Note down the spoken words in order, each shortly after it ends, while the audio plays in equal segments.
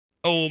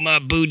Oh, my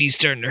booty's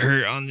starting to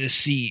hurt on this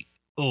seat.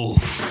 Oh.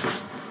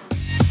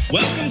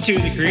 Welcome to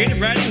the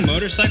Creative Riding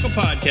Motorcycle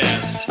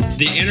Podcast,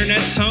 the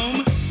internet's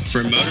home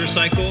for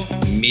motorcycle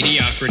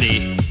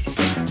mediocrity.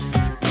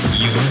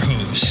 Your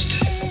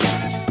host.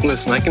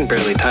 Listen, I can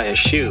barely tie a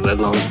shoe, let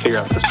alone figure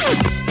out this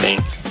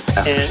thing.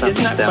 And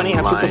isn't that funny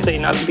how people say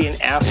not to be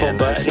an asshole,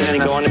 but I've seen any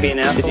go on to be an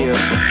asshole?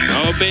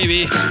 Oh,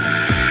 baby.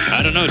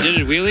 I don't know, did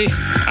it really?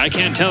 I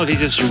can't tell if he's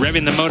just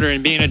revving the motor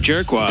and being a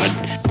jerkwad.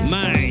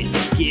 My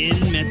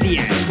skin met the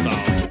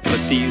asphalt. But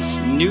these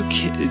new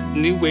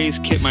ways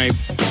kit my...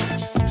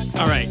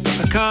 All right,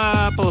 a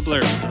couple of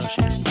blurs. Oh,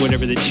 shit.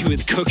 Whatever they do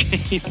with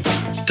cocaine.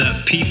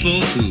 The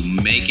people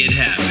who make it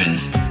happen.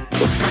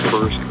 The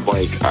first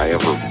bike I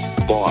ever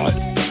bought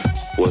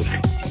was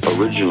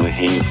originally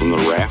hanging from the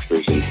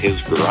rafters in his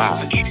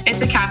garage.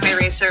 It's a cafe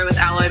racer with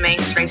alloy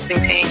Manx racing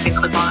tank and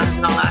clip-ons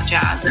and all that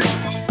jazz. And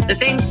the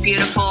thing's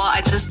beautiful.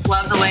 I just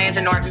love the way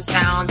the Norton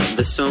sounds.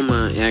 The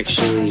Soma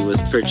actually was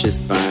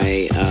purchased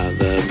by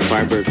the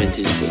Barber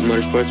Vintage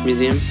Motorsports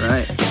Museum.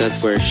 Right. So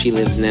that's where she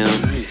lives now.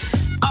 Nice.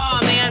 Oh,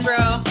 man, bro.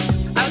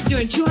 I was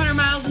doing 200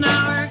 miles an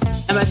hour,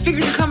 and my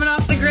fingers are coming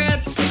off the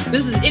grips.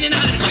 This is in and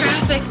out of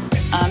traffic.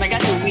 I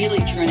got to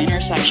wheelie through an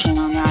intersection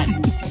on that.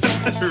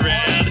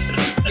 Rad.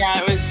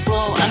 Yeah, it was a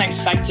little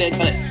unexpected,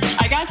 but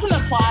I got some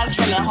applause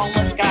from the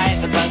homeless guy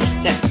at the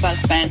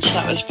bus bench.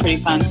 That was pretty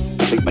fun.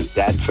 I think my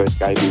dad first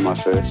gave me my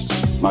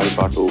first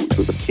motorcycle, which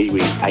was a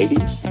Kiwi 80,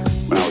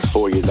 when I was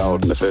 4 years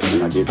old, and the first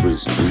thing I did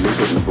was look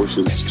in the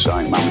bushes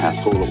showing Mum how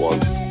cool it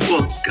was.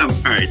 Well, all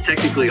right,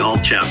 technically all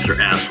chaps are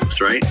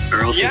assless, right?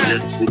 Or else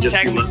they just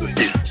be little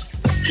dudes.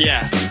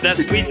 Yeah,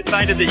 we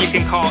decided that you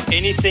can call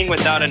anything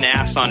without an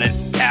ass on it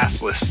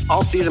assless.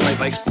 All season, my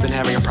bike's been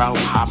having a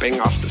problem hopping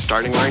off the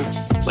starting line.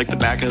 Like the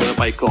back of the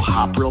bike will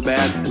hop real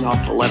bad, and I'll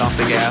have to let off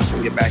the gas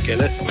and get back in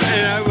it.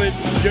 And I would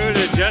go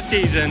to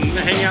Jesse's and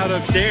hang out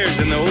upstairs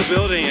in the old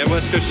building at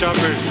West Coast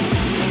Choppers.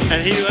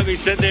 And he'd let me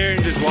sit there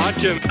and just watch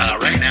him.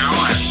 Right now,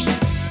 I'm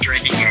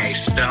drinking a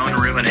Stone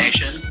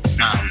Ruination,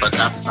 but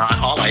that's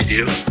not all I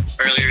do.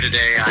 Earlier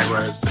today, I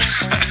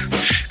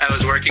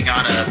was working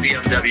on a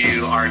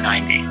BMW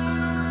R90.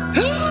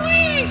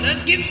 Hooray!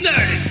 Let's get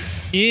started.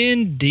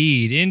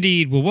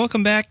 Indeed. Well,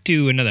 welcome back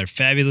to another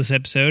fabulous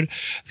episode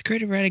of the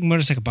Creative Riding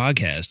Motorcycle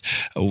Podcast,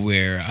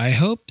 where I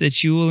hope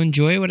that you will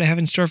enjoy what I have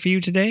in store for you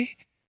today.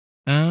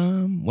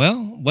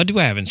 Well, what do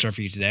I have in store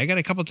for you today? I got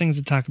a couple things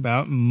to talk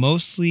about,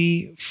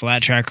 mostly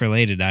flat track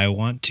related. I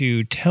want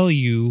to tell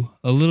you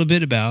a little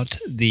bit about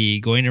the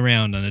going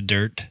around on a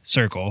dirt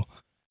circle.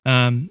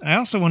 I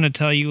also want to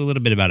tell you a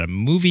little bit about a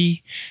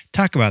movie,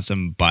 talk about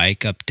some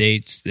bike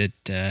updates that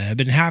have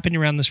been happening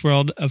around this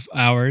world of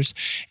ours,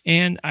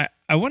 and I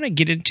want to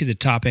get into the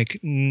topic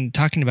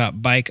talking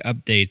about bike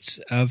updates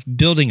of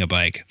building a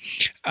bike.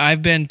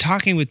 I've been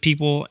talking with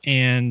people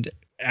and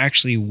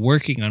actually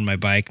working on my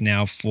bike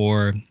now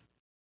for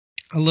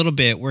a little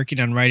bit,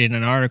 working on writing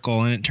an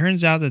article, and it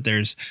turns out that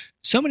there's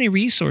so many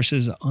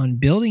resources on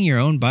building your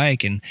own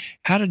bike and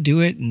how to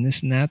do it and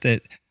this and that I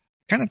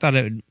kind of thought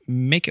it would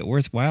make it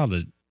worthwhile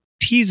to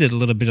tease it a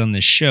little bit on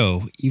this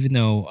show, even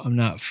though I'm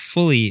not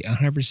fully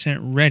 100%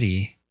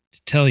 ready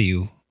to tell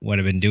you what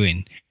I've been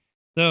doing.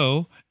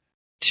 So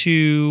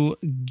to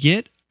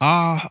get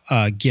off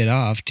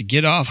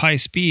high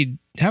speed,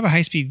 have a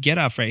high speed get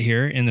off right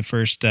here in the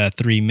first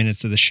 3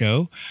 minutes of the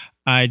show,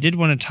 I did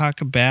want to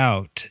talk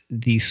about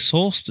the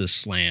Solstice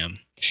Slam.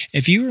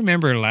 If you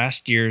remember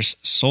last year's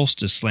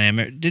Solstice Slam,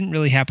 it didn't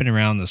really happen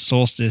around the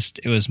solstice.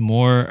 It was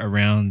more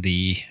around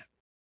the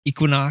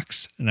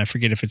equinox, and I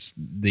forget if it's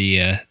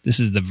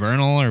this is the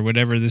vernal or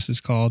whatever this is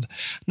called.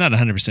 I'm not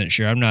 100%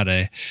 sure. I'm not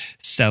a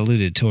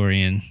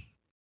salutatorian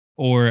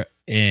or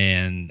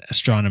an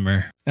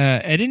astronomer.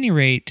 At any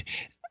rate,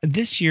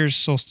 this year's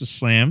Solstice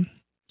Slam,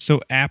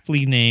 so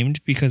aptly named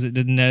because it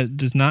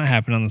does not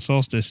happen on the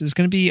solstice, is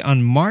going to be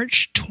on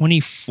March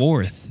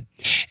 24th.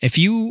 If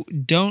you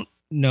don't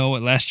know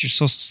what last year's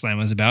Solstice Slam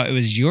was about, it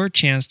was your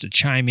chance to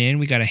chime in.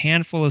 We got a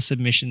handful of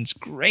submissions,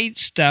 great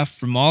stuff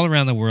from all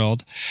around the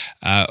world.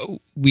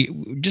 We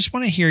just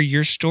want to hear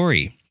your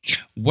story.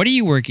 What are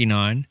you working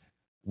on?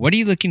 What are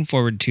you looking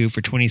forward to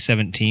for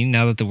 2017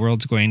 now that the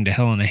world's going to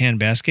hell in a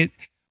handbasket?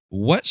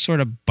 What sort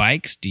of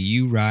bikes do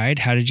you ride?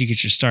 How did you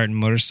get your start in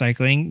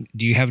motorcycling?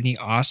 Do you have any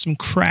awesome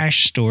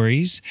crash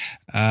stories?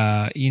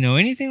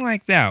 Anything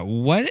like that.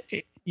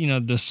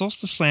 The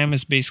Solstice Slam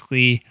is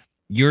basically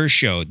your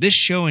show. This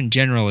show in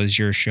general is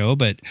your show,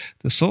 but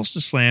the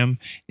Solstice Slam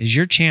is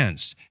your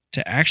chance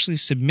to actually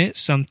submit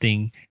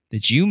something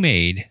that you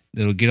made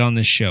that'll get on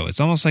this show. It's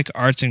almost like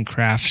arts and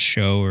crafts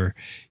show or,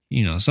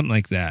 something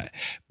like that.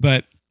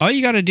 But all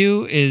you got to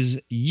do is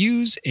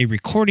use a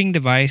recording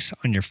device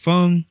on your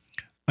phone,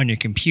 on your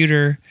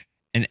computer,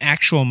 an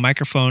actual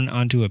microphone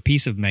onto a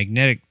piece of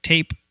magnetic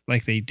tape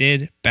like they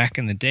did back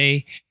in the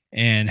day.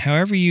 And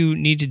however you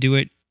need to do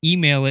it,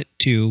 email it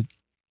to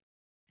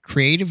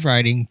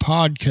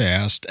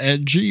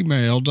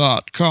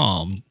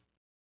creativewritingpodcast@gmail.com.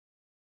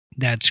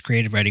 That's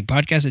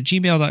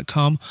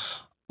creativewritingpodcast@gmail.com.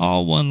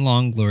 all one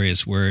long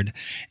glorious word.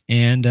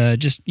 And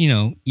just,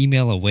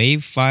 email a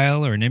WAV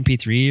file or an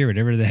MP3 or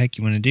whatever the heck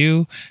you want to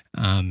do.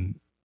 I'm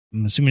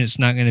assuming it's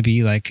not going to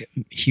be like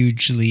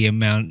hugely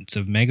amounts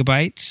of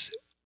megabytes,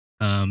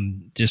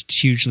 just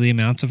hugely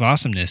amounts of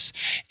awesomeness.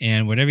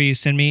 And whatever you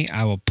send me,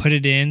 I will put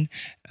it in,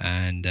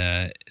 and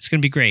it's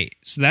going to be great.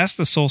 So that's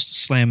the Solstice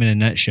Slam in a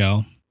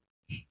nutshell.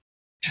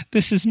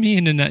 This is me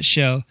in a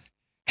nutshell.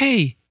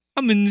 Hey,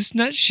 I'm in this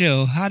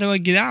nutshell. How do I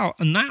get out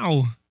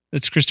now?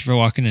 That's Christopher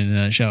Walken in a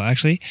nutshell,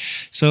 actually.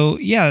 So,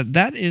 yeah,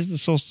 that is the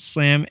Solstice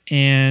Slam.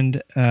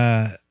 And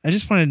I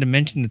just wanted to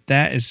mention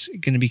that is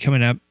going to be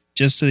coming up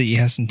just so that you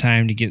have some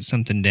time to get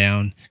something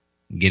down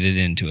and get it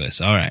into us.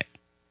 All right,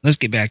 let's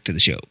get back to the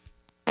show.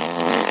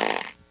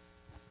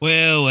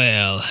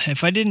 Well,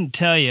 if I didn't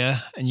tell you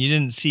and you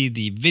didn't see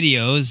the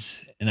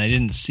videos and I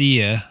didn't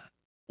see you,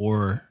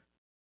 or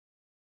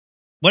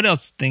what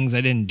else things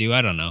I didn't do,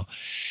 I don't know.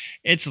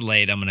 It's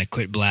late. I'm going to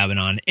quit blabbing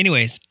on.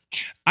 Anyways,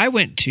 I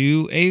went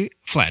to a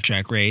flat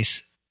track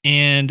race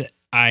and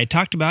I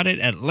talked about it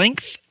at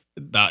length,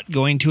 about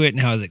going to it and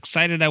how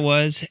excited I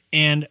was,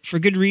 and for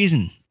good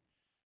reason.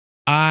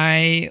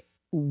 I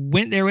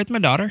went there with my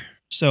daughter,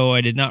 so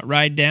I did not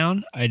ride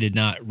down. I did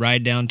not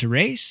ride down to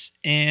race,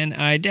 and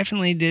I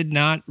definitely did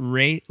not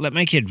let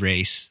my kid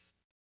race.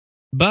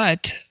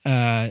 But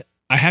I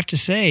have to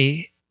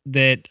say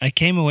that I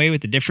came away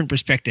with a different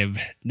perspective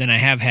than I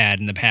have had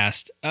in the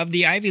past of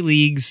the Ivy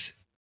League's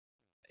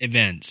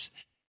events.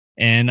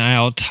 And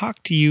I'll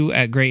talk to you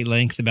at great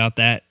length about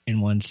that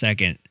in 1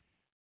 second.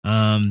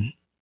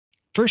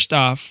 First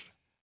off,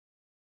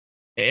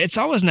 it's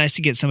always nice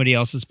to get somebody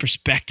else's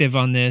perspective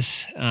on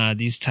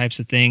these types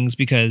of things,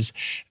 because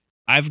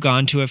I've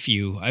gone to a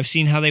few. I've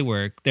seen how they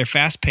work. They're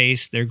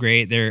fast-paced. They're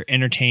great. They're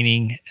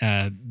entertaining.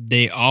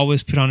 They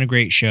always put on a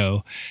great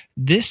show.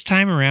 This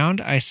time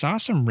around, I saw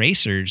some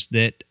racers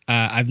that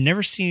I've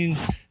never seen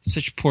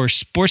such poor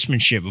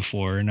sportsmanship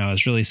before, and I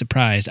was really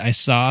surprised. I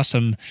saw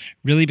some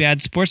really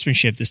bad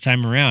sportsmanship this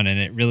time around, and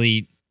it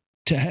really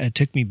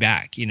took me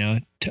back.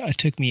 It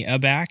took me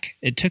aback.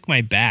 It took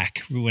my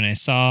back when I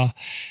saw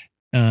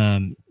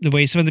the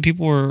way some of the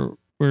people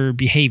were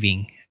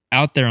behaving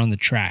out there on the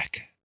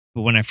track.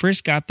 But when I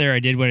first got there, I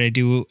did what I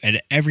do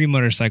at every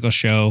motorcycle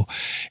show.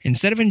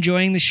 Instead of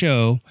enjoying the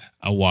show,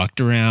 I walked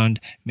around,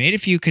 made a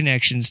few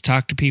connections,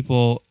 talked to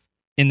people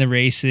in the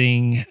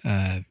racing,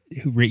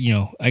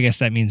 who, I guess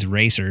that means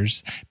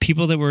racers,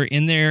 people that were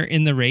in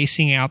the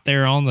racing out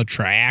there on the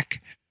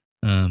track.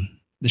 The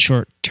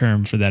short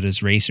term for that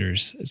is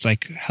racers. It's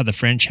like how the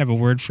French have a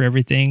word for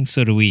everything,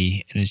 so do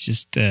we. And it's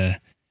just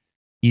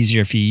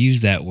easier if you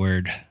use that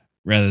word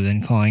rather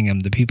than calling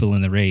them the people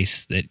in the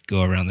race that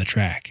go around the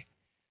track.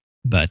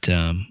 But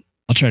I'll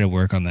try to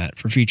work on that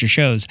for future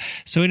shows.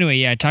 So anyway,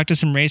 yeah, I talked to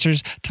some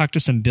racers, talked to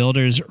some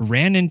builders,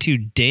 ran into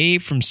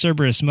Dave from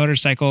Cerberus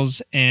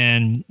Motorcycles,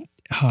 and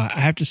I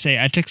have to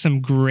say, I took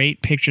some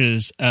great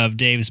pictures of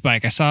Dave's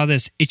bike. I saw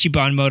this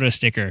Ichiban Moto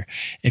sticker.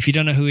 If you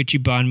don't know who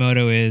Ichiban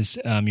Moto is,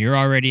 you're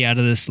already out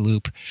of this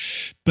loop.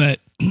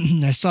 But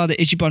I saw the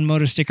Ichiban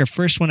Moto sticker,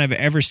 first one I've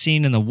ever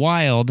seen in the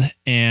wild,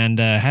 and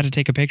had to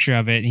take a picture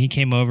of it. And he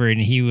came over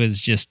and he was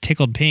just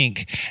tickled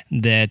pink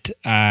that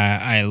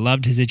I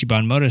loved his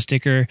Ichiban Moto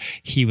sticker.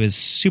 He was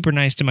super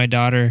nice to my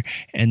daughter.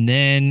 And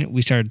then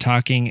we started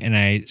talking and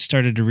I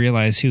started to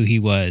realize who he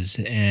was.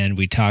 And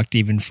we talked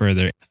even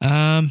further.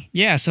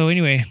 Yeah, so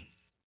anyway,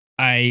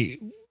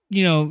 enough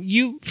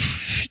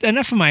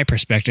of my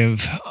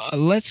perspective.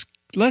 Let's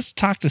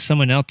talk to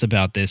someone else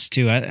about this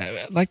too.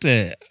 I'd like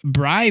to.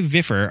 Bry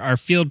Viffer, our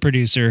field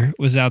producer,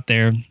 was out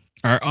there.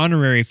 Our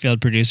honorary field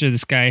producer.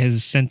 This guy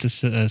has sent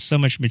us so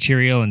much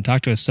material and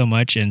talked to us so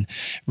much, and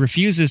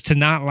refuses to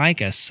not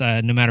like us,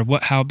 no matter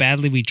how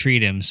badly we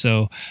treat him.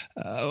 So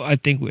I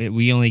think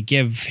we only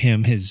give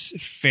him his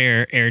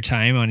fair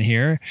airtime on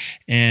here.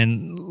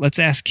 And let's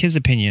ask his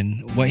opinion,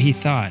 what he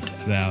thought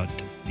about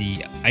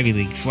the Ivy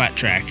League flat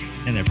track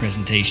and their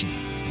presentation.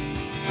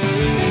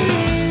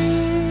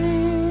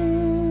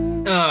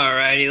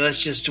 Alrighty, let's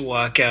just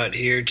walk out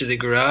here to the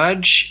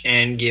garage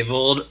and give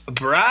old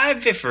Bry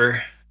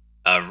Viffer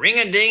a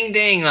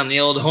ring-a-ding-ding on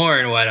the old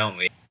horn, why don't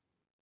we?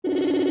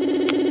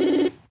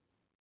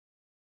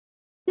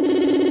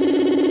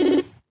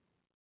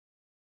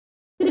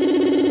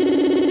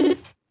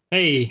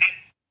 Hey.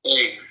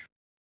 Hey.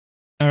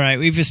 All right,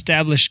 we've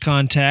established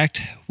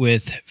contact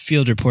with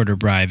field reporter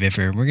Bry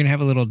Viffer. We're going to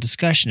have a little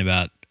discussion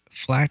about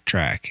flat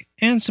track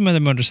and some other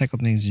motorcycle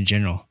things in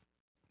general.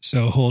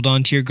 So hold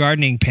on to your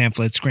gardening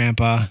pamphlets,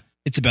 Grandpa.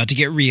 It's about to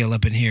get real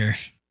up in here.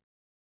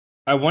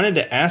 I wanted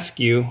to ask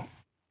you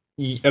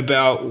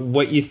about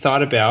what you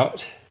thought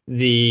about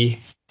the,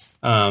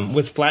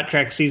 with flat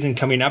track season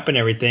coming up and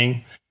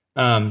everything,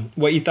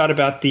 what you thought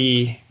about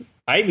the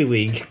Ivy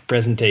League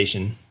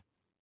presentation.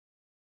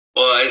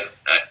 Well,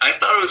 I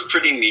thought it was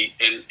pretty neat,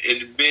 and it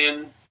had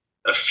been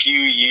a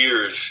few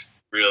years,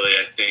 really,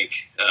 I think,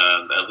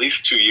 at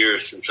least 2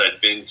 years since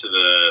I'd been to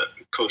the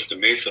Costa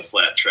Mesa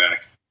flat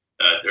track,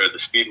 or the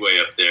speedway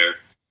up there.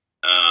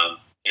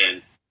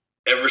 And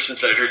ever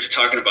since I heard you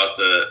talking about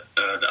the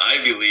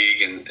Ivy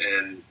League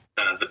and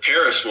the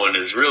Paris one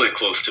is really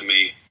close to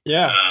me.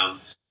 Yeah.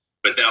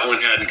 But that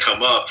one hadn't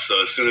come up,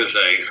 so as soon as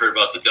I heard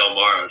about the Del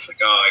Mar, I was like,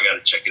 oh, I got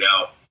to check it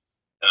out.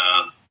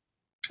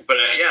 But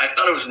I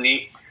thought it was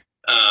neat.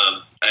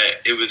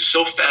 It was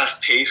so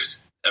fast paced.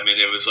 I mean,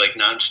 it was like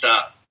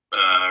nonstop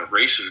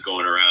races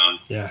going around.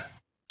 Yeah.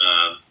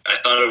 I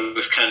thought it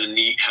was kind of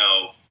neat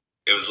how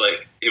it was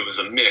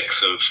a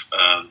mix of.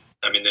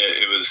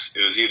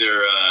 It was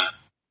either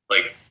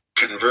like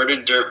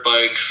converted dirt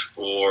bikes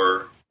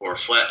or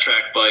flat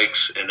track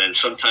bikes, and then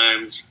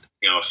sometimes,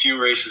 a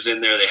few races in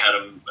there they had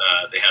them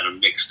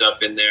mixed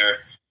up in there.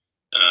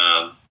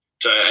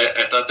 So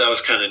I thought that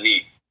was kind of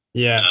neat.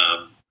 Yeah.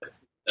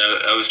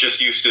 I was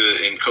just used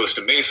to in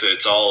Costa Mesa,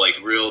 it's all like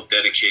real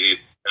dedicated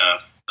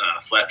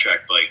flat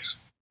track bikes.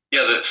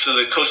 Yeah. So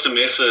the Costa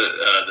Mesa,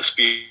 the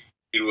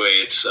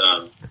Speedway, it's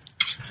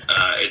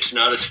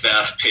not as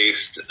fast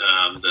paced.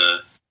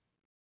 The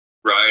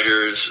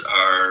riders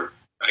are,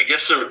 I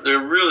guess they're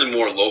really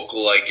more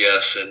local, I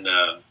guess, and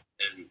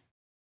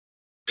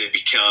they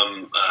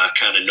become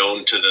kind of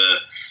known to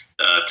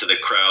the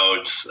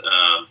crowds.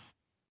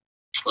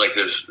 Like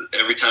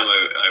every time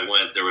I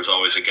went, there was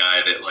always a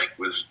guy that like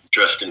was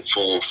dressed in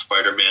full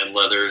Spider-Man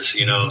leathers,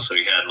 so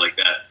he had like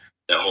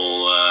that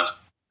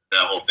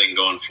whole thing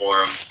going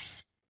for him.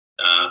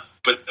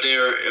 But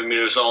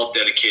it was all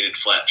dedicated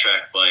flat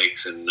track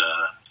bikes and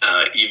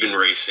even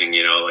racing,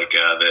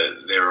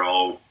 they were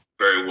all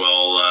very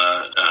well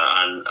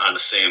on the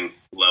same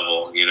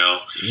level,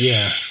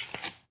 Yeah.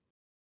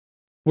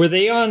 Were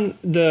they on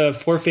the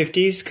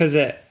 450s? Because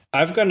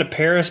I've gone to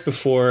Paris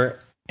before,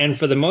 and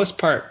for the most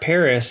part,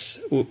 Paris,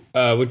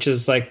 which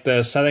is like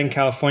the Southern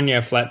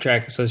California Flat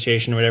Track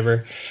Association or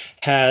whatever,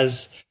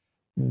 has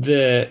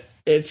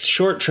it's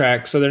short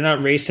track, so they're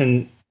not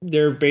racing.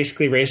 They're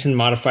basically racing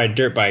modified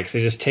dirt bikes.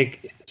 They just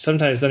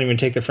sometimes don't even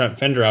take the front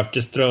fender off,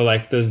 just throw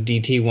like those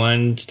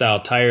DT1 style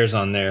tires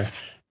on there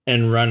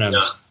and run them.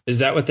 No. Is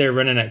that what they're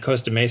running at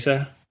Costa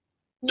Mesa?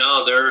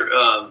 No, they're.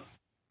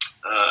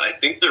 I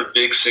think they're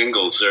big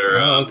singles. They're.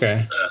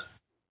 Okay.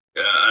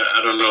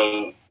 I don't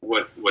know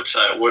what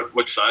size.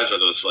 What size are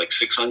those? Like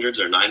 600s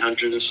or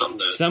 900s or something?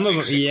 Some of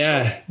them,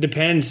 yeah,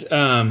 depends.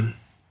 The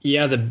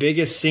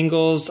biggest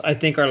singles I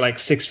think are like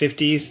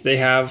 650s. They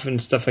have and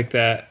stuff like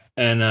that.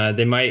 And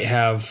they might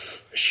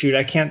have,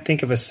 I can't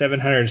think of a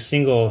 700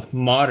 single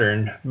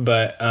modern,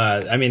 but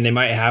they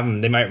might have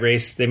them. They might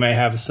race. They might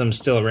have some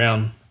still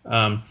around.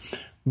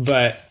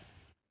 But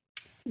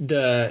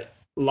a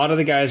lot of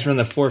the guys run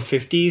the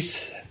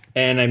 450s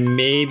and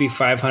maybe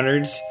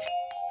 500s.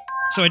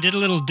 So I did a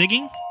little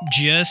digging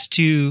just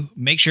to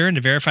make sure and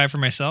to verify for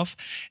myself.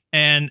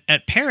 And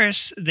at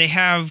Paris, they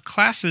have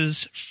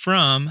classes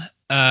from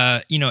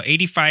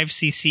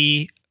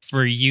 85cc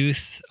for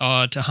youth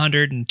to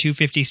 100 and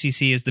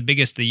 250cc is the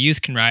biggest the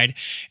youth can ride.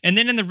 And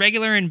then in the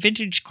regular and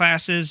vintage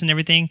classes and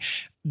everything,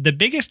 the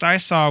biggest I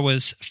saw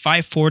was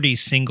 540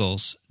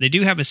 singles. They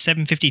do have a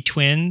 750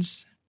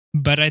 twins,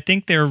 but I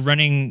think they're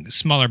running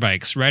smaller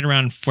bikes, right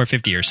around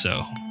 450 or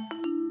so.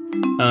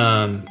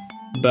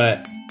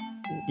 But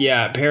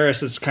yeah, at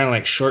Paris, it's kind of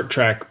like short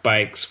track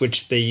bikes,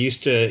 which they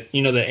used to,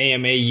 the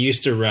AMA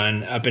used to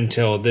run up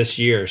until this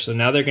year. So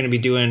now they're going to be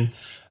doing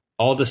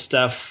all the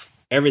stuff,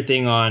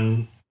 everything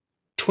on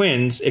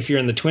twins if you're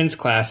in the twins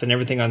class and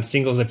everything on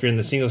singles if you're in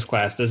the singles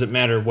class. Doesn't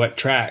matter what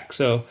track.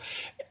 So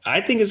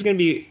I think it's going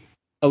to be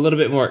a little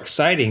bit more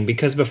exciting,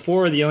 because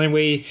before the only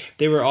way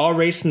they were all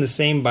racing the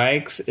same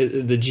bikes,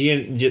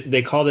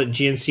 they called it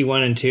GNC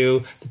 1 and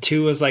 2. The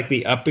 2 was like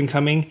the up and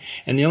coming,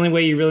 and the only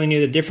way you really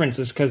knew the difference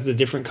is because the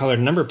different colored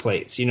number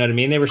plates. You know what I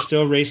mean? They were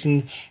still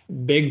racing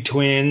big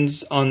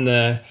twins on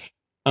the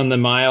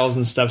miles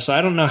and stuff. So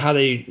I don't know how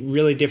they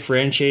really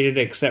differentiated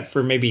except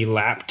for maybe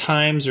lap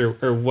times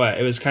or what.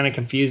 It was kind of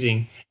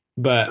confusing.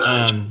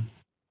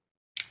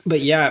 But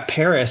yeah, at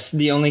Paris,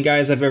 the only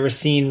guys I've ever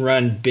seen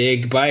run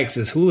big bikes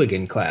is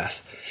hooligan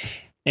class.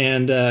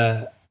 And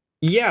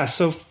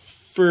so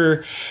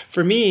for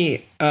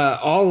me,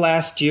 all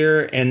last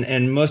year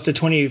and most of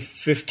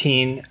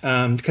 2015,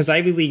 because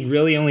Ivy League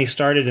really only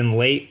started in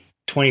late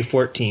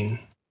 2014.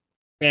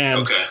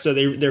 And so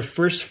their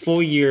first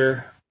full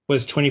year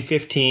was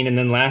 2015, and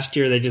then last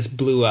year they just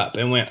blew up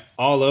and went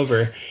all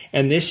over.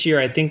 And this year,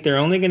 I think they're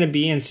only going to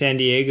be in San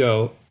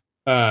Diego.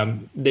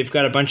 They've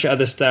got a bunch of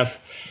other stuff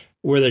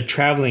where they're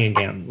traveling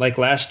again. Like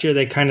last year,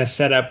 they kind of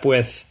set up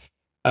with,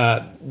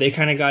 they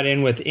kind of got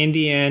in with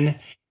Indian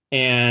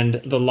and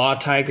the Law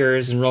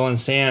Tigers and Roland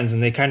Sands,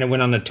 and they kind of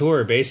went on the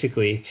tour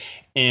basically.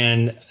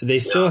 And they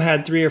still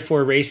had 3 or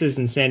 4 races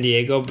in San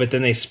Diego, but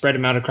then they spread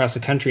them out across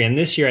the country. And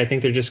this year, I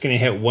think they're just going to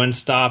hit one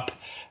stop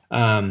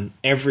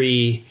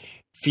every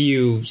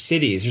few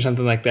cities or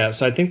something like that.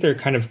 So I think they're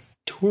kind of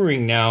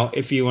touring now,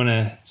 if you want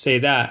to say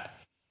that.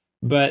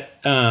 But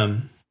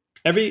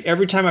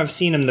every time I've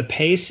seen them, the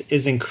pace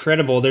is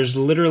incredible. There's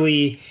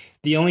literally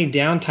the only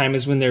downtime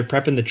is when they're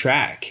prepping the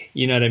track.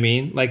 You know what I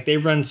mean? Like they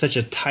run such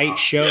a tight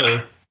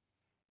show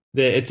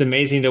that it's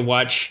amazing to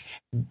watch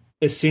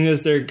as soon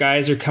as their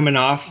guys are coming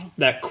off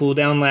that cool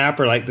down lap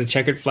or like the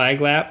checkered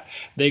flag lap,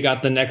 they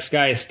got the next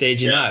guy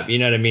staging up. You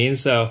know what I mean?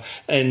 So,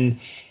 and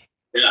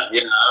yeah.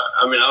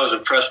 I mean, I was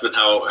impressed with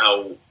how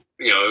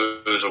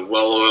it was a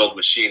well-oiled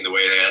machine the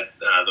way they had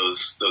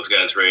those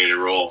guys ready to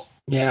roll.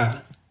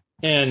 Yeah.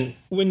 And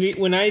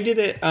when I did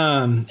it,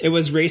 it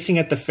was racing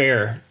at the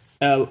fair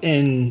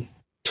in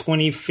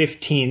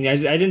 2015. I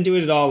didn't do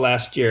it at all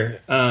last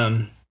year.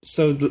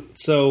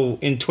 So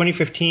in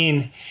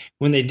 2015,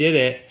 when they did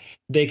it,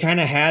 they kind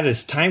of had a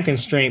time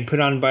constraint put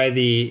on by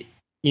the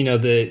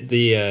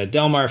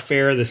Del Mar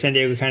Fair, the San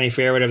Diego County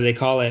Fair, whatever they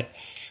call it,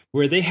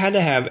 where they had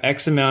to have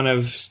X amount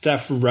of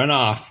stuff run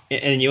off,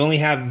 and you only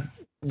have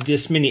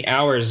this many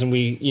hours, and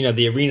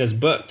the arena's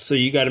booked, so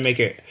you got to make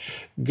it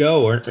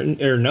go or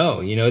no.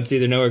 It's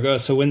either no or go.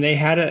 So when they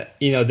had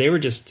they were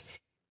just,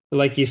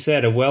 like you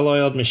said, a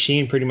well-oiled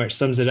machine. Pretty much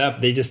sums it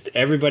up.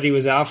 Everybody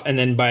was off, and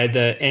then by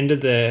the end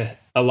of the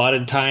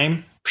allotted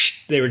time,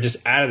 they were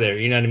just out of there.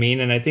 You know what I mean?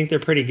 And I think they're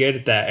pretty good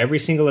at that. Every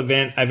single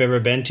event I've ever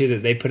been to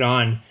that they put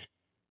on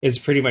is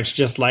pretty much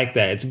just like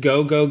that. It's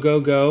go, go, go,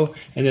 go,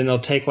 and then they'll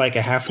take like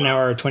a half an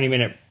hour or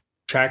 20-minute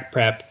track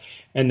prep,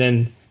 and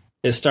then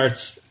it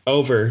starts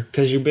over,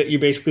 because you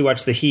basically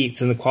watch the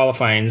heats and the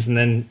qualifyings, and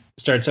then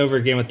starts over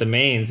again with the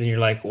mains, and you're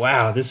like,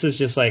 wow, this is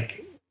just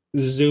like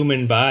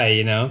zooming by,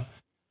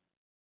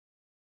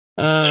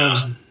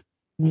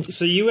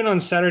 So you went on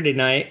Saturday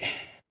night,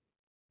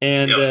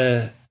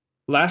 and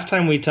last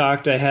time we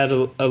talked, I had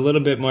a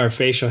little bit more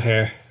facial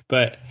hair,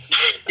 but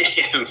me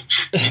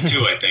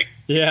too, I think.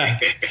 Yeah,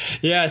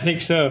 I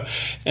think so.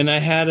 And I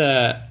had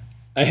a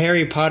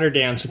Harry Potter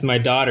dance with my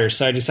daughter,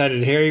 so I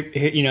decided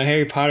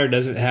Harry Potter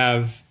doesn't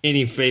have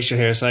any facial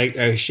hair, so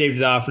I shaved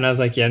it off, and I was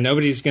like, yeah,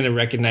 nobody's going to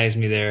recognize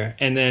me there.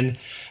 And then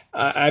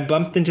I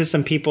bumped into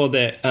some people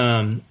that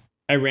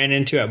I ran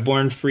into at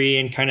Born Free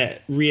and kind of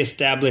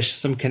reestablished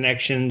some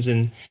connections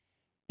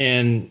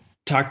and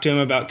talked to them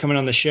about coming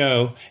on the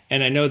show.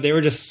 And I know they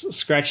were just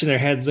scratching their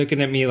heads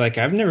looking at me like,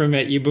 I've never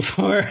met you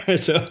before.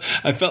 So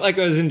I felt like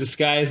I was in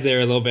disguise there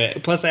a little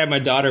bit. Plus I had my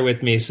daughter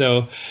with me.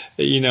 So,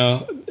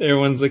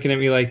 everyone's looking at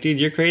me like, dude,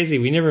 you're crazy.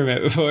 We never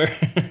met before.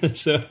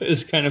 So it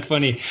was kind of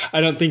funny.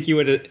 I don't think you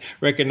would have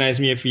recognized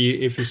me if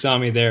you saw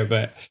me there,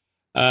 but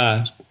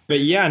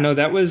yeah, no,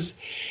 it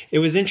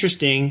was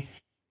interesting.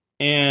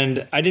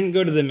 And I didn't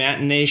go to the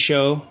matinee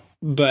show,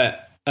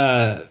 but,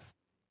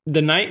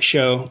 the night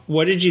show,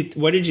 what did you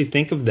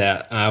think of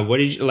that? What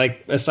did you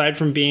like, aside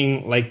from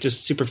being like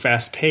just super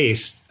fast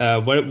paced?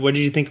 What did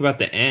you think about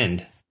the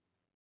end?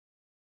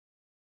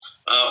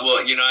 Well,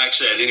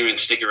 actually, I didn't even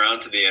stick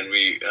around to the end.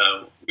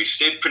 We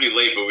stayed pretty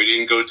late, but we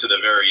didn't go to the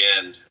very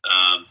end.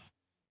 I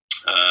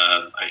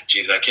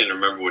can't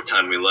remember what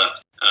time we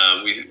left.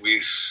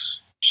 We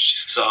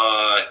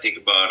saw, I think,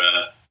 about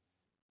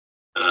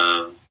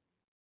at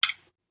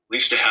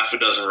least a half a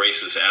dozen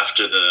races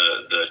after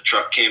the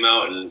truck came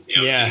out, and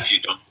if you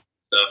don't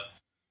stuff.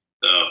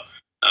 So,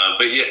 I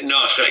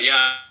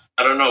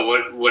don't know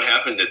what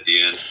happened at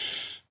the end.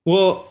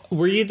 Well,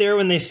 were you there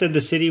when they said the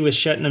city was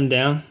shutting them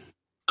down?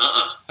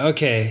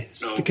 Okay,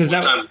 because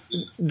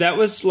that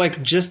was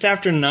like just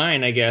after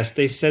 9, I guess.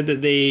 They said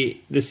that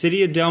the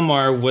city of Del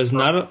Mar was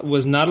not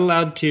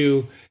allowed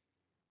to,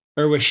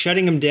 or was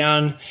shutting them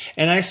down.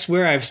 And I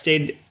swear I've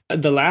stayed.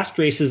 The last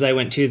races I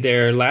went to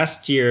there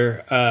last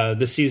year,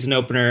 the season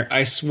opener,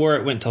 I swore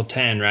it went till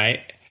 10, right?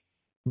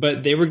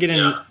 But they were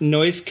getting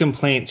noise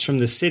complaints from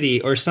the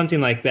city or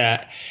something like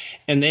that,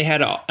 and they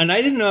had, and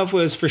I didn't know if it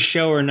was for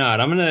show or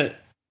not. I'm gonna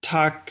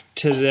talk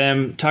to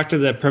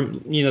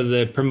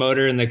the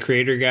promoter and the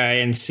creator guy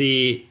and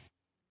see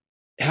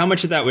how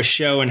much of that was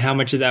show and how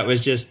much of that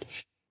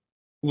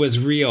was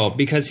real,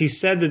 because he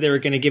said that they were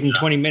going to give him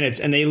 20 minutes,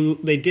 and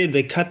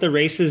they cut the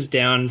races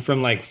down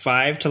from like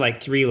 5 to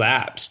like 3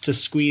 laps to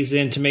squeeze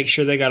in to make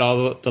sure they got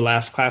all the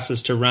last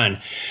classes to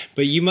run.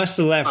 But you must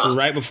have left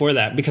right before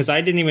that, because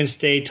I didn't even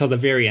stay till the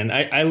very end.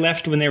 I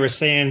left when they were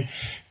saying,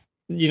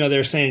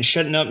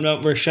 shutting up, no,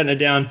 we're shutting it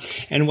down.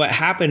 And what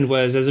happened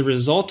was, as a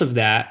result of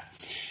that,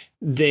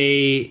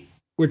 they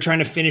were trying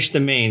to finish the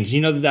mains.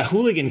 The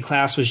hooligan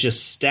class was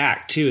just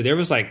stacked too. There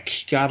was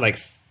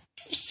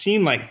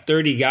seemed like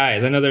 30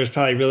 guys. I know there was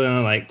probably really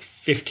only like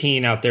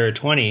 15 out there, or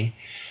 20.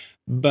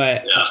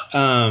 But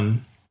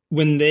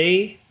when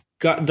they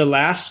got the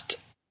last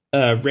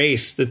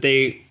race that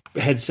they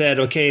had said,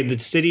 okay, the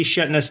city's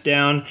shutting us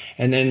down,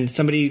 and then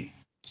somebody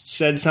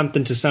said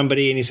something to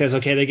somebody, and he says,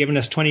 okay, they're giving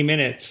us 20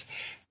 minutes.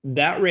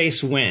 That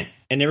race went,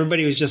 and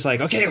everybody was just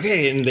like,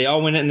 okay, and they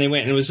all went and they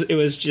went, and it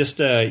was just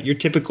your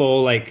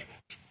typical like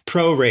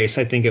pro race,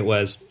 I think it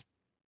was.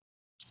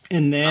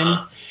 And then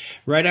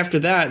right after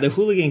that, the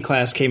hooligan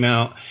class came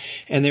out,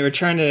 and they were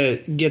trying to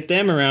get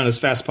them around as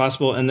fast as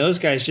possible, and those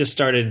guys just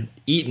started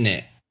eating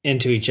it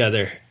into each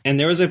other. And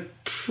there was a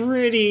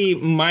pretty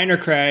minor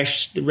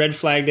crash. The red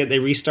flagged it. They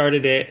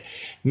restarted it,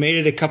 made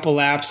it a couple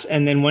laps,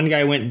 and then one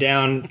guy went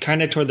down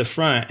kind of toward the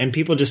front, and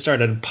people just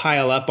started to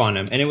pile up on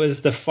him. And it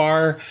was the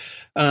far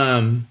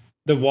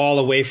the wall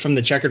away from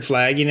the checkered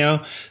flag, you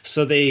know?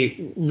 So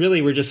they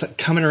really were just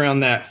coming around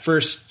that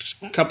first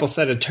couple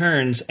set of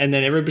turns, and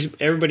then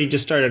everybody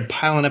just started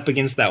piling up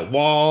against that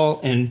wall,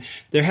 and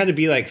there had to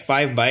be like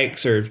 5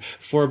 bikes or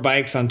 4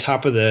 bikes on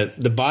top of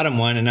the bottom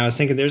one, and I was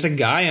thinking there's a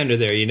guy under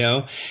there, you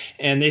know?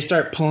 And they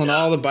start pulling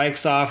all the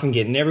bikes off and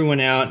getting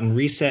everyone out and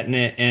resetting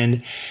it,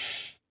 and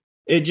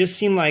it just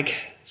seemed like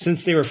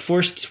since they were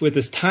forced with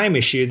this time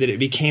issue that it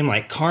became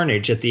like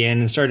carnage at the end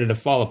and started to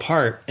fall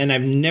apart. And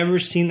I've never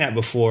seen that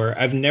before.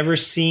 I've never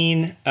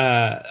seen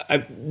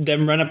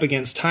them run up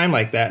against time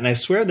like that. And I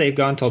swear they've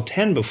gone till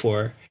 10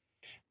 before.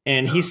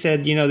 And he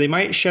said, you know, they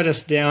might shut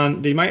us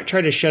down. They might try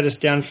to shut us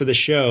down for the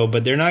show,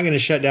 but they're not going to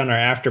shut down our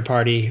after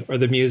party or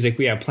the music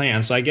we have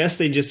planned. So I guess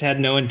they just had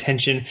no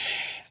intention.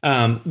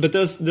 But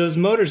those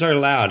motors are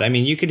loud. I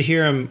mean, you could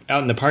hear them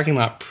out in the parking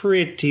lot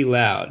pretty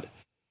loud.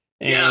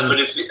 Yeah, but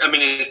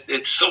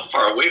it's so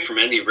far away from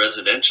any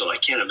residential. I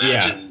can't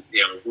imagine,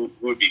 who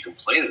would be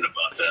complaining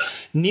about that.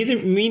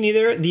 Me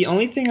neither. The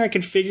only thing I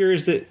could figure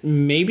is that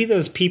maybe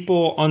those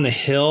people on the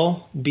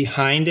hill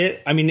behind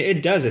it. I mean,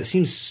 it does. It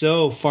seems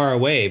so far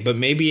away, but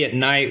maybe at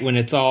night when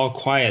it's all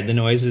quiet, the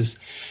noise is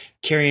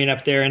carrying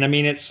up there. And I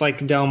mean, it's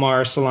like Del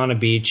Mar, Solana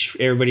Beach.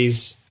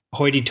 Everybody's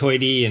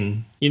hoity-toity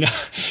and, you know,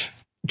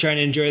 trying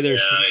to enjoy their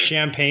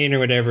champagne or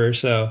whatever.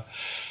 So,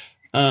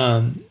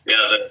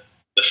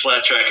 The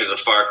flat track is a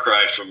far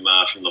cry from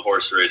the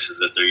horse races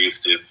that they're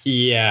used to.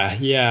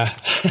 Yeah.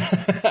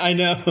 I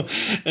know.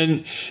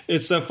 And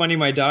it's so funny.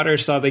 My daughter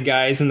saw the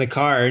guys in the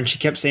car and she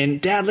kept saying,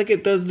 Dad, look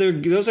at those.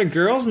 Those are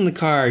girls in the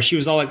car. She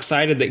was all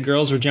excited that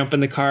girls were jumping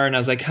the car. And I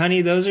was like,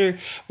 honey, those are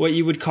what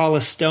you would call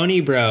a stony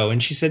bro.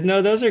 And she said,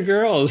 no, those are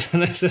girls.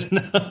 And I said,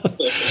 no.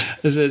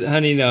 I said,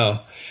 honey,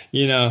 no.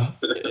 You know,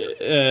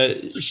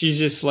 she's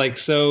just like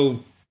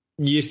so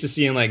used to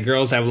seeing like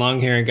girls have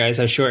long hair and guys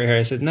have short hair.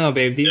 I said, no,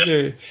 babe,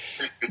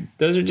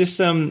 those are just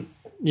some,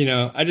 you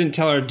know, I didn't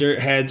tell her dirt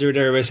heads or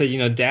whatever. I said, you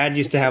know, Dad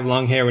used to have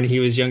long hair when he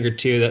was younger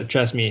too.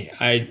 Trust me,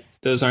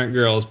 those aren't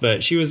girls,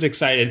 but she was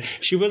excited.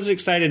 She was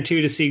excited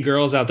too to see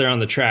girls out there on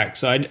the track.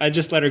 So I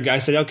just let her go. I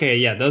said, okay,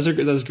 yeah,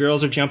 those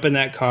girls are jumping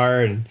that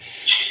car.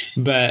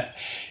 But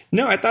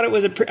no, I thought it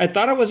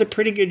was a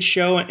pretty good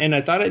show, and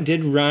I thought it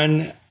did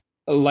run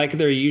like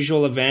their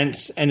usual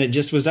events, and it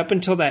just was up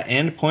until that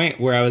end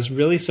point where I was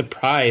really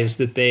surprised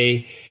that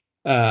they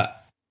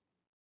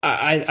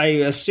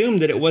I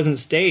assumed that it wasn't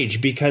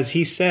staged, because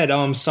he said, oh,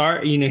 I'm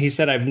sorry, you know, he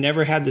said, I've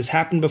never had this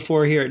happen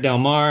before here at Del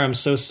Mar, I'm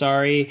so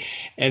sorry.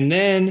 And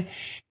then,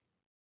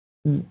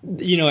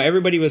 you know,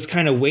 everybody was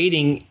kind of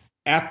waiting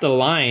at the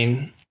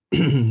line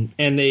and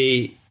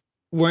they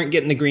weren't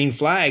getting the green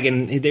flag,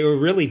 and they were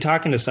really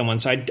talking to someone.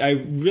 So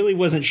I really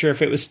wasn't sure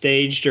if it was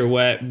staged or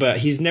what, but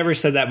he's never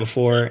said that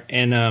before.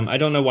 And I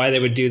don't know why they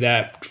would do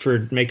that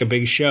make a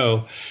big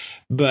show.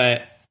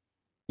 But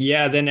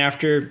yeah, then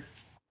after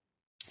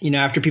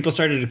people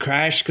started to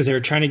crash because they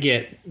were trying to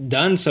get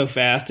done so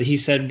fast, that he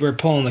said, we're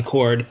pulling the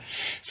cord.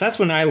 So that's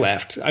when I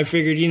left. I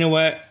figured, you know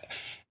what?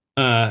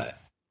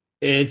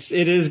 It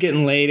is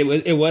getting late.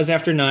 It was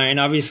after 9.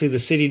 Obviously the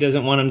city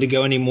doesn't want him to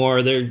go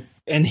anymore.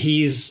 And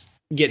he's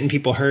getting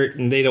people hurt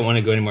and they don't want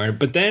to go anymore.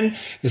 But then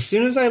as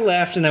soon as I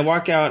left and I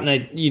walk out and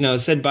I, you know,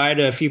 said bye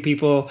to a few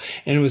people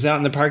and was out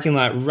in the parking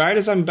lot, right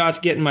as I'm about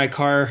to get in my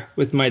car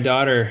with my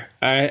daughter,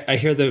 I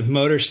hear the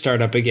motor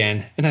start up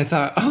again. And I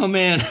thought, oh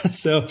man.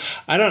 So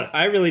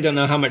I really don't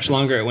know how much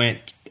longer it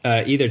went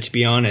either, to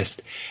be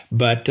honest.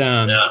 But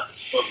yeah.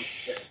 Well,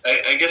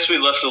 I guess we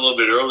left a little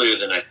bit earlier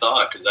than I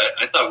thought, because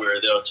I thought we were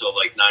there until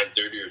like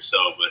 9:30 or so,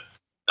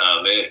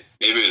 but maybe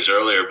it was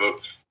earlier.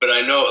 But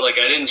I know, like,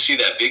 I didn't see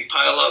that big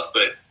pile up,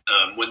 but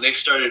when they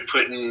started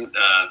putting,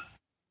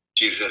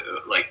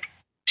 like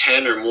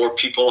 10 or more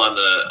people on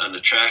the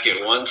track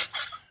at once,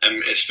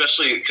 and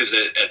especially because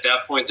at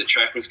that point the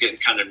track was getting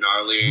kind of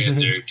gnarly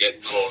and they're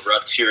getting little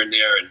ruts here and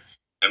there, and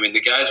I mean the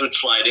guys would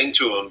slide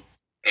into them,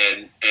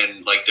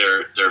 and like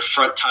their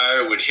front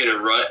tire would hit a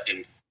rut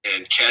and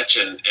catch,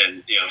 and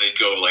you know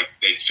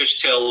they'd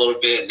fishtail a little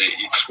bit, and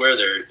you'd swear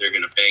they're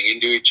going to bang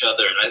into each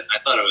other, and I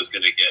thought it was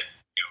going to get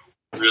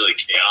really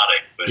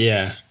chaotic, but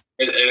yeah,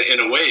 in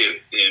a way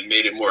it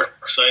made it more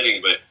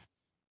exciting. But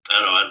I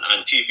don't know,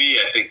 on TV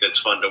I think that's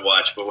fun to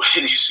watch, but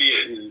when you see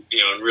it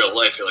in real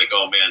life, you're like,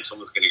 oh man,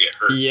 someone's gonna get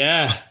hurt.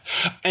 Yeah,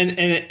 and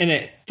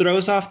it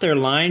throws off their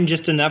line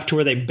just enough to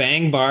where they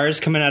bang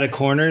bars coming out of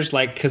corners,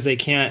 like because they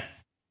can't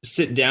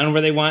sit down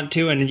where they want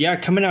to. And yeah,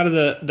 coming out of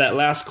that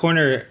last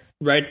corner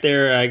right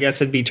there, I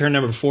guess it'd be turn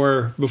number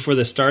 4 before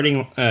the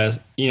starting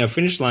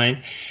finish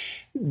line,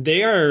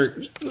 they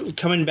are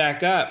coming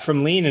back up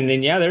from lean, and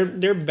then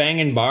they're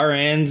banging bar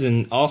ends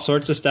and all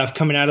sorts of stuff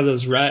coming out of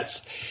those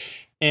ruts.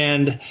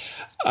 And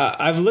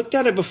I've looked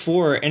at it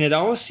before, and it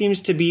always seems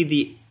to be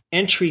the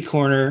entry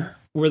corner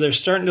where they're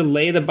starting to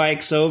lay the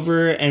bikes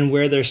over, and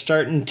where they're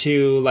starting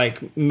to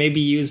like maybe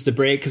use the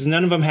brake, because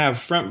none of them have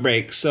front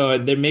brakes, so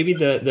there maybe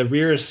the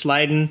rear is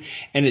sliding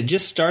and it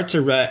just starts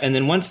a rut, and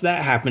then once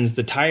that happens,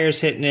 the tires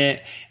hitting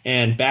it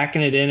and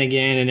backing it in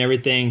again and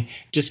everything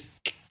just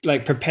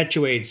like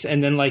perpetuates,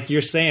 and then like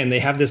you're saying, they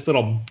have this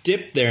little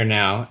dip there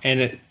now, and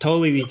it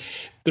totally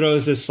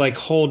throws this like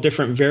whole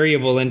different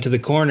variable into the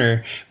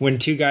corner when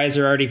two guys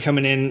are already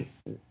coming in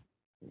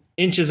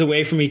inches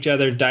away from each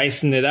other,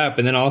 dicing it up,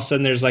 and then all of a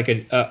sudden there's like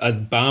a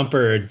bump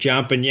or a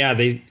jump, and yeah,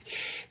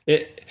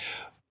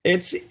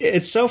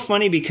 it's so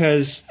funny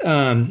because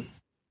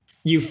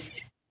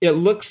it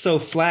looks so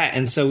flat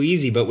and so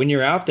easy, but when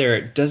you're out there,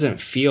 it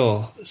doesn't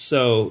feel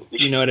so,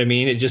 you know what I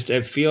mean?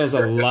 It feels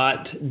a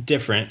lot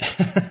different.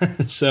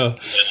 So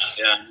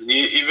yeah,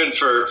 even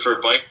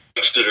for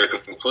bikes that are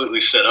completely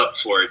set up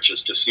for it,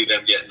 just to see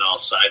them getting all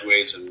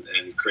sideways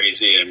and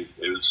crazy, and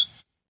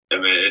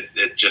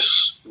it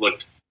just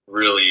looked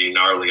really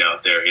gnarly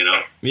out there, you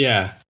know?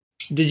 Yeah.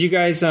 Did you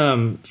guys,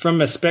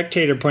 from a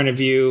spectator point of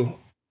view,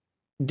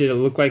 did it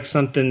look like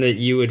something that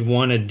you would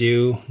want to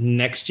do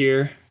next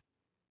year?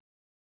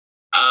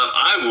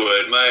 I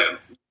would.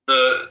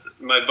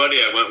 My buddy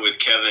I went with,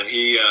 Kevin,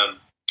 he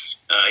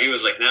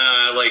was like, nah,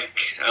 I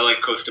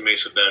like Costa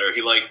Mesa better.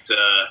 He liked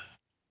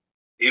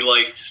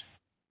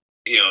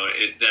you know,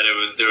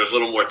 there was a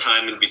little more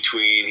time in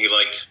between. He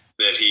liked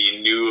that he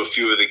knew a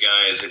few of the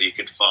guys that he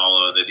could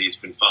follow, that he's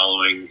been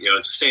following. You know,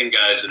 it's the same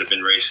guys that have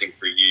been racing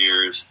for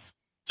years.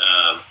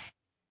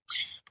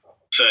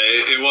 So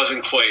it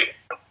wasn't quite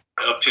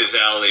up his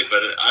alley,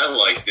 but I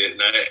liked it,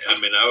 and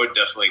I would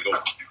definitely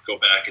go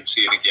back and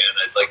see it again.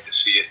 I'd like to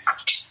see it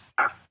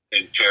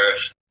in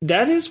Paris.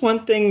 That is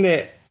one thing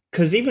that,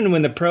 because even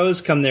when the pros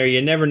come there,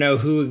 you never know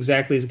who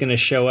exactly is going to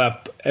show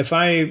up. If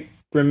I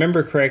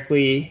remember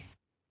correctly,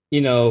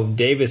 you know,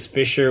 Davis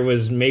Fisher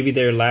was maybe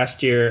there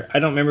last year. I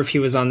don't remember if he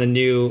was on the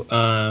new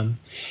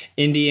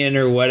Indian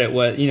or what it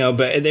was, you know,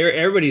 but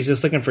everybody's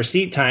just looking for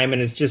seat time,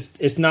 and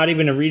it's not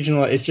even a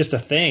regional, it's just a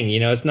thing, you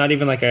know, it's not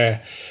even like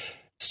a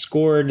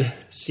scored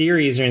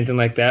series or anything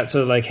like that.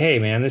 So like, hey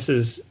man, this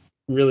is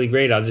really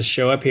great. I'll just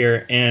show up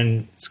here,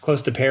 and it's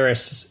close to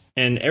Paris,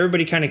 and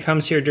everybody kind of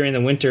comes here during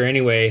the winter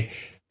anyway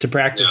to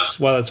practice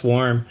while it's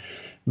warm.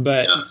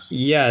 But that,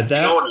 you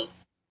know,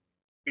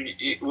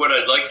 what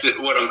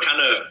I'm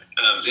kind of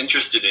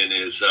interested in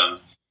is, the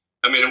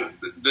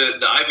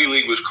Ivy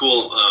League was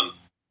cool,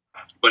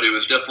 but it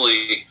was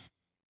definitely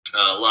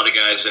a lot of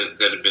guys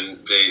that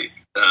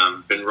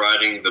have been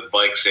riding the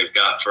bikes they've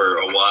got for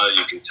a while.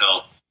 You can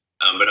tell.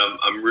 But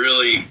I'm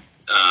really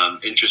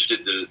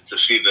interested to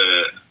see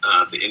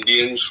the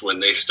Indians when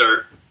they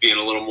start being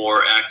a little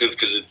more active,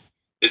 because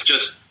it's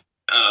just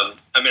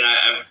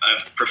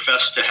I've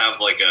professed to have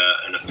like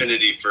an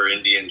affinity for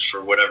Indians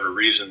for whatever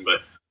reason,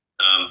 but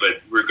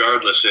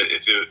regardless,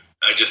 if it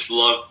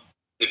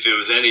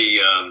was any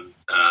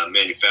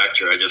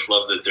manufacturer, I just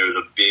love that there's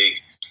a big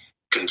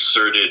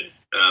concerted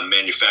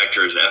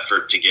manufacturer's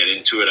effort to get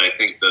into it. I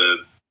think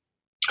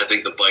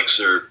the bikes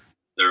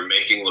they're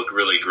making look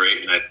really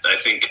great, and I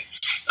think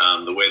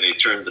the way they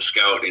turned the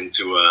Scout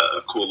into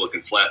a cool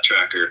looking flat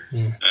tracker,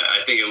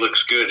 I think it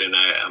looks good, and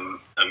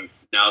I'm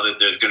now that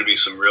there's going to be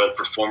some real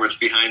performance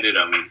behind it,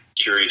 I'm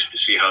curious to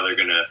see how they're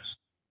going to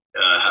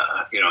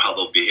how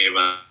they'll behave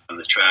on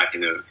the track,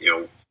 and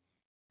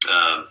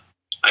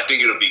I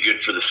think it'll be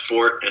good for the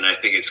sport, and I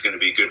think it's going to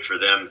be good for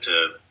them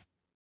to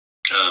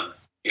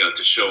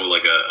show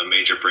like a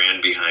major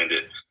brand behind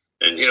it,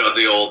 and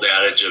the old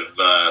adage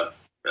of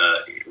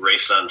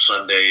race on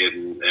Sunday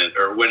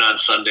or win on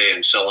Sunday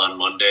and sell on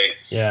Monday.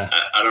 Yeah,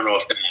 I don't know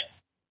if that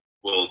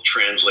will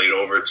translate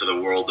over to the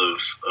world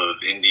of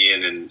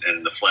Indian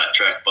and the flat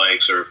track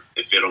bikes, or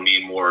if it'll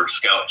mean more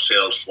Scout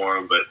sales for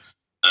them. But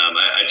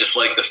I just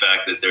like the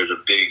fact that there's a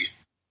big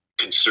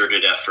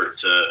concerted effort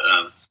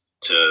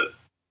to.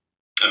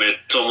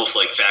 It's almost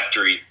like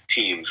factory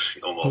teams.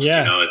 Almost,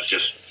 it's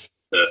just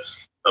a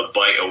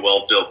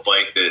well-built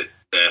bike that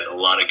a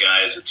lot of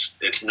guys.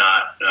 It's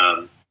not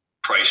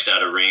priced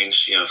out of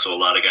range, so a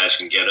lot of guys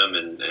can get them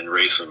and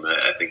race them.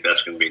 I think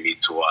that's going to be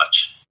neat to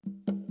watch.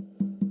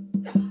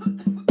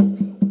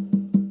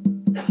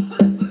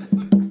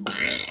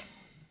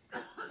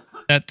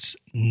 That's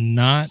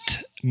not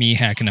me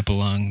hacking up a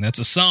lung. That's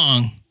a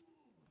song.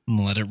 I'm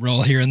going to let it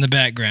roll here in the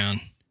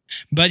background.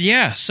 But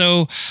yeah,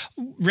 so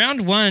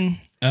round one,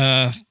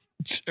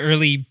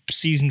 early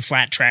season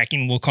flat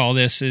tracking, we'll call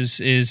this, is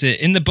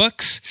in the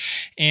books.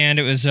 And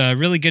it was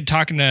really good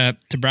talking to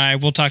Bri.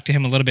 We'll talk to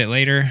him a little bit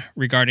later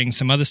regarding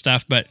some other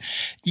stuff. But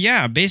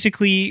yeah,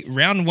 basically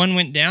round one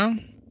went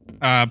down.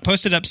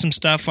 Posted up some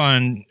stuff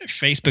on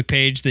Facebook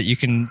page that you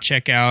can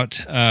check out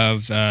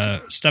of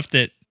stuff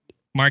that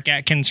Mark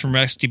Atkins from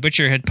Rusty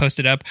Butcher had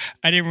posted up.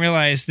 I didn't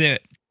realize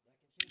that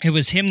it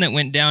was him that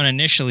went down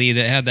initially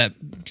that had that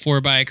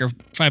 4-bike or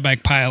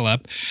 5-bike pile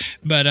up.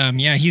 But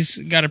he's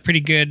got a pretty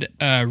good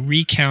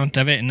recount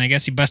of it, and I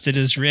guess he busted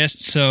his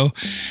wrist, so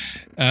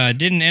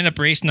didn't end up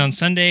racing on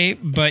Sunday.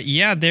 But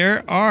yeah,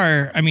 there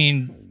are,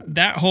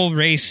 that whole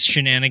race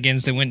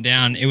shenanigans that went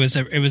down, it was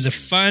a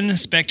fun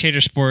spectator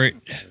sport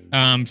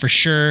for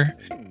sure.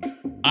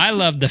 I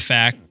love the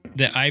fact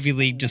that Ivy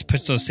League just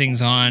puts those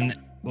things on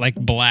like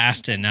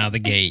blasting out of the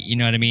gate. You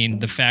know what I mean?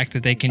 The fact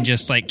that they can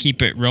just like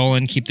keep it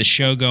rolling, keep the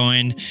show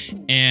going,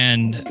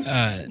 and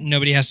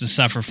nobody has to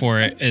suffer for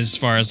it as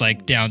far as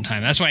like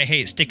downtime. That's why I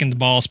hate sticking to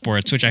ball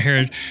sports, which I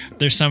heard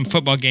there's some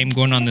football game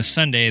going on this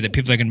Sunday that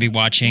people are going to be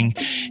watching.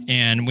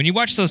 And when you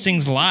watch those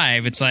things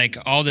live, it's like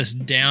all this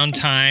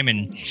downtime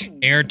and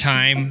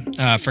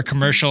airtime for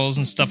commercials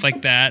and stuff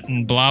like that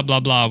and blah, blah,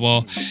 blah.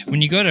 Well,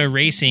 when you go to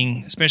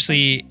racing,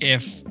 especially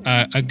if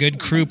a good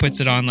crew puts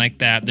it on like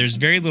that, there's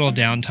very little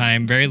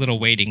downtime, very little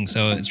waiting.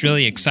 So it's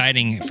really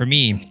exciting for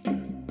me.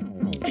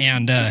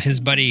 And his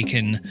buddy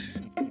can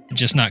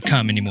just not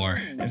come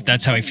anymore, if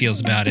that's how he feels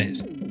about it.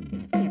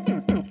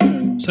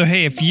 So,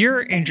 hey, if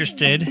you're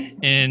interested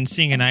in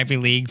seeing an Ivy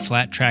League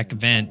flat track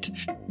event,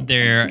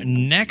 their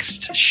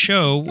next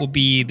show will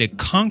be the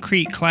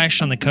Concrete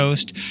Clash on the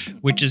Coast,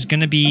 which is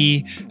going to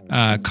be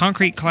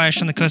Concrete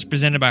Clash on the Coast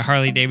presented by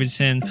Harley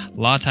Davidson,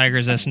 Law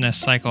Tigers, SNS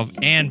Cycle,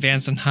 and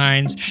Vance &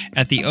 Hines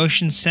at the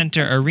Ocean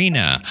Center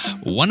Arena,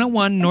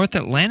 101 North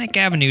Atlantic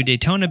Avenue,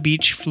 Daytona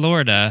Beach,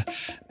 Florida.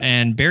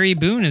 And Barry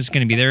Boone is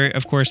going to be there.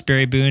 Of course,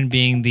 Barry Boone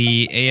being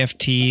the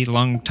AFT,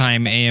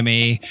 longtime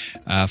AMA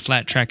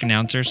flat track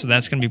announcer. So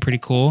that's going to be pretty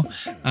cool.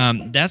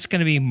 That's going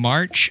to be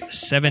March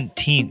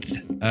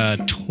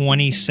 17th,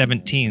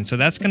 2017. So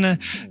that's going to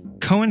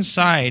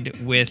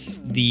coincide with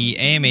the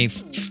AMA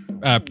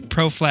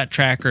Pro Flat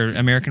Track or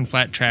American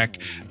Flat Track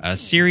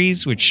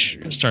series, which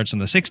starts on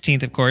the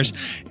 16th, of course,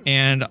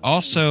 and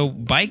also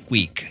Bike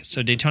Week.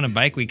 So Daytona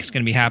Bike Week is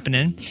going to be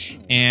happening,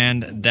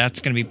 and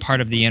that's going to be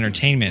part of the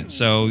entertainment.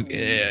 So,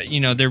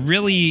 they're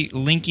really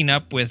linking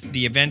up with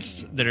the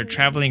events that are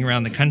traveling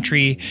around the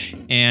country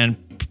and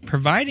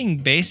providing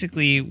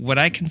basically what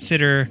I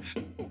consider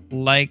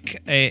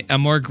like a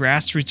more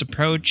grassroots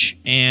approach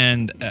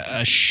and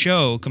a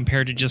show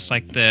compared to just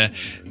like the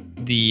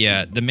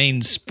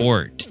main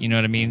sport. You know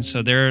what I mean?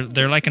 So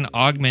they're like an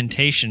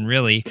augmentation,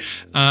 really.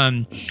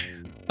 A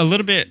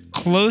little bit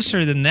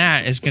closer than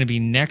that is going to be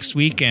next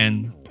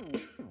weekend.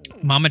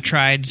 Mama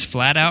Tried's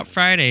Flat Out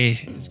Friday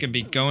is going to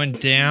be going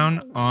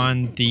down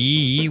on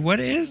the, what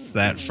is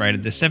that Friday?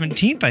 The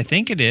 17th, I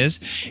think it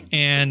is.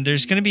 And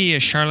there's going to be a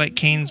Charlotte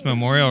Canes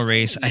Memorial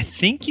Race. I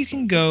think you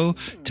can go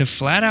to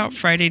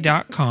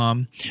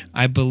flatoutfriday.com.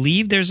 I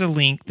believe there's a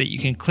link that you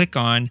can click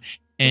on,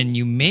 and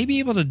you may be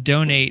able to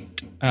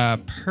donate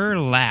per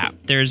lap.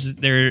 There's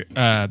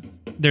a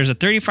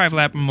 35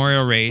 lap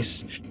memorial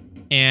race,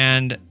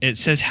 and it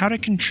says how to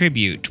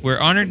contribute. We're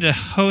honored to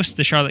host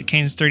the Charlotte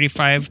Canes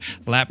 35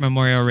 lap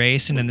memorial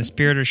race, and in the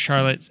spirit of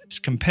Charlotte's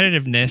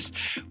competitiveness,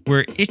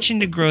 we're itching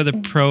to grow the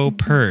pro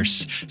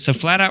purse. So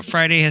Flat Out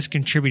Friday has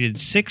contributed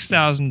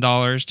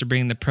 $6,000 to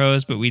bring the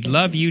pros, but we'd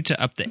love you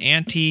to up the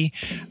ante.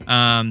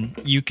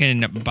 You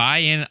can buy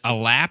in a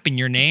lap in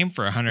your name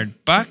for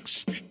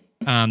 $100.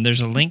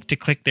 There's a link to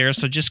click there.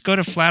 So just go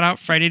to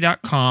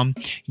flatoutfriday.com.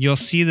 You'll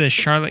see the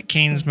Charlotte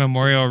Canes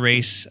Memorial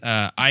Race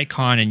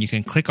icon, and you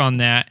can click on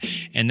that,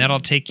 and that'll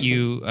take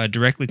you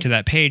directly to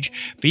that page.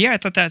 But yeah, I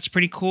thought that's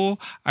pretty cool.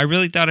 I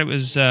really thought it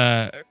was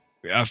a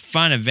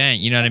fun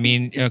event. You know what I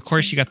mean? Of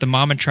course, you got the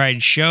Mama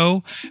Tried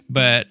show,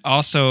 but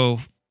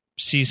also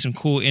see some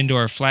cool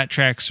indoor flat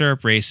track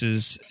syrup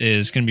races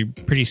is going to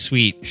be pretty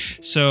sweet.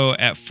 So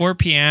at 4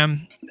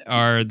 p.m.,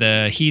 are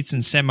the heats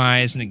and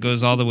semis, and it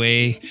goes all the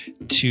way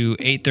to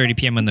 8:30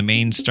 p.m. on the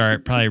main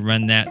start. Probably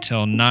run that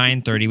till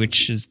 9:30,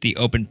 which is the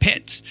open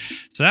pits.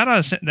 So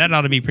that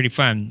ought to be pretty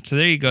fun. So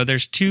there you go.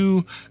 There's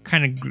two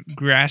kind of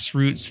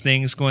grassroots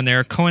things going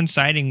there,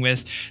 coinciding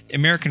with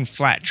American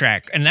Flat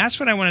Track, and that's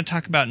what I want to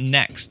talk about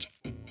next.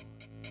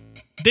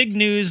 Big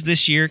news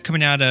this year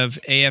coming out of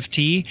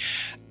AFT.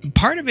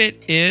 Part of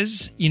it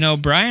is,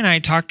 Brian and I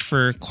talked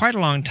for quite a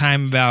long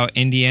time about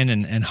Indian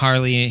and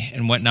Harley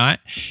and whatnot,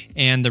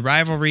 and the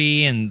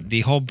rivalry and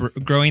the whole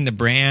growing the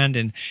brand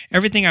and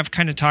everything I've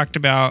kind of talked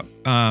about,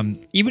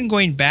 even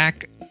going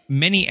back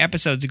many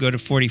episodes ago to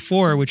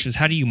 44, which was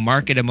how do you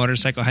market a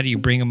motorcycle? How do you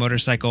bring a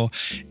motorcycle?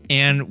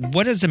 And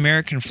what does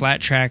American Flat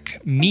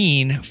Track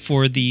mean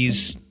for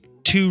these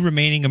two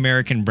remaining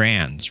American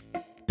brands?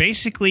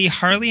 Basically,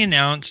 Harley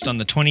announced on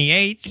the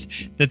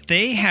 28th that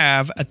they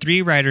have a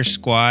 3-rider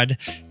squad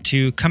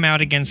to come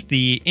out against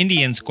the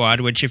Indian squad,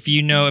 which if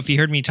you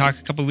heard me talk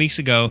a couple of weeks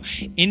ago,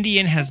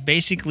 Indian has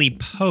basically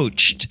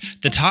poached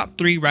the top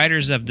 3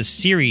 riders of the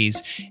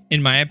series,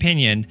 in my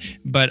opinion,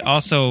 but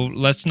also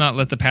let's not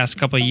let the past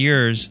couple of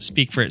years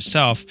speak for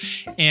itself.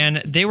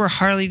 And they were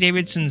Harley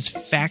Davidson's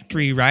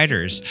factory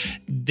riders.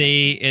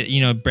 They,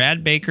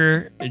 Brad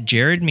Baker,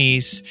 Jared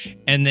Meese,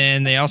 and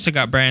then they also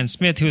got Brian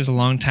Smith, who was a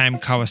longtime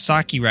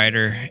Kawasaki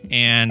rider,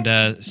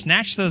 and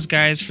snatched those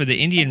guys for the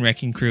Indian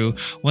Wrecking Crew.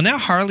 Well, now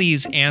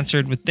Harley's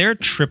answered with their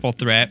triple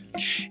threat,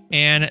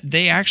 and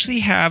they actually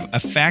have a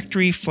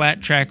factory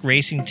flat track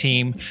racing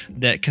team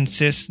that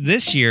consists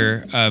this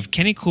year of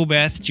Kenny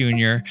Coolbeth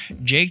Jr.,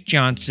 Jake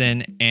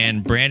Johnson,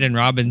 and Brandon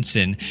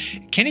Robinson.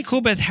 Kenny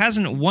Coolbeth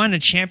hasn't won a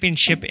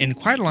championship in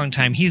quite a long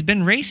time. He's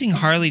been racing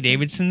Harley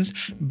Davidsons,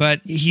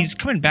 but he's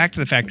coming back to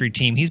the factory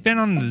team. He's been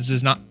on the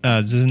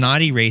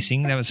Zanatti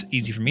Racing. That was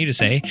easy for me to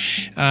say.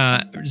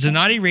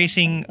 Zanatti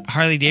Racing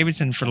Harley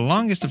Davidson for the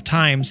longest of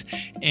times,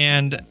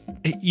 and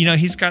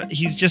he's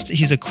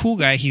a cool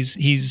guy.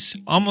 He's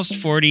almost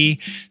 40,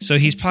 so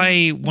he's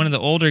probably one of the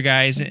older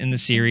guys in the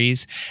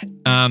series.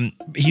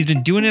 He's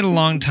been doing it a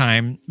long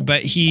time,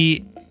 but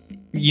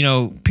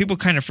people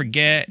kind of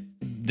forget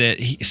that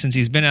since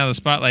he's been out of the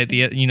spotlight,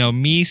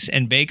 Meese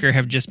and Baker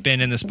have just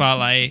been in the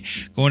spotlight,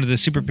 going to the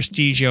Super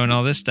Prestigio and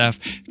all this stuff.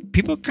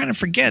 People kind of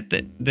forget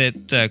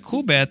that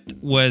Coolbeth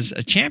was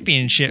a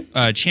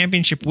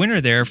championship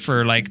winner there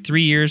for like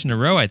 3 years in a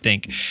row, I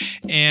think.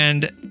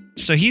 And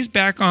so he's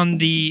back on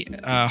the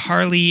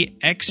Harley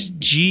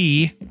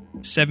XG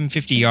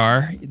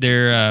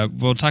 750R.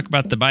 We'll talk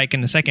about the bike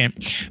in a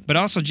second, but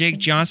also Jake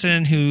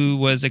Johnson, who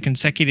was a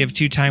consecutive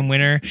 2-time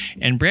winner,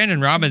 and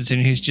Brandon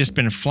Robinson, who's just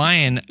been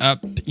flying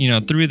up,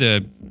 through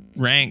the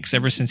ranks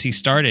ever since he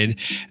started.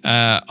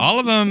 All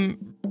of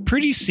them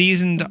pretty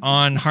seasoned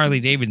on Harley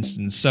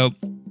Davidson. So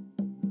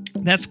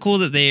that's cool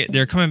that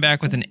they're coming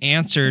back with an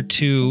answer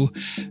to,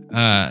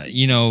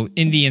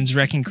 Indians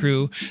Wrecking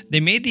Crew. They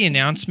made the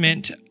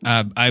announcement,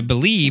 I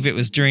believe it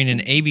was during an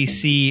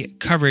ABC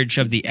coverage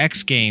of the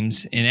X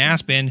Games in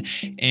Aspen,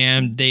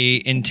 and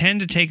they intend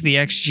to take the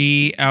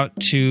XG out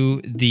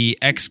to the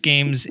X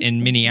Games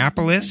in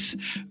Minneapolis,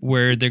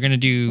 where they're going to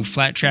do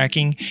flat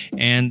tracking.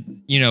 And,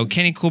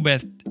 Kenny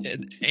Coolbeth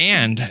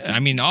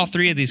and all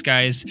three of these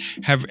guys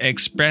have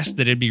expressed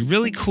that it'd be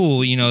really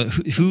cool,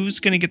 who's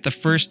going to get the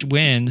first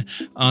win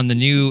on the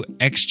new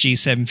XG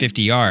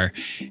 750R.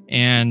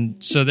 And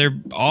so they're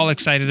all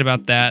excited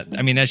about that.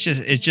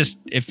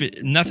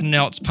 If nothing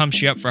else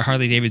pumps you up for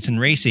Harley Davidson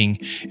racing,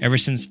 ever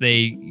since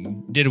they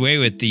did away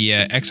with the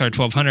XR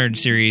 1200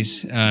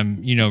 series,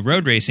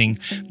 road racing,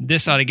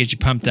 this ought to get you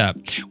pumped up.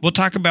 We'll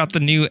talk about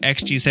the new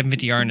XG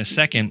 750R in a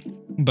second.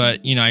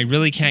 But, I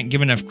really can't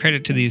give enough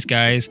credit to these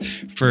guys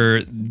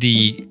for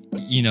the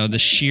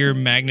sheer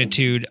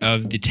magnitude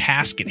of the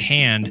task at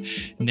hand,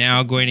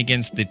 now going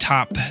against the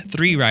top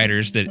 3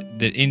 riders that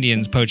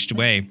Indians poached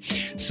away.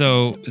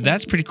 So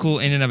that's pretty cool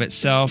in and of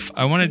itself.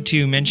 I wanted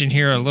to mention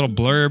here a little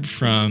blurb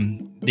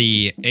from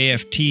the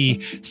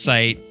AFT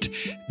site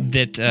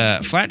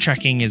that flat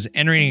tracking is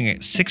entering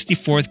its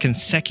 64th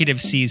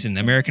consecutive season.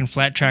 American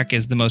flat track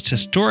is the most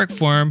historic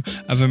form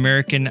of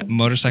American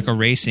motorcycle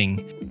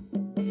racing.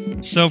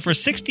 So for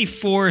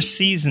 64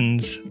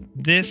 seasons,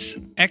 this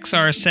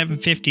XR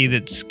 750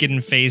 that's getting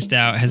phased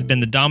out has been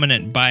the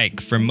dominant bike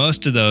for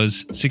most of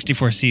those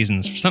 64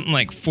 seasons. For something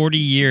like 40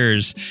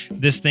 years,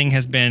 this thing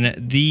has been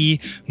the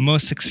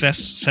most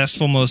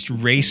successful, most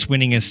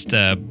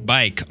race-winningest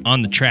bike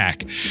on the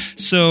track.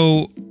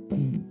 So,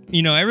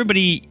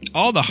 everybody,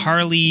 all the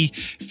Harley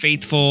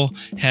faithful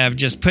have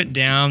just put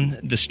down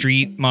the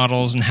street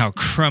models and how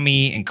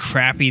crummy and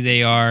crappy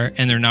they are,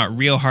 and they're not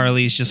real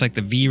Harleys, just like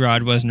the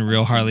V-Rod wasn't a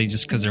real Harley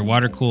just because they're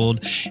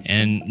water-cooled,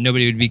 and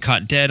nobody would be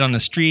caught dead on the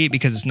street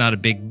because it's not a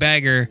big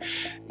bagger.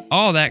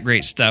 All that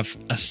great stuff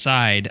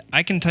aside,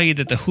 I can tell you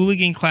that the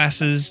hooligan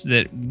classes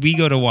that we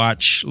go to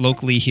watch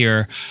locally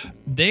here,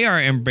 they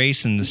are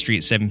embracing the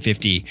Street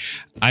 750.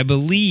 I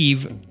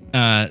believe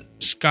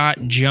Scott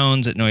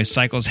Jones at Noise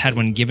Cycles had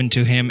one given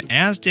to him,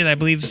 as did, I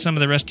believe, some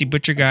of the Rusty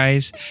Butcher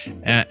guys,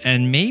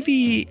 and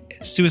maybe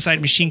Suicide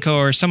Machine Co.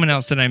 or someone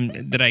else that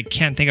I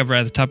can't think of right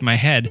at the top of my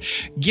head,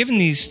 given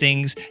these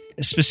things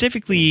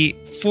specifically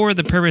for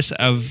the purpose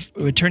of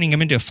turning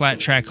them into flat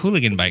track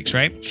hooligan bikes,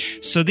 right?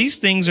 So these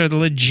things are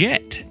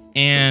legit,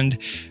 and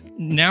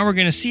now we're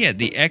going to see it.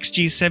 The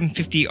XG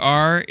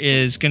 750R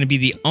is going to be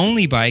the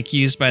only bike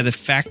used by the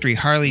factory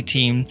Harley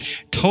team,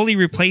 totally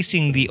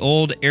replacing the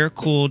old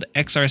air-cooled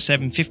XR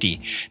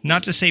 750.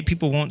 Not to say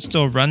people won't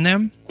still run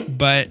them,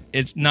 but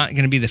it's not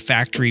going to be the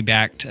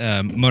factory-backed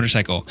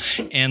motorcycle.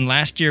 And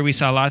last year we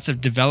saw lots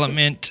of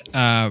development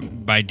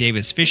by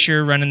Davis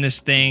Fisher running this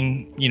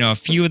thing. A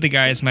few of the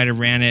guys might have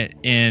ran it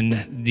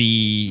in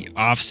the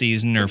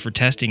off-season or for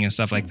testing and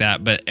stuff like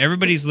that, but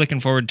everybody's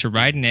looking forward to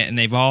riding it, and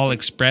they've all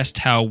expressed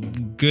how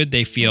good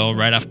they feel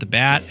right off the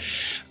bat.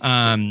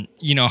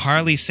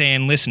 Harley's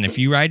saying, listen, if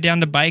you ride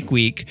down to Bike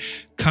Week,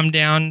 come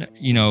down,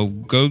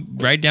 go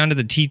right down to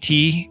the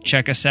TT,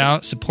 check us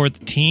out, support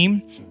the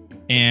team,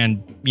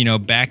 and,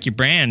 back your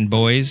brand,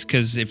 boys,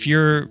 because if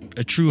you're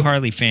a true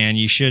Harley fan,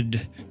 you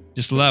should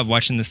just love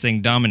watching this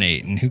thing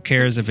dominate, and who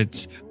cares if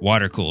it's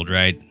water-cooled,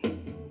 right?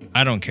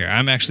 I don't care.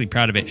 I'm actually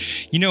proud of it.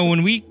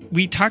 When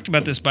we talked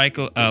about this bike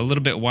a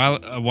little bit a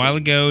while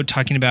ago,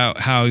 talking about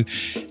how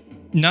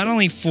not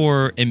only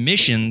for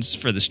emissions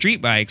for the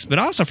street bikes, but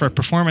also for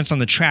performance on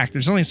the track,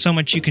 there's only so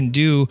much you can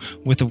do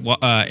with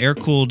a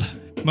air-cooled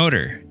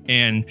motor.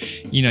 And,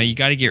 you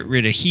got to get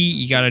rid of heat.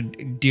 You got to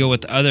deal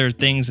with other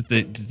things that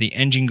the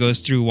engine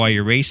goes through while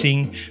you're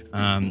racing.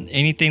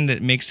 Anything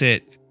that makes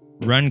it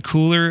run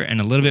cooler and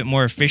a little bit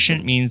more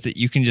efficient means that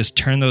you can just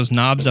turn those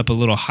knobs up a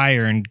little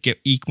higher and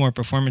eke more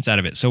performance out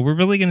of it. So we're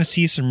really going to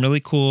see some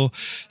really cool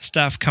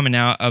stuff coming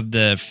out of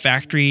the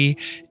factory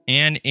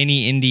and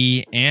any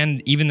Indy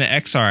and even the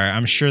XR.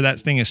 I'm sure that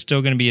thing is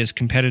still going to be as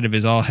competitive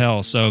as all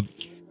hell. So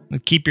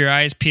keep your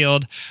eyes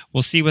peeled.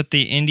 We'll see what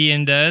the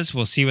Indian does.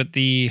 We'll see what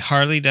the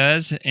Harley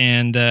does.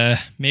 And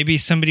maybe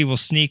somebody will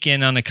sneak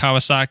in on a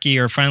Kawasaki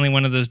or finally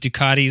one of those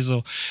Ducatis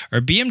or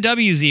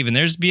BMWs even.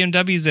 There's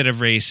BMWs that have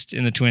raced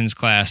in the twins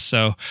class.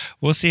 So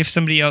we'll see if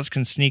somebody else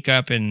can sneak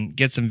up and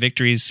get some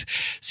victories.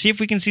 See if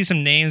we can see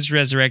some names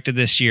resurrected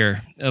this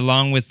year,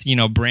 along with,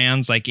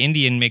 brands like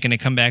Indian making a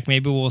comeback.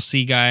 Maybe we'll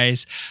see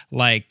guys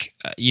like,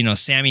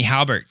 Sammy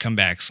Halbert come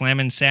back.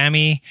 Slammin'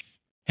 Sammy.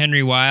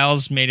 Henry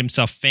Wiles made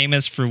himself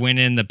famous for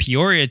winning the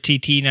Peoria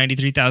TT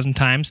 93,000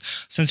 times.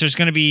 Since there's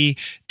going to be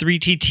 3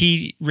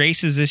 TT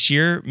races this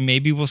year,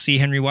 maybe we'll see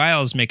Henry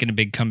Wiles making a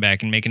big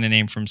comeback and making a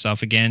name for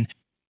himself again.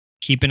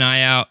 Keep an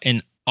eye out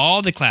in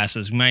all the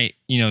classes. We might,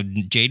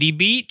 JD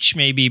Beach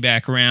may be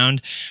back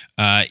around,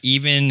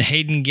 even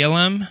Hayden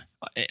Gillum.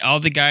 All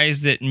the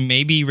guys that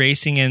may be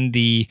racing in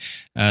the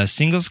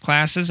singles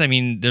classes. I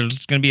mean,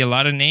 there's going to be a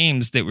lot of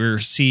names that we'll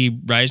see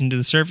rising to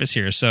the surface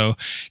here. So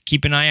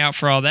keep an eye out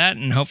for all that.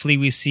 And hopefully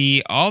we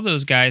see all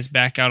those guys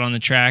back out on the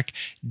track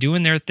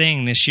doing their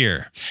thing this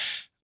year.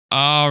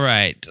 All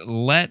right,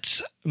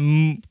 let's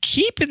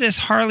keep this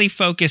Harley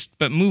focused,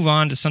 but move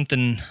on to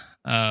something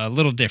a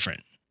little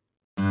different.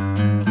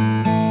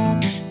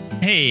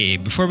 Hey,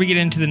 before we get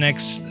into the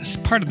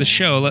next part of the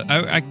show,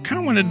 I kind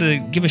of wanted to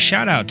give a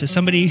shout out to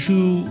somebody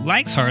who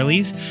likes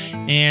Harleys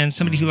and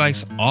somebody who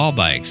likes all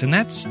bikes, and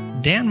that's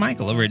Dan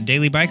Michael over at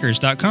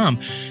dailybikers.com.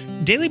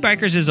 Daily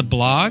Bikers is a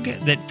blog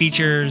that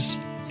features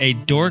a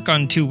dork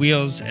on two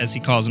wheels, as he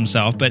calls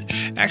himself, but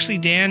actually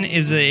Dan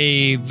is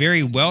a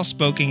very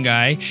well-spoken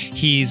guy.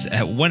 He's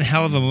one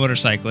hell of a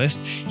motorcyclist.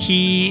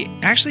 He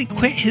actually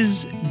quit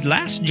his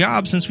last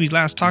job since we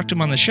last talked to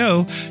him on the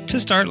show to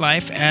start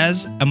life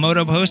as a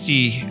Moto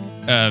Postie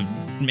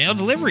mail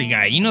delivery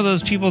guy. You know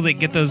those people that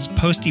get those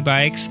Postie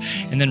bikes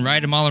and then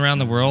ride them all around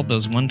the world,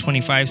 those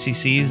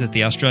 125cc's that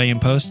the Australian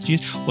Post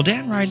use? Well,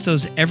 Dan rides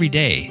those every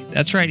day.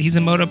 That's right, he's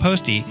a Moto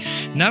Postie.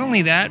 Not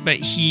only that, but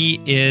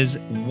he is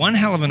one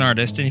hell of an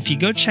artist, and if you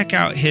go check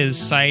out his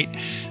site,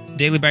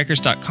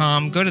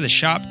 dailybikers.com, go to the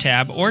shop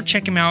tab, or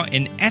check him out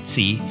in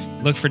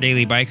Etsy, look for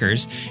Daily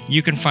Bikers.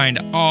 You can find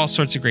all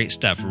sorts of great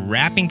stuff.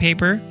 Wrapping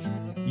paper,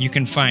 you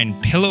can find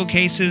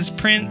pillowcases,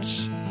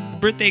 prints,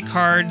 birthday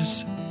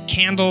cards,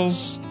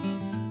 candles,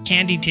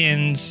 candy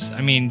tins.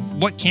 I mean,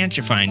 what can't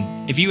you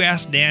find? If you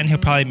ask Dan, he'll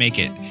probably make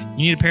it. You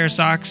need a pair of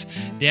socks?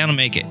 Dan will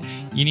make it.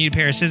 You need a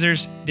pair of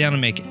scissors? Dan will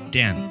make it.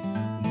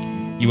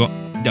 Dan, you won't.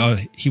 No,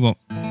 he won't.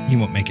 He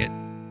won't make it.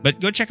 But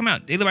go check him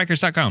out.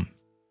 dailybikers.com.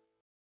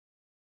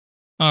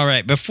 All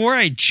right. Before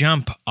I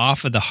jump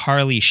off of the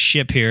Harley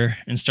ship here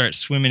and start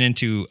swimming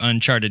into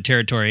uncharted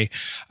territory,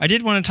 I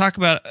did want to talk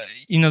about,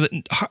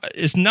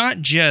 it's not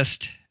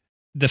just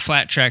the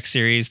Flat Track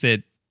series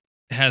that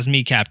has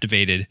me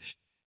captivated.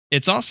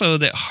 It's also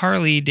that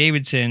Harley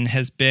Davidson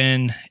has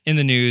been in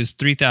the news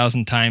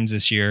 3,000 times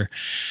this year.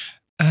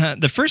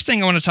 The first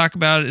thing I want to talk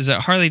about is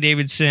that Harley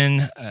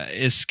Davidson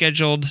is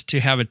scheduled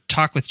to have a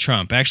talk with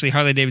Trump. Actually,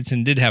 Harley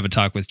Davidson did have a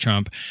talk with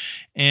Trump.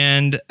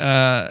 And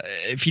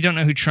if you don't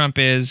know who Trump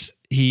is,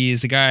 he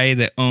is a guy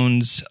that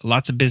owns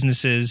lots of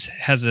businesses,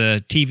 has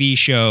a TV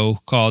show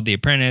called The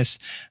Apprentice.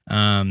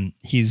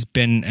 He's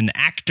been an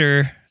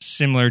actor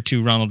similar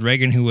to Ronald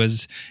Reagan, who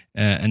was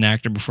an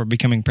actor before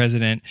becoming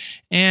president.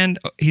 And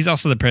he's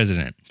also the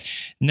president.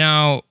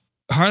 Now,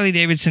 Harley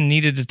Davidson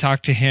needed to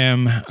talk to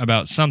him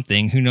about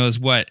something, who knows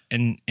what,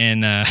 and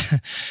the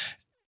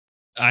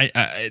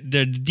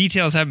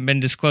details haven't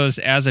been disclosed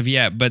as of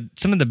yet, but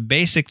some of the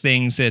basic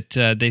things that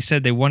they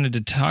said they wanted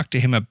to talk to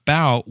him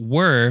about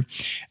were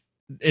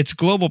its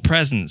global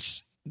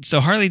presence. So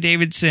Harley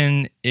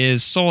Davidson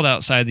is sold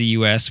outside the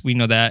U.S. We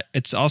know that.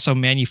 It's also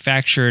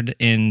manufactured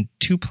in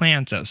 2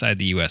 plants outside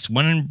the U.S.,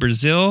 one in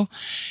Brazil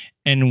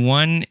and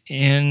one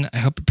in, I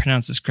hope I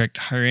pronounce this correct,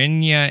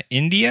 Haryana,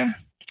 India.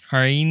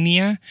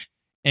 Haryana.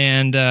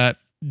 And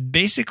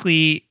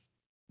basically,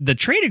 the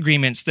trade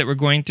agreements that we're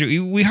going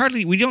through, we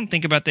don't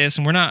think about this,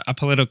 and we're not a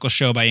political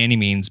show by any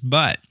means,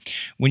 but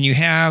when you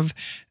have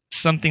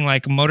something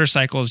like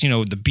motorcycles,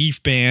 the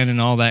beef ban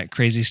and all that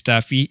crazy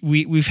stuff,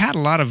 we've had a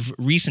lot of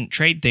recent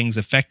trade things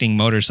affecting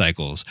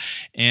motorcycles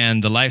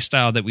and the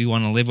lifestyle that we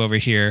want to live over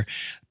here.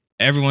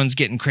 Everyone's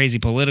getting crazy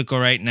political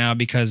right now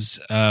because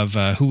of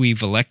who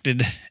we've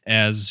elected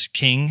as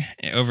king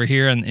over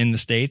here in the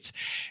States.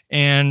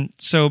 And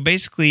so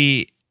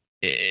basically,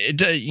 it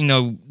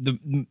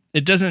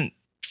doesn't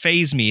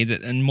faze me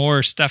that and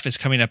more stuff is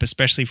coming up,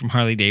 especially from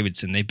Harley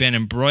Davidson. They've been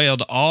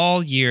embroiled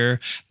all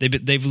year.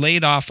 They've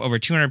laid off over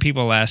 200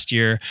 people last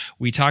year.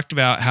 We talked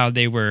about how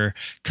they were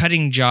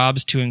cutting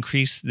jobs to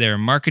increase their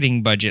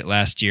marketing budget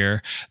last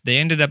year. They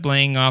ended up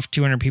laying off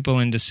 200 people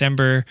in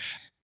December.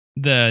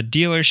 the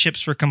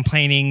dealerships were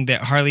complaining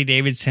that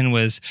Harley-Davidson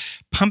was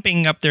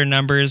pumping up their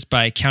numbers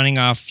by counting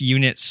off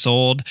units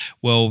sold.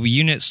 Well,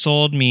 units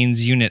sold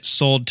means units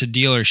sold to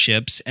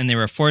dealerships, and they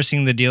were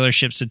forcing the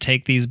dealerships to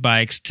take these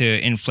bikes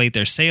to inflate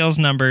their sales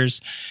numbers.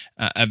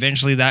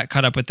 Eventually, that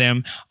caught up with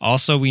them.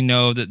 Also, we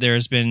know that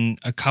there's been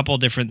a couple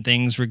different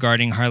things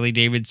regarding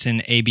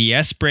Harley-Davidson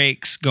ABS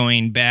brakes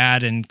going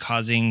bad and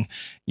causing,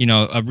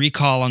 a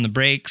recall on the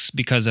brakes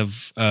because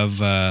of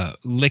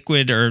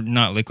liquid, or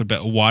not liquid,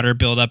 but water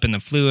buildup in the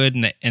fluid,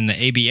 and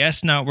the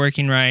ABS not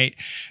working right.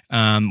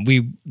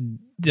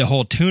 The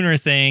whole tuner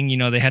thing,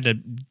 they had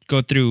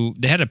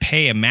to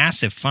pay a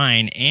massive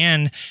fine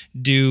and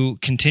do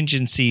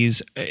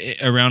contingencies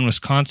around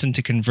Wisconsin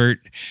to convert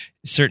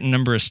a certain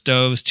number of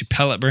stoves to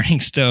pellet burning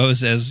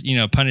stoves as,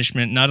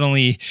 punishment, not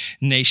only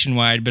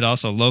nationwide, but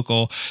also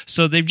local.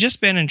 So they've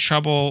just been in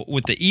trouble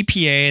with the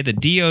EPA, the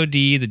DOD,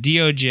 the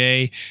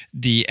DOJ,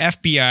 the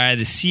FBI,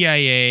 the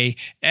CIA,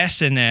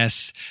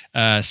 SNS,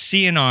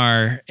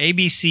 CNR,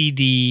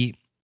 ABCD,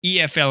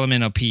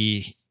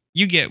 EFLMNOP.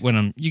 You get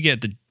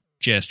the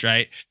gist,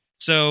 right?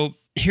 So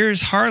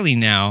here's Harley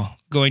now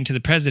going to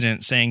the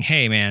president saying,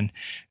 hey, man,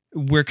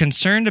 we're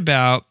concerned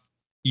about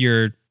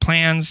your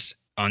plans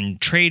on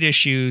trade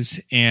issues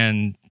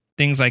and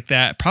things like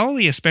that,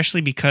 probably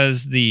especially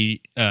because the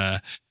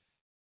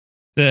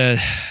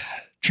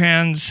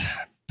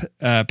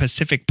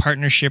Trans-Pacific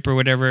Partnership or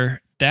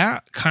whatever,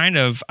 that kind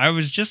of, I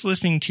was just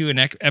listening to an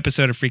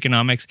episode of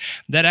Freakonomics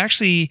that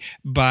actually,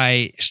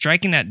 by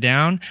striking that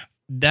down,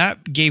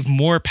 that gave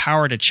more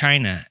power to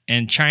China.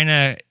 And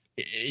China,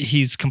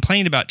 he's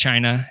complained about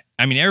China.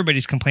 I mean,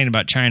 everybody's complained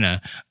about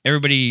China.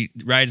 Everybody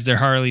rides their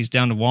Harleys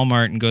down to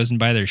Walmart and goes and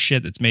buy their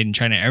shit that's made in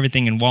China.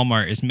 Everything in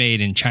Walmart is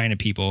made in China,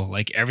 people.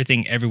 Like,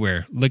 everything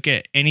everywhere. Look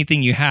at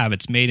anything you have.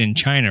 It's made in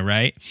China,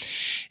 right?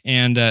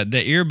 And the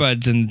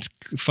earbuds and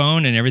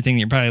phone and everything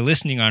that you're probably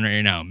listening on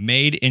right now,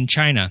 made in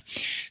China.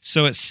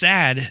 So it's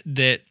sad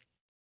that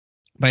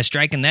by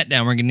striking that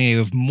down, we're going to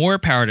give more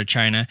power to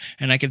China.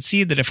 And I could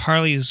see that if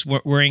Harley's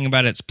worrying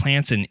about its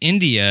plants in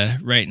India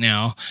right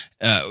now,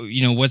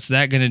 what's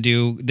that going to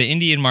do? The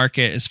Indian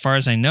market, as far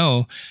as I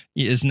know,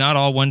 is not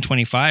all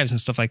 125s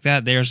and stuff like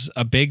that. There's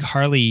a big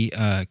Harley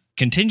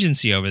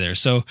contingency over there.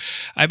 So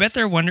I bet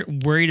they're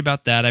worried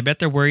about that. I bet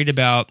they're worried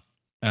about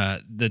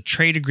the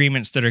trade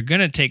agreements that are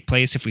going to take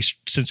place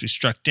since we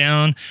struck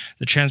down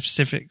the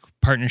Trans-Pacific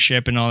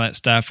Partnership and all that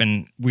stuff.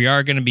 And we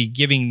are going to be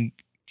giving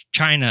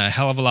China a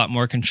hell of a lot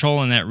more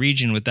control in that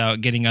region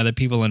without getting other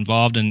people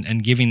involved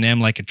and giving them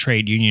like a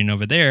trade union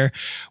over there.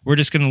 We're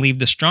just going to leave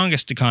the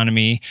strongest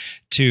economy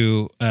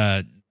to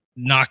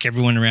knock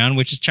everyone around,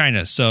 which is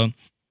China. So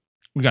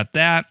we got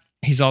that.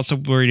 He's also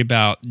worried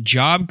about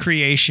job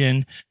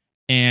creation,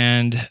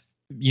 and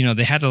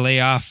they had to lay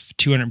off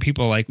 200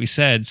 people, like we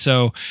said.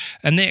 So,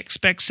 and they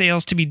expect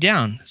sales to be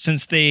down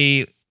since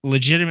they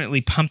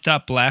legitimately pumped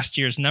up last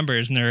year's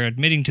numbers, and they're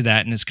admitting to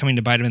that, and it's coming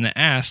to bite them in the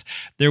ass.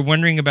 They're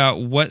wondering about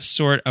what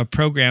sort of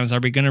programs are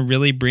we going to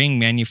really bring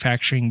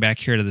manufacturing back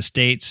here to the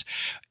States.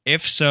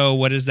 If so,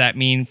 what does that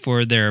mean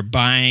for their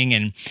buying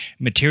and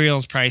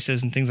materials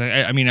prices and things like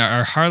that? I mean,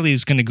 are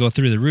Harleys going to go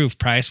through the roof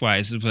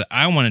price-wise is what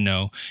I want to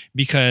know,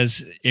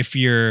 because if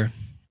you're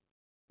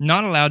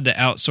not allowed to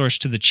outsource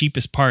to the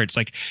cheapest parts,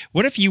 like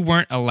what if you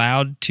weren't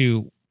allowed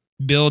to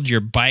build your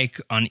bike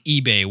on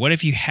eBay? What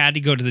if you had to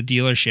go to the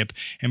dealership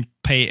and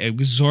pay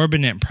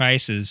exorbitant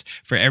prices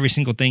for every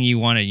single thing you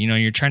wanted?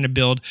 You're trying to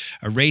build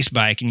a race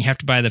bike and you have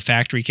to buy the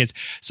factory kits.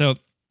 So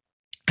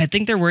I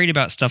think they're worried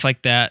about stuff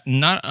like that,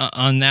 not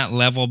on that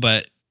level,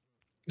 but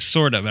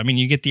sort of. I mean,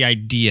 you get the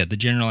idea, the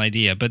general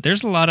idea, but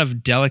there's a lot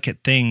of delicate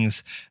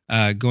things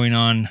going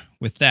on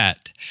with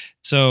that.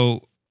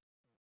 So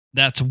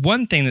that's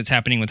one thing that's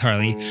happening with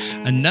Harley.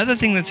 Another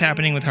thing that's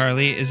happening with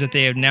Harley is that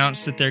they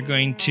announced that they're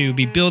going to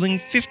be building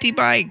 50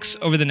 bikes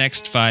over the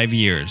next 5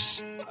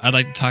 years. I'd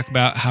like to talk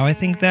about how I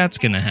think that's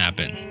going to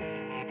happen.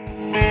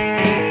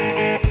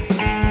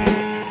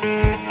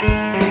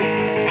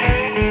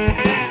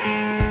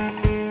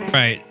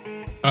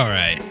 All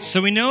right.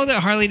 So we know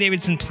that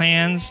Harley-Davidson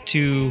plans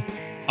to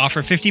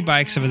offer 50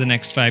 bikes over the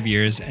next 5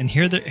 years, and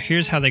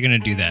here's how they're going to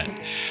do that.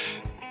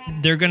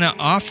 They're going to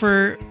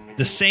offer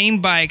the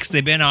same bikes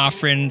they've been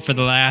offering for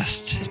the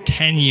last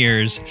 10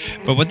 years.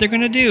 But what they're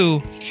going to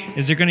do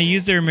is they're going to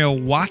use their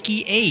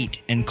Milwaukee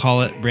 8 and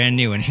call it brand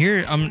new. And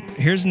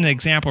here's an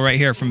example right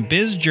here from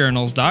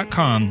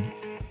bizjournals.com.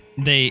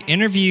 They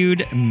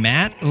interviewed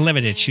Matt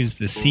Levatich, who's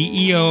the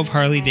CEO of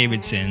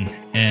Harley-Davidson,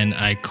 and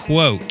I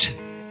quote,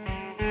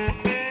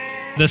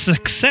 "The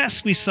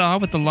success we saw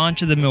with the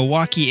launch of the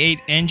Milwaukee 8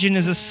 engine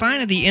is a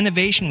sign of the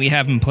innovation we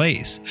have in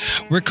place.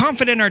 We're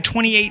confident our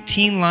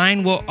 2018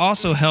 line will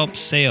also help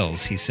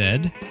sales," he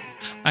said.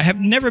 I have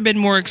never been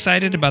more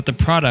excited about the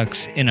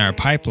products in our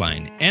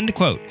pipeline. End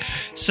quote.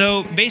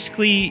 So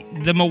basically,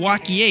 the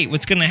Milwaukee 8,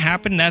 what's going to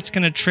happen, that's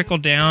going to trickle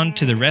down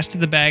to the rest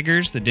of the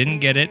baggers that didn't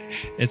get it.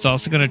 It's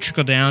also going to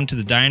trickle down to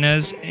the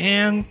Dynas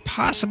and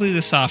possibly the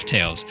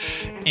Softails.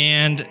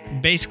 And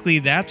basically,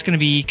 that's going to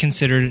be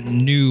considered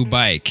new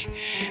bike.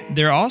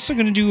 They're also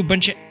going to do a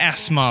bunch of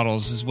S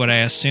models, is what I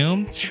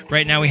assume.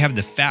 Right now, we have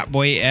the Fat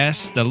Boy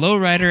S, the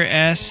Lowrider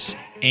S,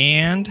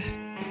 and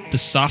the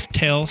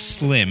Softail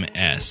Slim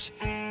S.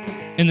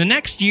 In the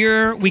next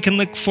year, we can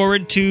look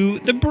forward to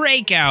the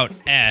Breakout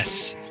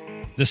S,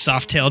 the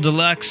Softail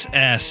Deluxe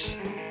S.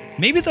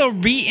 Maybe they'll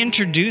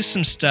reintroduce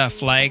some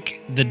stuff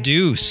like the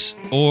Deuce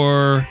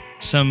or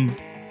some,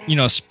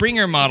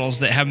 Springer models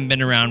that haven't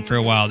been around for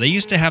a while. They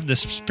used to have the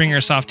Springer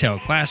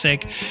Softail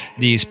Classic,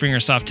 the Springer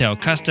Softail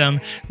Custom.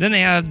 Then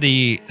they had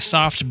the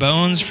Soft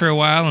Bones for a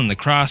while and the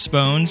Cross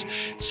Bones.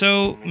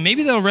 So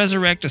maybe they'll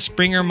resurrect a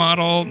Springer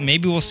model.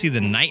 Maybe we'll see the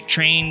Night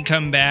Train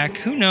come back.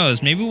 Who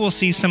knows? Maybe we'll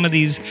see some of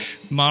these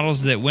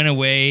models that went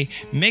away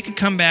make a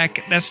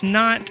comeback. That's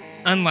not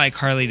unlike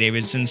Harley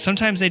Davidson.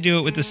 Sometimes they do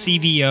it with the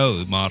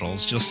CVO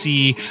models. You'll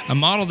see a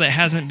model that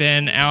hasn't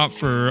been out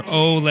for,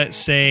 let's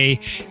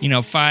say,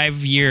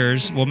 5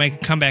 years will make a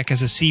comeback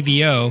as a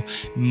CVO,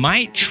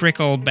 might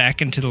trickle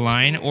back into the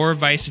line, or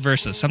vice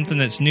versa. Something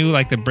that's new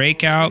like the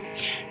Breakout.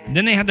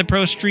 Then they had the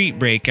Pro Street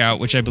Breakout,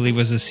 which I believe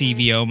was a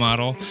CVO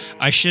model.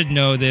 I should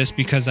know this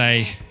because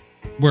I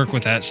work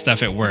with that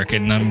stuff at work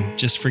and I'm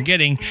just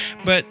forgetting,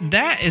 but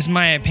that is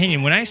my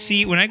opinion. When I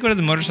go to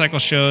the motorcycle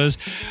shows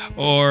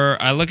or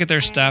I look at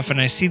their stuff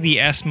and I see the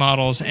S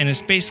models and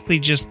it's basically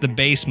just the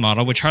base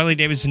model, which Harley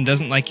Davidson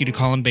doesn't like you to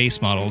call them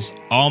base models.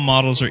 All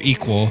models are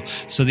equal.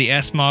 So the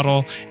S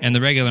model and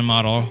the regular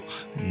model,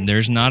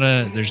 there's not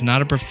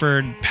a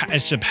preferred,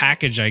 it's a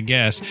package, I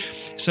guess.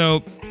 So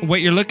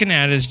what you're looking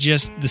at is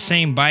just the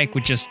same bike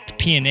with just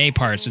P&A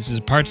parts, which is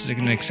parts like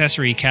an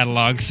accessory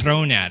catalog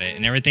thrown at it,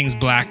 and everything's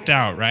blacked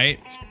out, right?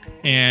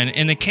 And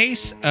in the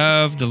case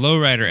of the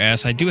Lowrider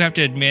S, I do have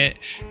to admit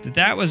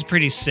that was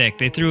pretty sick.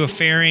 They threw a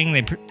fairing.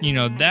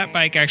 That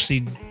bike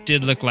actually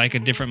did look like a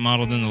different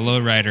model than the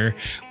Lowrider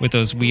with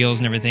those wheels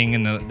and everything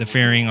and the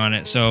fairing on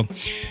it. So,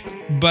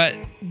 but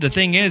the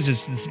thing is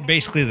it's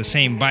basically the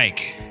same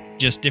bike,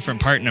 just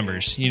different part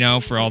numbers,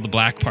 for all the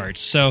black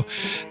parts. So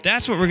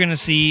that's what we're going to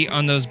see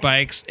on those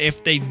bikes.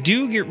 If they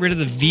do get rid of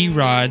the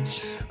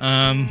V-rods,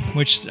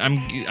 which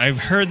I've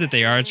heard that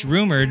they are, it's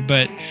rumored,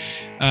 but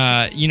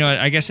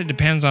I guess it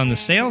depends on the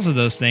sales of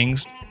those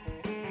things.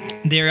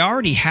 They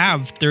already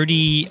have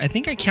 30, I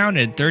think I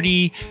counted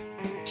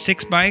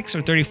 36 bikes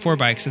or 34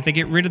 bikes. If they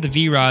get rid of the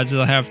V-rods,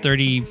 they'll have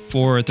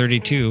 34 or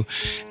 32.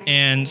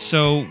 And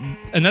so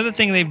another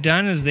thing they've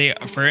done is they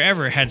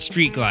forever had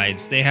street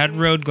glides. They had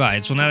road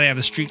glides. Well, now they have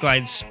a street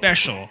glide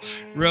special,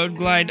 Road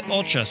Glide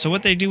Ultra. So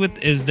what they do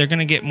is they're going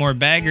to get more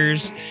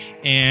baggers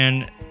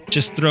and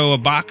just throw a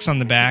box on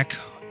the back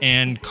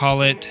and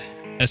call it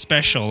a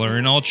special or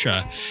an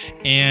ultra,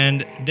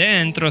 and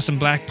then throw some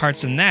black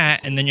parts in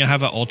that, and then you'll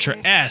have an Ultra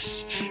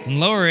S, and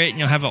lower it and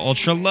you'll have an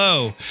Ultra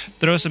Low.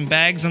 Throw some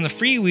bags on the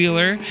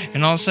freewheeler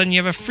and all of a sudden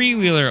you have a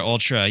freewheeler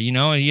Ultra.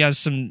 You have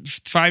some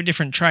 5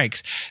 different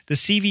trikes. The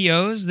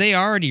CVOs, they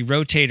already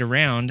rotate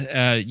around.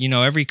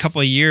 Every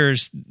couple of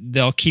years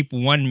they'll keep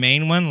one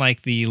main one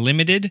like the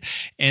Limited,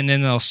 and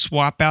then they'll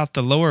swap out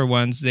the lower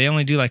ones. They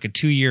only do like a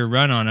 2-year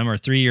run on them or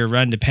 3-year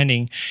run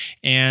depending,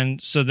 and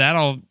so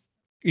that'll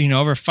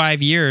over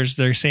 5 years,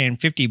 they're saying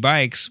 50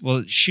 bikes.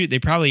 Well, shoot, they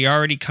probably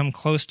already come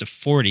close to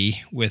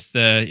 40 with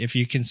if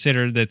you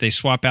consider that they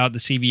swap out the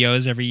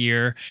CVOs every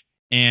year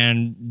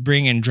and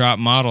bring and drop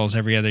models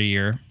every other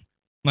year.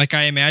 Like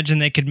I imagine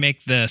they could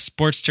make the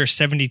Sportster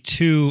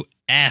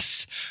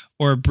 72S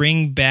or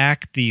bring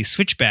back the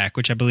Switchback,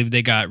 which I believe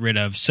they got rid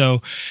of.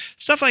 So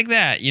stuff like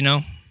that,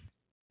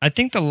 I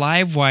think the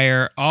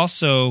Livewire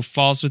also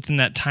falls within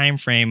that time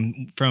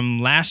frame from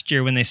last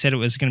year when they said it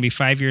was going to be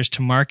 5 years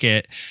to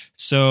market.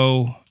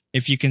 So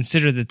if you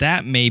consider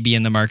that may be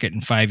in the market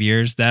in 5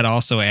 years, that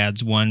also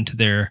adds one to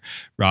their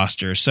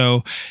roster.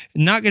 So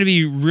not going to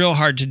be real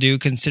hard to do,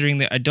 considering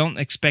that I don't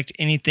expect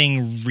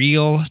anything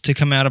real to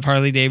come out of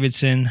Harley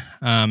Davidson,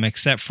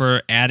 except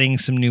for adding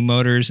some new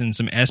motors and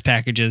some S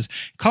packages,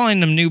 calling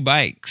them new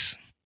bikes.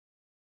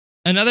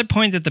 Another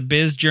point that the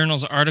Biz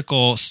Journal's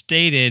article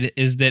stated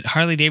is that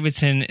Harley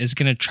Davidson is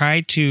going to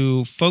try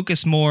to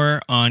focus more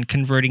on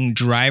converting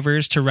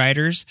drivers to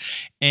riders.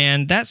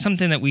 And that's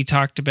something that we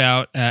talked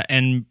about,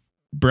 and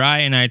Bri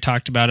and I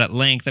talked about at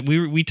length. That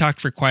we talked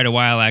for quite a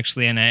while,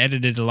 actually, and I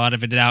edited a lot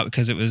of it out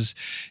because it was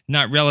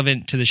not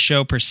relevant to the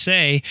show per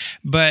se.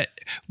 But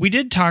we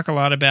did talk a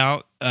lot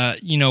about,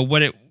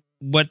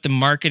 what the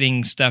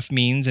marketing stuff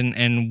means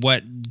and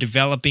what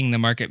developing the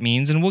market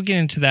means. And we'll get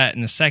into that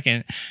in a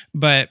second.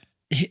 But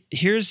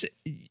here's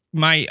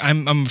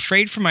I'm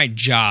afraid for my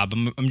job.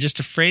 I'm just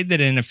afraid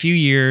that in a few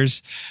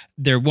years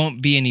there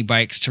won't be any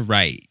bikes to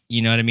write.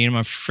 You know what I mean? I'm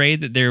afraid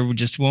that there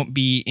just won't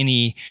be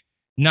any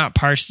not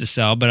parts to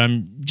sell, but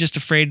I'm just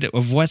afraid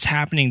of what's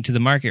happening to the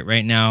market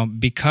right now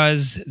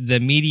because the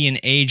median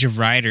age of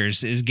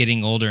riders is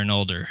getting older and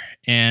older.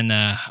 And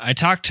I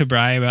talked to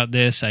Bri about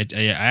this. I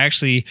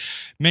actually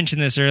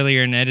mentioned this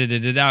earlier and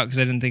edited it out because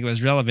I didn't think it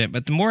was relevant.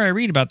 But the more I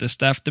read about this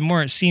stuff, the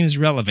more it seems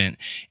relevant.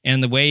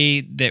 And the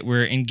way that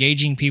we're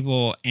engaging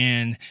people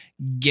and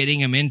getting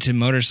them into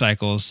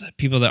motorcycles,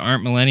 people that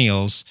aren't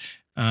millennials,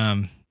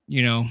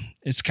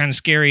 it's kind of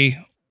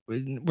scary.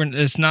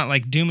 It's not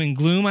like doom and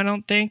gloom, I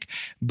don't think,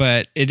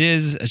 but it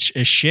is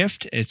a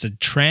shift. It's a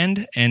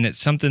trend, and it's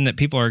something that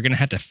people are going to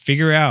have to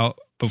figure out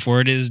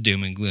before it is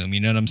doom and gloom. You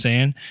know what I'm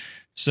saying?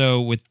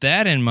 So with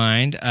that in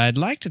mind, I'd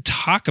like to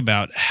talk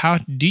about how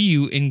do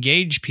you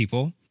engage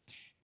people?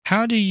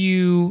 How do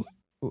you,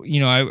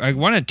 I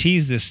want to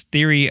tease this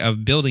theory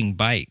of building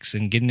bikes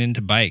and getting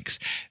into bikes.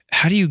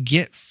 How do you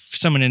get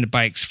someone into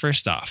bikes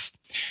first off?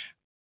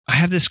 I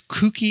have this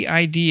kooky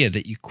idea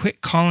that you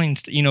quit calling,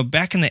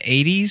 back in the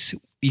 80s,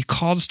 you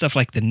called stuff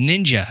like the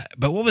Ninja.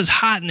 But what was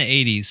hot in the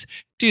 80s?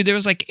 Dude, there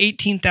was like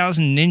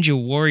 18,000 Ninja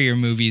Warrior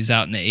movies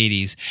out in the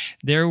 80s.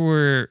 There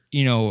were,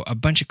 a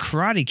bunch of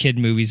Karate Kid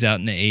movies out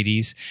in the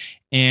 80s.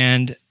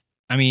 And,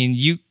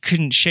 you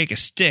couldn't shake a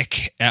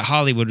stick at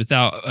Hollywood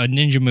without a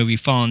Ninja movie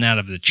falling out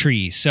of the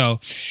tree. So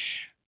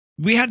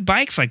we had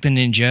bikes like the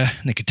Ninja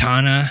and the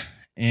Katana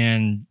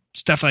and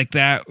stuff like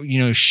that,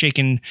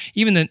 shaking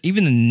even the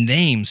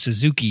name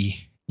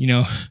Suzuki,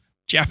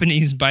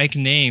 Japanese bike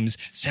names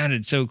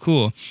sounded so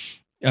cool.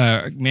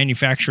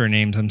 Manufacturer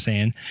names, I'm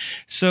saying.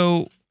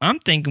 So I'm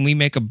thinking we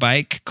make a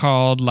bike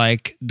called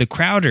like the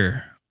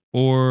Crowder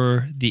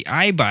or the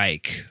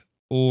iBike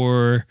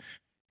or,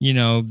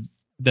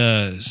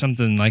 the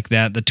something like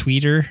that, the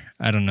Tweeter.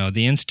 I don't know,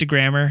 the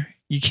Instagrammer.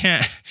 We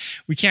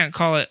can't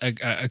call it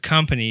a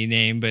company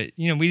name, but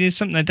we did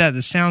something like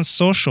that sounds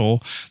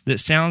social, that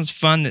sounds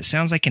fun, that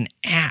sounds like an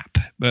app,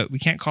 but we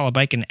can't call a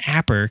bike an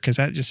apper because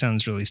that just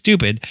sounds really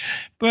stupid.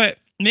 But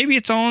maybe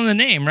it's all in the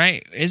name,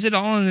 right? Is it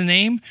all in the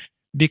name?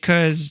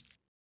 Because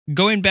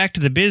going back to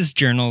the Biz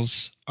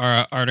Journal's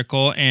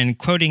article and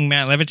quoting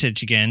Matt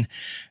Levitich again,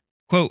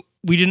 quote,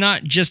 "We do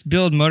not just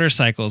build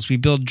motorcycles, we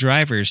build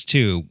drivers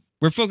too.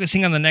 We're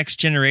focusing on the next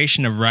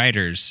generation of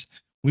riders.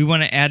 We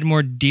want to add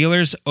more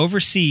dealers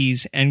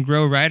overseas and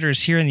grow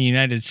riders here in the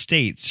United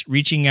States,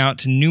 reaching out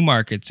to new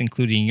markets,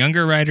 including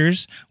younger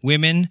riders,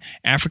 women,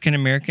 African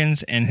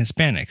Americans, and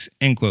Hispanics,"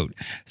 end quote.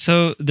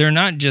 So they're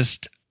not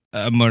just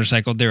a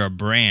motorcycle, they're a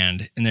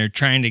brand, and they're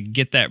trying to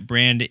get that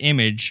brand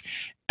image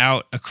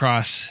out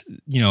across,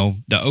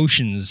 the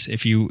oceans,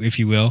 if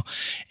you will.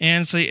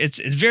 And so it's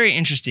very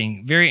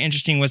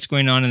interesting what's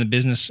going on in the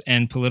business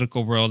and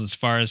political world as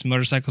far as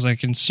motorcycles are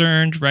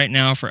concerned right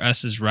now for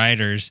us as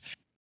riders.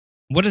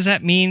 What does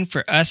that mean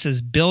for us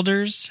as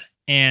builders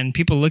and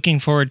people looking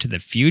forward to the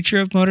future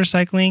of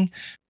motorcycling?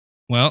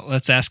 Well,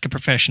 let's ask a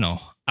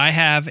professional. I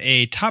have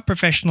a top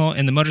professional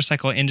in the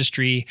motorcycle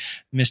industry,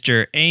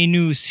 Mr. A.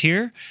 Noose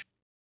here.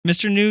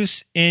 Mr.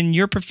 Noose, in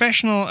your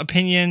professional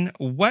opinion,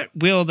 what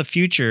will the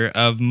future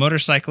of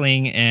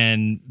motorcycling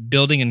and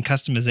building and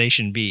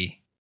customization be?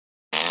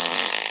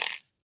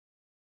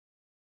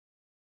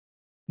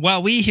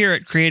 While we here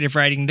at Creative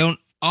Riding don't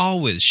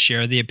always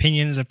share the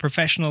opinions of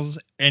professionals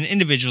and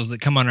individuals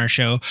that come on our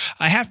show,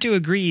 I have to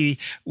agree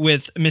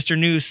with Mr.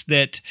 Noose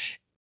that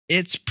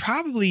it's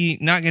probably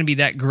not going to be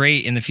that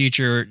great in the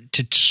future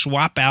to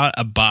swap out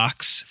a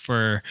box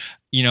for,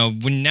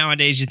 when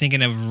nowadays you're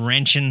thinking of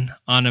wrenching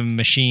on a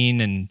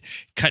machine and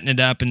cutting it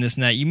up and this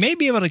and that. You may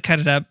be able to cut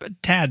it up a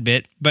tad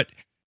bit, but,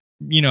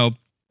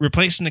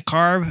 replacing the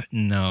carb?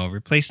 No.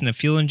 Replacing the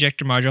fuel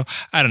injector module?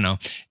 I don't know.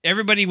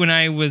 Everybody, when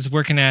I was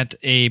working at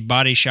a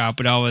body shop,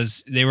 they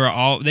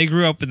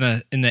grew up in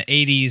the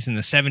 80s and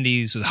the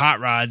 70s with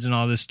hot rods and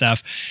all this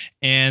stuff.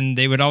 And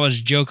they would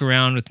always joke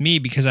around with me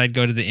because I'd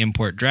go to the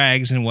import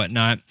drags and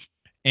whatnot.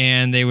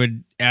 And they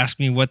would ask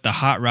me what the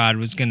hot rod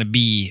was going to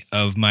be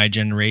of my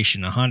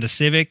generation. A Honda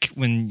Civic,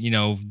 when,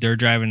 they're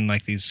driving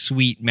like these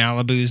sweet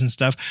Malibus and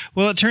stuff.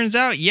 Well, it turns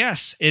out,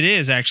 yes, it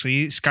is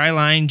actually.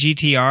 Skyline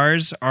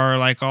GTRs are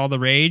like all the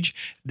rage.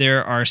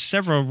 There are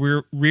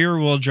several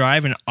rear-wheel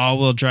drive and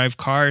all-wheel drive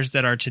cars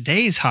that are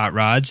today's hot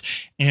rods.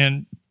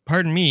 And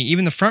pardon me,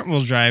 even the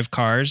front-wheel drive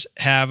cars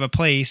have a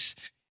place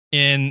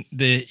in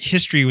the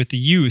history with the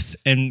youth.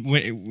 And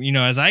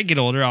as I get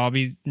older, I'll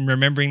be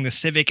remembering the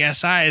Civic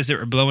SIs that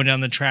were blowing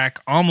down the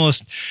track,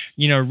 almost,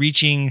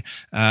 reaching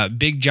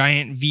big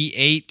giant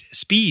V8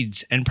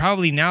 speeds. And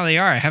probably now they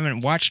are. I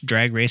haven't watched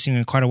drag racing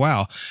in quite a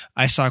while.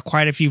 I saw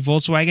quite a few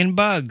Volkswagen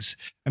Bugs.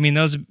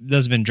 Those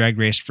have been drag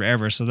raced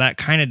forever, so that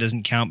kind of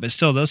doesn't count. But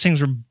still, those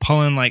things were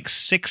pulling like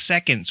 6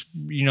 seconds,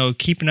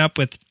 keeping up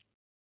with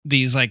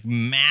these like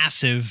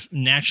massive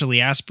naturally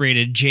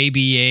aspirated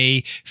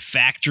JBA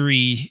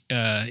factory,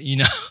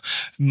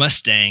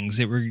 Mustangs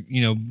that were,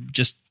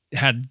 just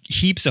had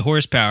heaps of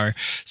horsepower.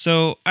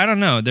 So I don't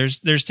know. There's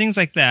things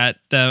like that.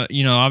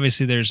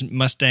 Obviously there's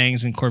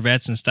Mustangs and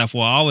Corvettes and stuff will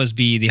always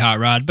be the hot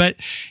rod, but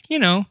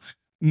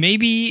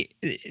maybe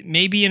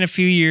in a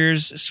few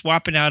years,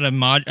 swapping out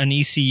an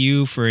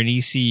ECU for an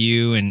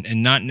ECU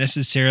and not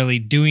necessarily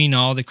doing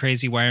all the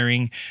crazy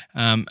wiring.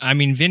 I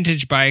mean,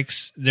 vintage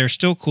bikes, they're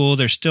still cool.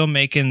 They're still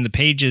making the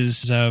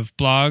pages of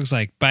blogs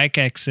like Bike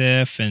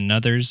XF and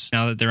others,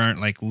 now that there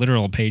aren't like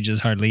literal pages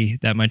hardly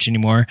that much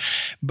anymore.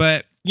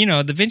 But, you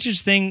know, the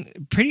vintage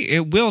thing,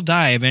 it will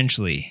die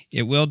eventually.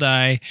 It will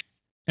die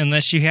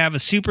unless you have a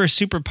super,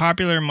 super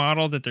popular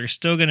model that they're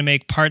still going to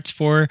make parts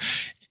for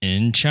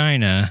in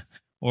China.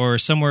 Or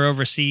somewhere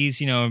overseas,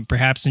 you know,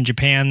 perhaps in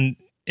Japan,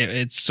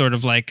 it's sort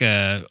of like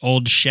a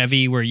old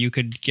Chevy where you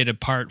could get a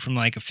part from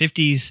like a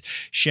 50s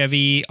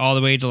Chevy all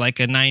the way to like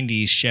a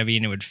 90s Chevy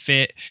and it would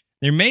fit.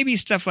 There may be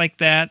stuff like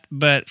that,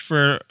 but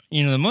for,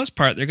 you know, the most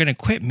part, they're going to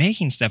quit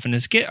making stuff. And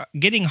it's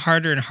getting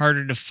harder and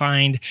harder to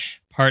find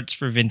parts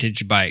for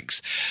vintage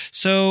bikes.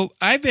 So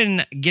I've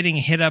been getting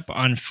hit up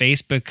on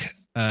Facebook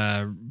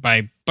by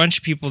a bunch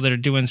of people that are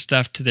doing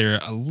stuff to their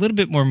a little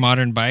bit more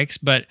modern bikes,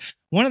 but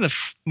one of the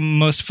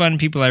most fun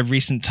people I've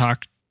recently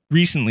talked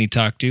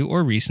to,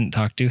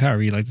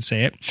 however you like to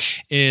say it,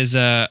 is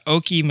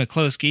Oki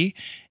McCloskey.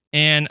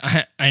 And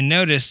I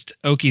noticed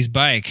Oki's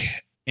bike,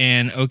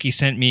 and Oki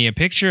sent me a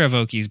picture of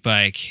Oki's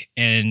bike,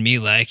 and me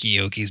likey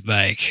Oki's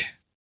bike.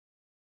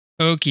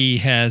 Oki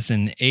has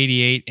an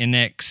 88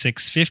 NX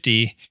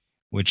 650,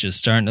 which is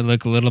starting to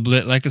look a little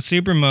bit like a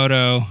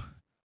supermoto.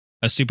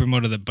 A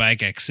supermoto that Bike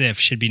XF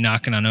should be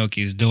knocking on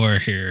Oki's door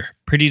here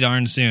pretty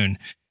darn soon.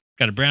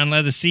 Got a brown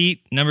leather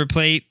seat, number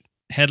plate,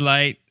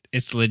 headlight.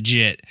 It's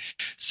legit.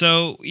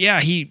 So yeah,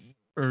 he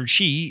or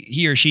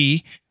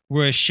she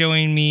was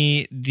showing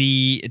me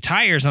the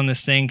tires on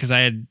this thing because I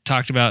had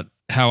talked about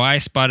how I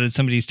spotted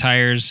somebody's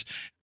tires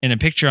in a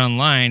picture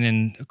online,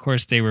 and of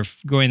course they were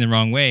going the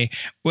wrong way.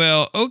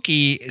 Well,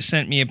 Oki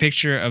sent me a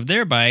picture of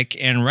their bike,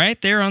 and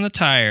right there on the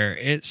tire,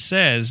 it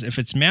says if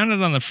it's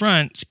mounted on the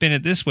front, spin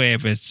it this way.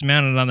 If it's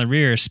mounted on the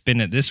rear, spin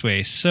it this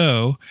way.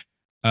 So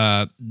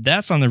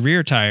that's on the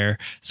rear tire.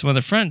 So on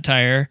the front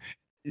tire,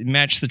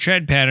 match the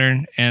tread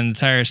pattern and the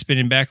tire is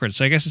spinning backwards.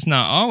 So I guess it's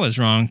not always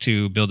wrong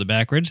to build it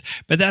backwards,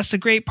 but that's the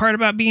great part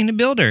about being a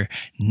builder.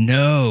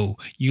 No,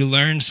 you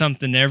learn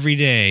something every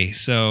day.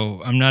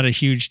 So I'm not a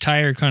huge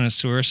tire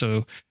connoisseur,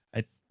 so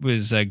I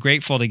was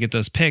grateful to get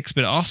those pics,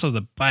 but also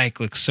the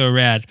bike looks so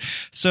rad.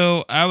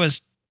 So I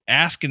was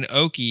asking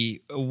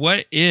Oki,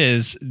 what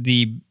is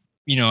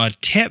a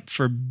tip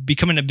for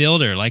becoming a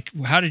builder? Like,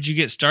 how did you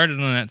get started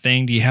on that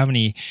thing? Do you have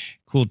any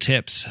cool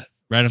tips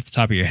right off the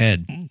top of your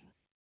head?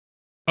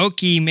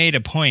 Oki made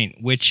a point,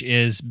 which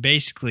is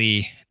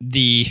basically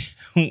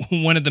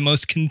one of the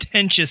most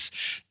contentious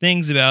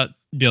things about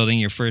building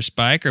your first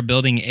bike or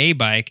building a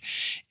bike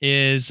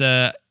is,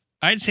 I'd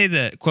say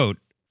the quote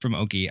from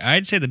Oki,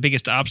 I'd say the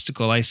biggest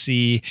obstacle I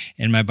see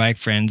in my bike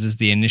friends is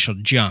the initial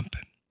jump.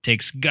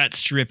 Takes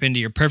guts to rip into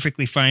your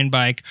perfectly fine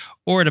bike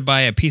or to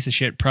buy a piece of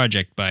shit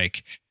project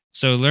bike.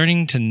 So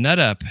learning to nut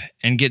up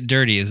and get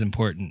dirty is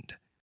important.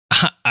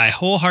 I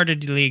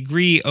wholeheartedly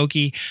agree,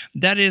 Oki.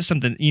 That is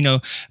something,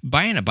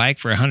 buying a bike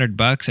for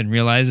 $100 and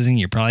realizing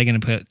you're probably going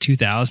to put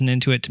 $2,000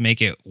 into it to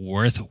make it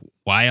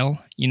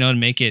worthwhile, to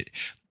make it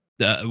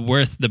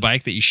worth the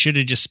bike that you should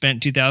have just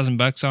spent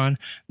 $2,000 on.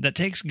 That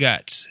takes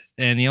guts.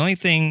 And the only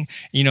thing,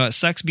 it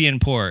sucks being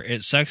poor.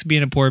 It sucks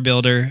being a poor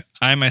builder.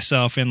 I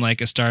myself am like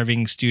a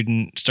starving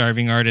student,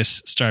 starving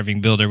artist,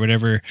 starving builder,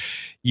 whatever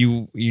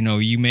you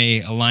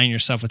may align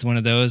yourself with one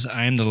of those.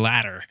 I am the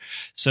latter.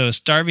 So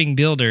starving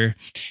builder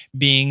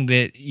being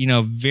that,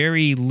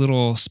 very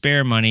little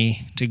spare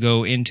money to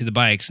go into the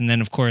bikes. And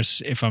then of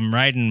course, if I'm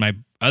riding my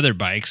other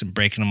bikes and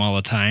breaking them all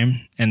the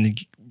time and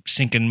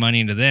sinking money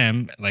into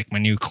them, like my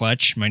new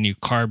clutch, my new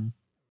carb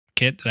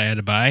kit that I had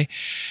to buy,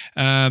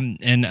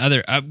 and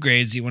other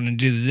upgrades you want to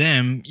do to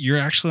them, you're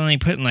actually only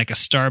putting like a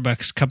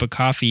Starbucks cup of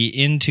coffee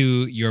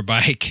into your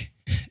bike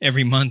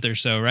every month or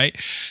so, right?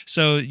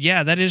 So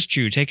yeah, that is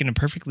true. Taking a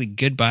perfectly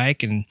good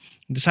bike and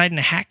deciding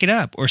to hack it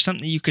up, or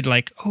something you could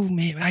like, oh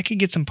man, I could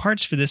get some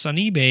parts for this on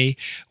eBay.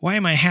 Why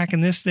am I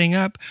hacking this thing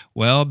up?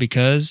 Well,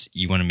 because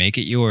you want to make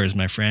it yours,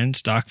 my friend.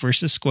 Stock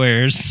versus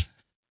squares.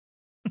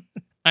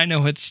 I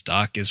know what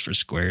stock is for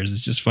squares.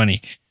 It's just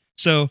funny.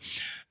 So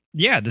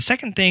yeah, the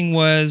second thing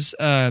was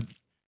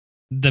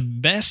the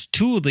best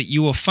tool that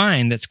you will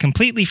find that's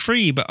completely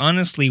free but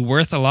honestly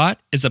worth a lot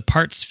is a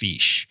parts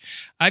fiche.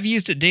 I've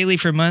used it daily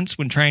for months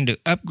when trying to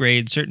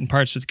upgrade certain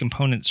parts with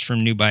components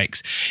from new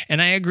bikes.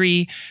 And I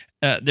agree,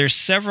 there's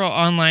several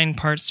online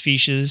parts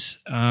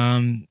fiches.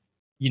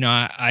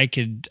 I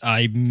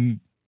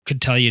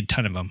could tell you a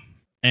ton of them.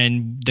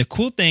 And the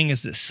cool thing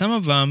is that some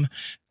of them,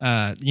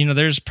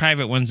 there's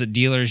private ones that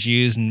dealers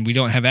use and we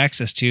don't have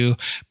access to,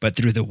 but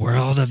through the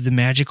world of the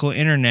magical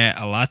internet,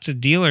 lots of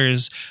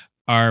dealers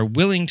are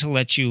willing to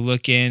let you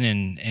look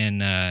in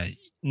and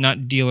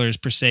not dealers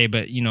per se,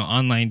 but,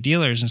 online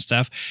dealers and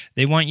stuff.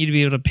 They want you to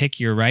be able to pick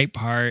your right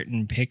part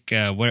and pick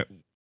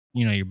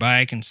your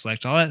bike and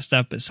select all that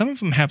stuff. But some of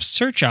them have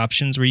search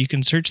options where you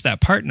can search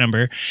that part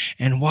number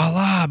and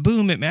voila,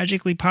 boom, it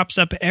magically pops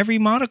up every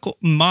model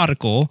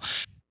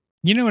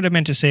You know what I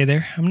meant to say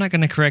there. I'm not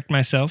going to correct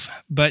myself.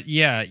 But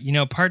yeah,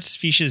 parts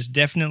fiches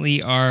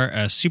definitely are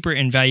a super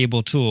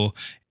invaluable tool,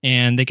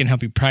 and they can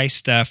help you price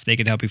stuff. They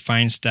can help you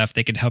find stuff.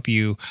 They can help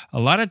you a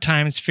lot of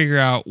times figure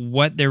out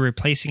what they're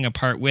replacing a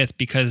part with,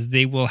 because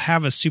they will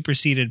have a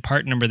superseded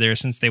part number there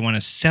since they want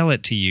to sell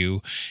it to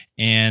you.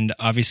 And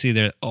obviously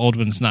the old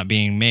one's not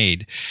being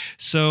made.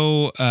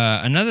 So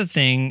another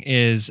thing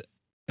is,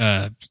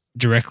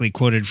 directly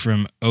quoted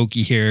from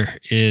Oki here,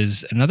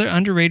 is another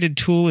underrated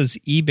tool is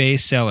eBay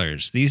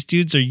sellers. These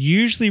dudes are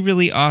usually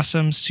really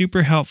awesome,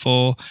 super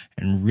helpful,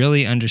 and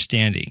really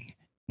understanding.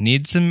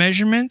 Need some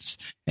measurements?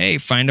 Hey,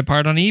 find a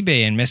part on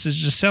eBay and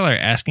message the seller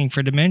asking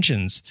for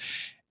dimensions.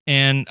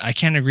 And I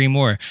can't agree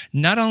more.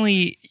 Not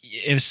only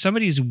if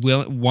somebody's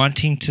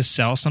wanting to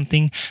sell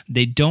something,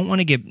 they don't want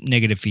to get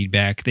negative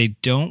feedback. They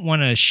don't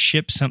want to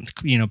ship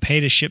something, pay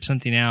to ship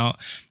something out,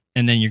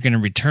 and then you're going to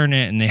return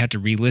it and they have to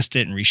relist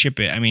it and reship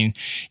it. I mean,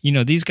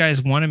 these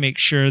guys want to make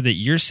sure that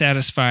you're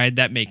satisfied.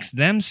 That makes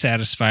them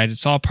satisfied.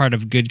 It's all part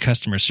of good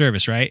customer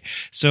service, right?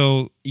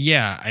 So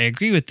yeah, I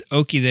agree with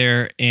Oki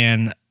there.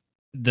 And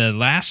the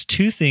last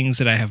two things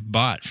that I have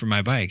bought for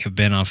my bike have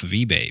been off of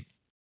eBay.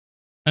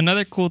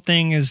 Another cool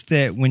thing is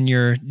that when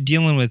you're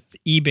dealing with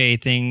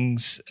eBay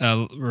things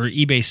or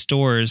eBay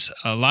stores,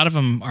 a lot of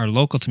them are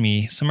local to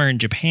me. Some are in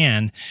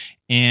Japan.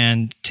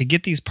 And to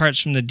get these parts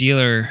from the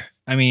dealer,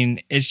 I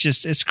mean,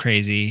 it's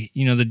crazy.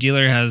 The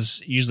dealer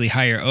has usually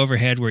higher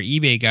overhead, where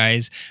eBay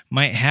guys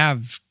might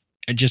have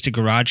just a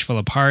garage full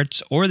of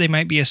parts, or they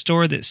might be a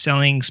store that's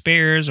selling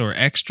spares or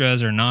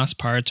extras or NOS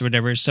parts or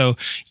whatever. So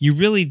you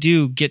really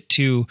do get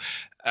to,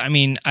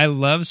 I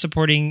love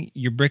supporting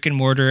your brick and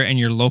mortar and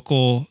your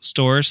local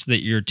stores so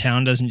that your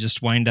town doesn't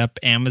just wind up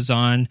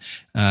Amazon,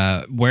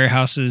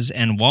 warehouses,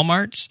 and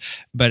Walmarts.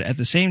 But at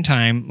the same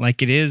time,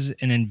 it is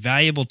an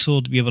invaluable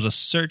tool to be able to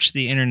search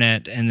the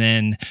internet and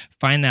then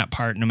find that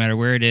part no matter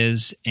where it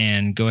is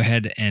and go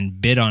ahead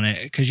and bid on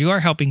it, because you are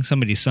helping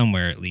somebody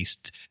somewhere at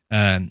least.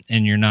 And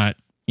you're not,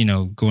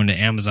 going to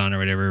Amazon or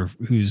whatever,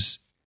 who's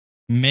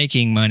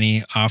making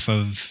money off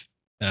of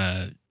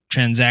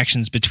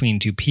transactions between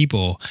two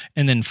people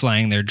and then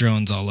flying their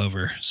drones all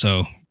over.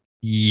 So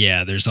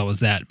yeah, there's always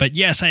that. But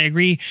yes, I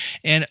agree.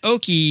 And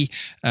Oki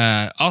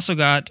also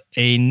got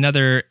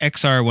another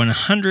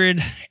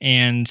XR100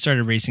 and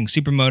started racing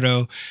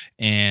Supermoto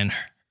and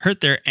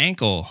hurt their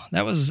ankle.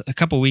 That was a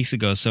couple weeks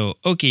ago. So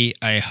Oki,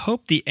 I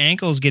hope the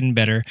ankle's getting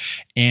better,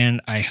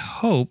 and I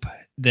hope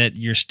that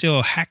you're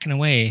still hacking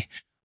away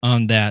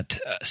on that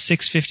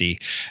 650.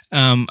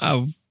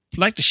 I'll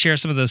like to share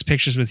some of those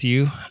pictures with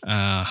you.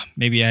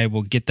 Maybe I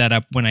will get that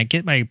up when I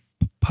get my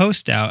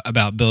post out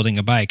about building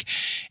a bike.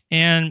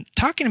 And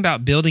talking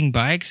about building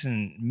bikes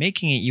and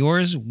making it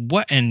yours,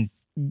 and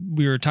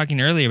we were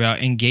talking earlier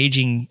about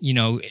engaging,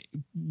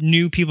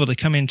 new people to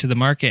come into the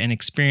market and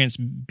experience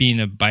being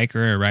a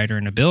biker, a rider,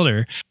 and a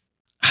builder.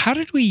 How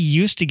did we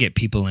used to get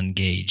people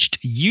engaged?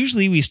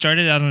 Usually we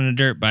started out on a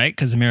dirt bike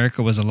because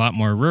America was a lot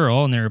more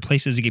rural and there were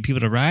places to get people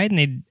to ride, and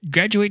they'd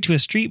graduate to a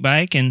street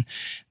bike, and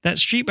that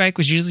street bike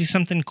was usually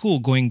something cool.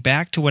 Going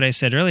back to what I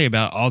said earlier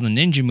about all the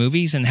ninja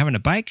movies and having a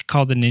bike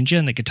called the Ninja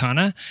and the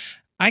Katana,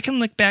 I can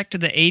look back to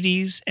the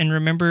 80s and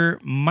remember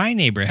my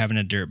neighbor having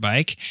a dirt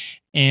bike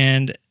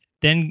and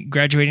then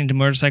graduating to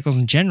motorcycles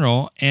in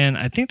general, and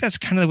I think that's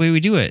kind of the way we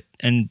do it.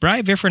 And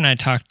Bri Viffer and I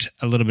talked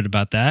a little bit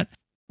about that.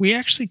 We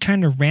actually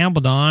kind of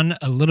rambled on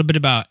a little bit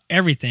about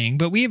everything,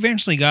 but we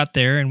eventually got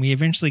there, and we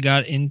eventually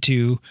got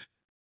into,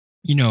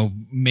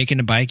 making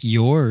a bike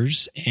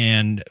yours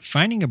and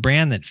finding a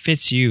brand that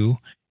fits you.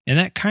 And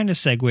that kind of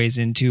segues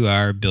into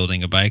our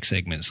building a bike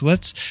segment. So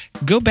let's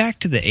go back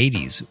to the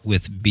 80s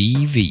with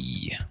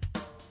BV.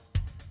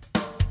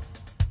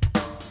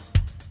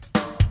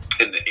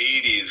 In the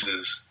 80s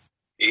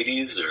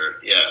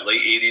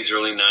late 80s,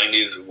 early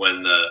 90s,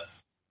 when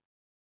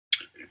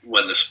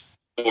the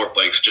sport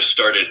bikes just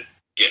started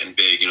getting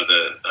big,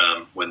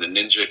 when the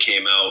Ninja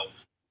came out,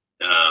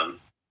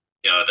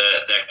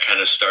 that kind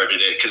of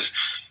started it. Because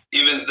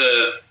even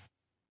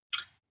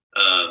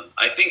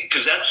I think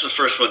because that's the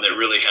first one that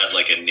really had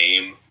like a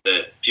name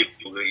that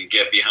people could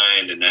get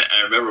behind. And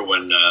I remember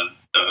when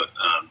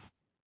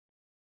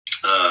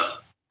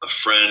a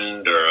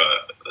friend or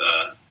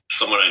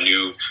someone I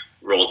knew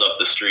rolled up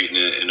the street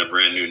in a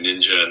brand new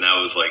Ninja, and that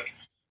was like,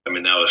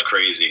 that was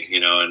crazy,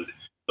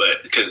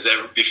 but because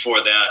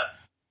before that,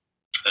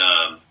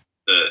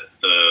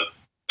 the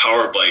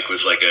power bike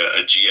was like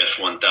a GS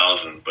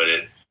 1000, but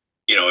it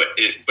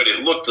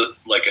looked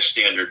like a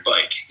standard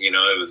bike.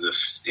 It was a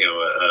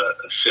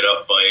sit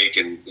up bike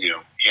and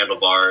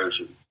handlebars,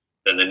 and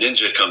then the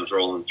Ninja comes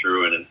rolling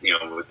through and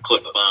with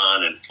clip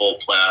on and full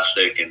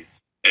plastic, and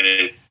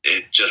it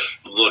just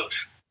looked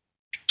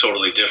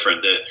totally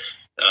different. That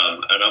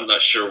and I'm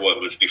not sure what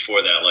was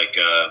before that, like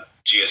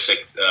GSX.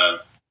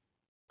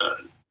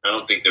 I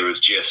don't think there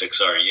was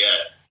GSXR yet.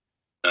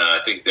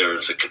 I think there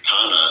was a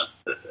Katana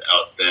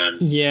out then.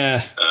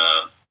 Yeah.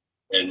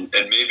 And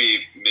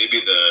maybe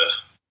the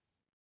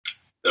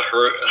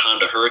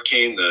Honda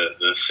Hurricane,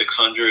 the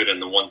 600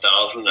 and the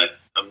 1000.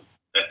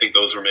 I think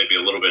those were maybe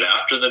a little bit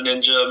after the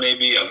Ninja.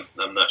 Maybe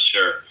I'm not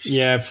sure.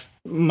 Yeah,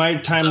 my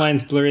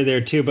timeline's blurry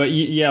there too. But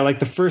yeah, like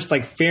the first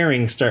like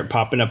fairings start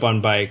popping up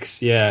on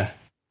bikes. Yeah.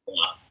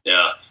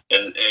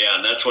 And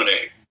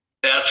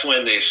that's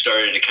when they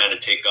started to kind of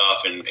take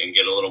off and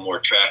get a little more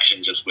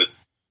traction, just with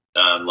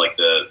like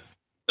the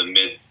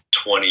mid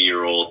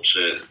 20-year-olds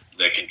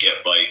that could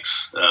get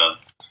bikes.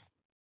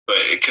 But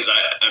because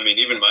I mean,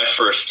 even my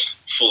first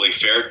fully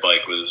faired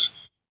bike was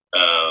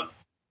the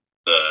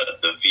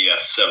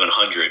VF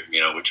 700,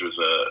 which was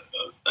a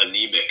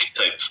anemic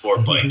type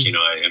sport bike.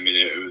 I mean,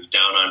 it was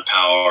down on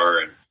power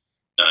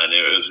and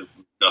it was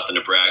nothing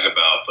to brag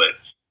about, but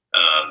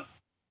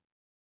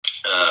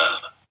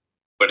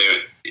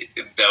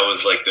that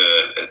was like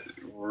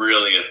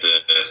really at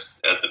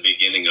the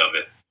beginning of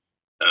it.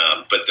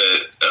 But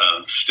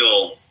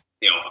still,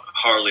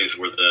 Harleys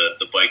were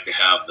the bike to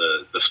have,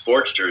 the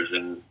Sportsters,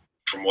 and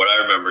from what I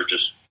remember,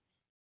 just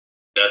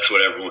that's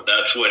what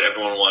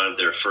everyone wanted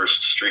their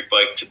first street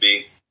bike to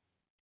be.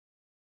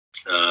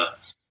 Now,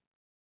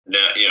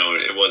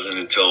 it wasn't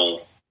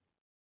until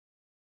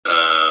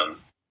I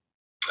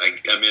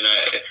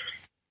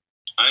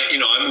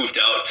moved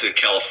out to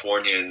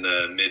California in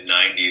the mid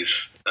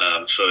 '90s,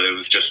 so it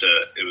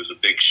was a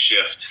big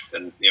shift,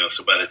 and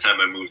so by the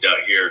time I moved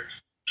out here,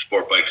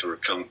 sport bikes were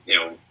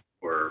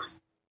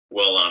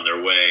well on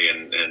their way,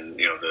 and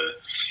the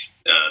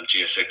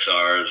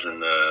GSXRs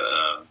and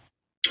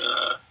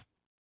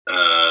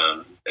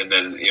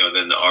then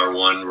the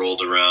R1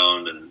 rolled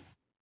around, and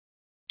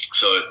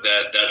so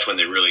that's when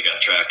they really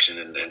got traction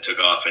and took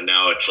off. And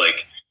now it's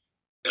like,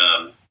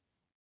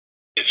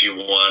 if you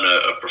want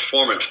a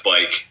performance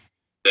bike,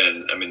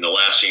 then I mean the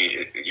last thing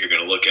you're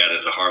going to look at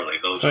is a Harley.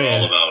 Those are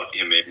all about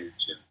image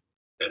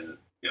and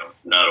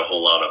not a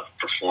whole lot of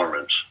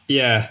performance.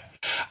 Yeah.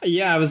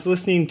 I was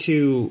listening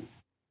to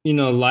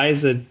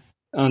Liza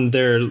on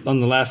the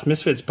last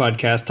Misfits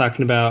podcast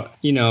talking about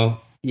 $3,000,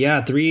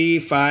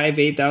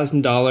 $5,000,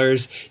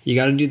 $8,000. You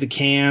got to do the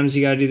cams,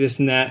 you got to do this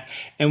and that,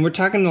 and we're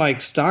talking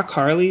like stock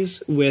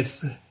Harleys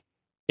with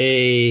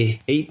a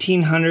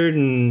 1800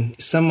 and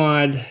some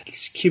odd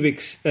cubic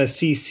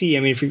cc. I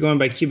mean, if you're going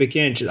by cubic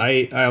inch,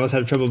 I always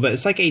have trouble, but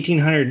it's like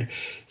 1800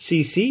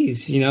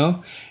 cc's,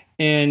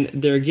 and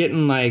they're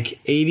getting like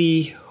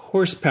 80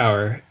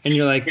 horsepower, and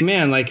you're like,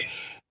 man, like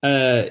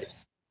a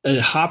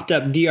hopped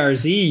up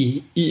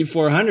DRZ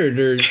 400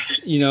 or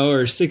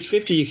or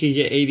 650 you could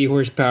get 80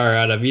 horsepower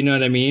out of, you know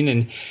what I mean?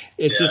 And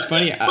it's just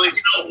funny.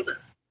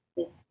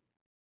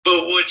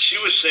 But what she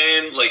was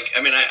saying, like,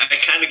 I mean, I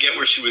kind of get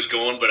where she was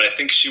going, but I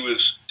think she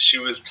was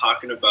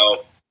talking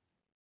about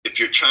if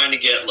you're trying to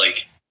get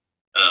like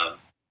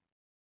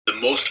the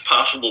most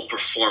possible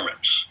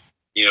performance,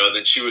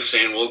 then she was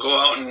saying, well, go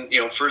out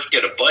and first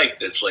get a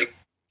bike that's like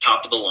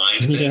top of the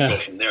line and then go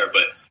from there.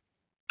 But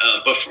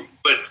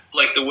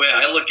like the way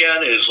I look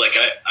at it is like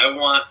I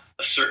want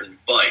a certain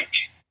bike,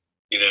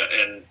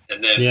 and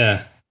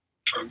then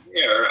from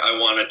there I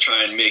want to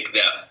try and make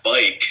that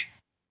bike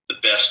the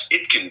best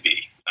it can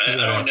be. I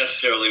don't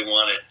necessarily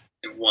want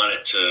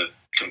it to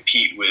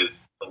compete with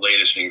the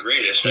latest and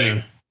greatest.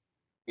 I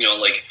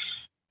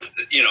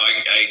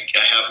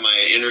have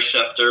my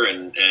Interceptor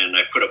and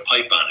I put a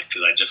pipe on it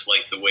because I just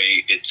like the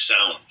way it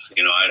sounds.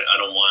 I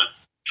don't want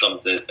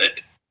something.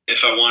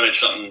 If I wanted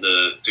something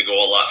to go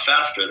a lot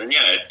faster, then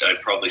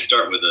I'd probably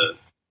start with a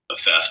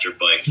faster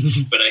bike.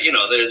 But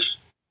there's,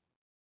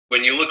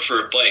 when you look for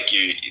a bike,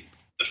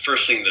 the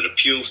first thing that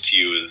appeals to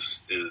you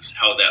is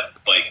how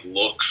that bike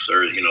looks,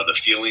 or the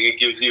feeling it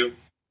gives you,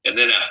 and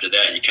then after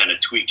that you kind of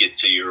tweak it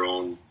to your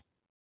own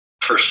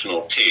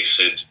personal taste.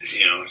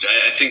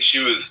 I think she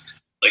was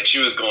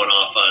going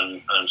off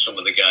on some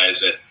of the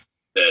guys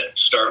that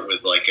start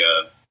with like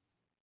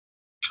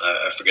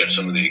I forget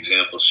some of the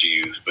examples she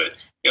used, but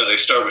they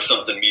start with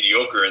something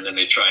mediocre and then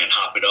they try and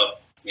hop it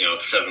up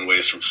 7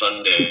 ways from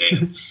Sunday,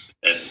 and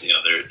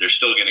they're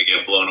still going to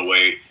get blown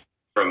away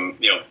from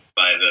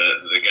by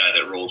the guy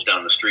that rolls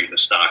down the street in a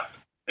stock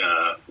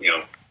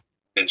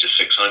Ninja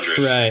 600.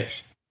 Right.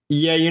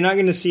 Yeah, you're not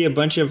going to see a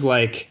bunch of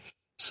like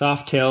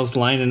soft tails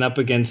lining up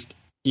against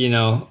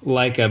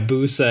like a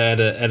Busa at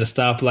a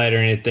stoplight or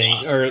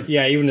anything, or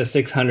even a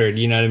 600.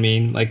 You know what I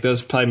mean? Like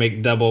those probably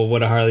make double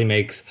what a Harley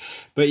makes.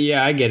 But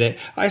yeah, I get it.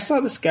 I saw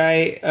this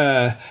guy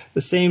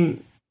the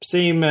same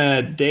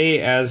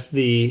day as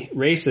the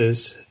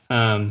races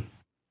on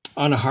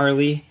a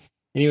Harley,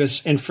 and he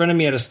was in front of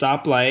me at a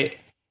stoplight.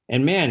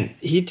 And man,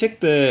 he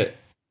took the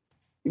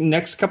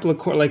next couple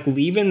of like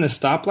leaving the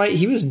stoplight,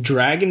 he was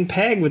dragging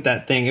peg with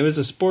that thing. It was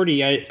a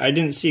sporty. I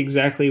didn't see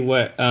exactly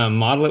what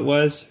model it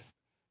was,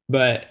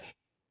 but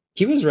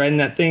he was riding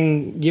that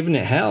thing, giving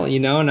it hell,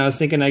 And I was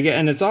thinking,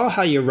 and it's all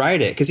how you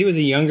ride it, because he was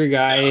a younger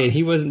guy and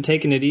he wasn't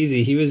taking it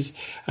easy. He was,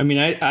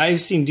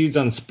 I've seen dudes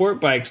on sport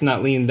bikes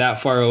not lean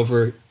that far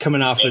over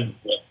coming off a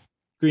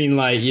green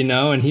light,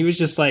 and he was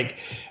just like,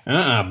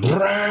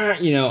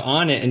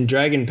 on it and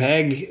dragging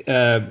peg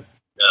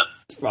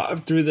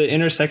through the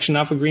intersection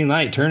off a green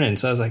light turning.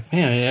 So I was like,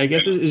 man, I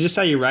guess it's just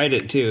how you ride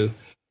it too.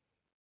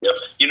 Yep.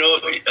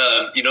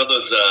 you know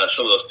those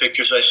some of those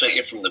pictures I sent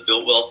you from the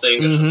Biltwell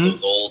thing, of some of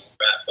those old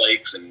rat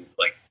bikes and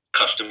like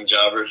custom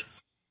jobbers.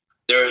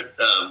 There,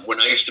 when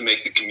I used to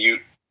make the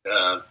commute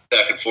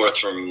back and forth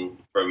from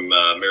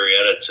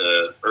Marietta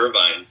to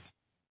Irvine,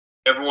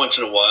 every once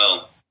in a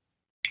while,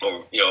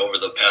 over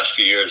the past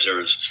few years, there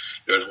was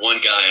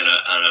one guy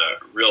on a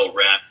real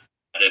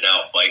ratted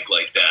out bike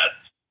like that,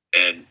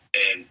 and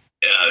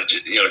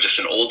just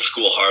an old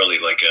school Harley,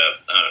 like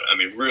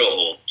real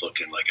old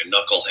looking, like a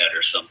knucklehead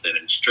or something,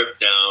 and stripped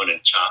down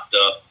and chopped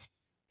up,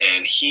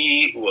 and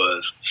he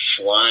was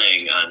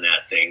flying on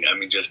that thing. I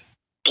mean, just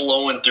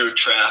blowing through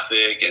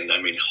traffic, and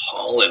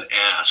hauling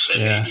ass.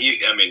 And I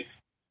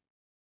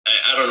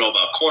don't know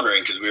about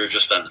cornering because we were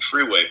just on the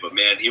freeway, but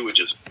man, he would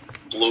just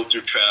blow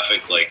through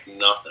traffic like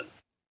nothing.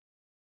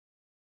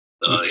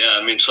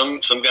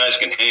 Some guys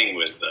can hang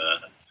with,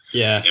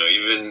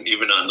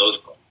 even on those.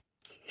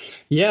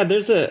 Yeah,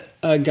 there's a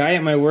guy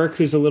at my work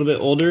who's a little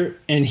bit older,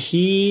 and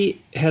he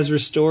has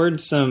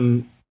restored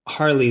some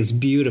Harleys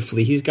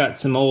beautifully. He's got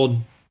some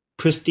old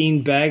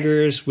pristine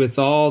baggers with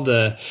all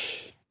the...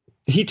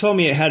 He told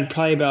me it had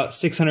probably about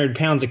 600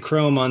 pounds of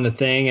chrome on the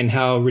thing and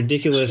how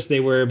ridiculous they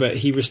were, but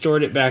he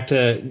restored it back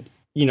to,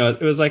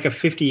 it was like a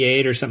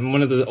 58 or something,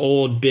 one of the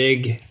old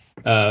big,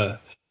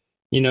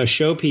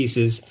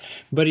 showpieces.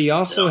 But he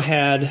also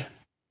had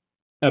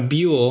a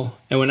Buell.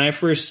 And when I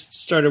first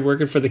started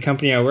working for the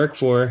company I work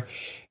for,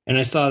 and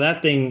I saw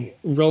that thing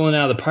rolling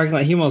out of the parking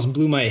lot, he almost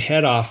blew my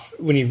head off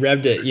when he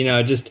revved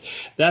it.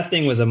 That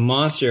thing was a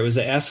monster. It was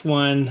the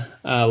S1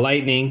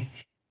 Lightning,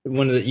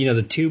 one of the,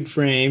 the tube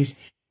frames.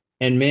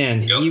 And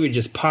man, he would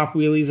just pop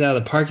wheelies out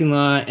of the parking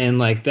lot, and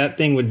like that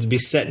thing would be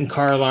setting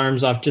car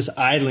alarms off, just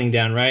idling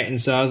down, right? And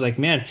so I was like,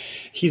 man,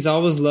 he's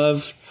always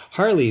loved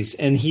Harleys,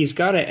 and he's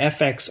got a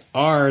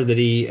FXR that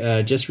he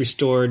just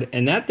restored,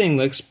 and that thing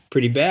looks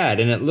pretty bad.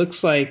 And it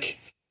looks like,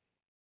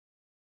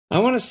 I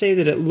want to say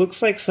that it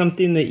looks like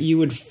something that you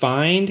would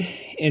find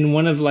in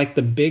one of like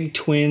the Big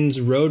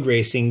Twins road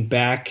racing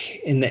back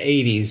in the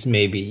 80s,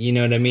 maybe, you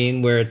know what I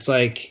mean? Where it's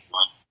like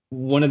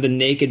one of the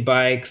naked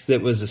bikes that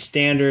was a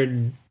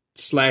standard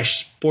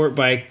 /sport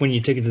bike. When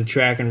you took it to the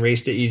track and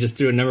raced it, you just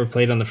threw a number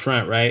plate on the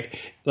front, right?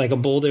 Like a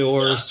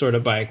Bull sort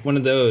of bike, one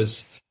of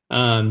those.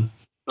 And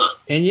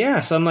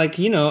yeah, so I'm like,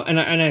 I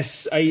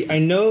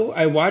know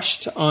I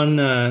watched on,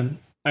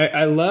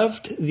 I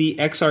loved the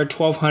XR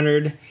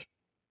 1200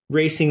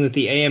 racing that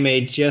the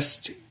AMA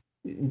just,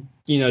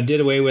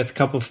 did away with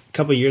a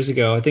couple years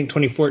ago. I think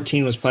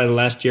 2014 was probably the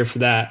last year for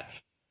that.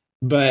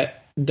 But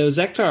those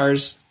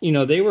XRs,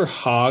 they were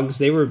hogs.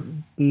 They were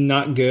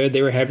not good.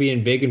 They were heavy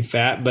and big and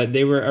fat, but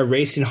they were a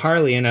racing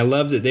Harley. And I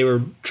loved that they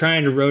were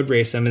trying to road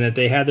race them and that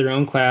they had their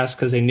own class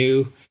because they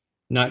knew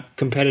not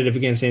competitive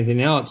against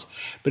anything else.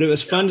 But it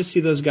was fun to see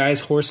those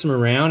guys horse them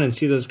around and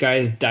see those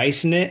guys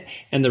dicing it.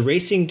 And the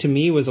racing to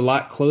me was a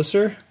lot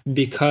closer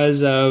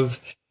because of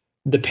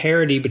the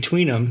parity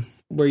between them,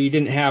 where you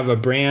didn't have a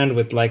brand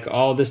with like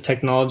all this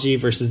technology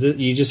versus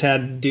you just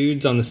had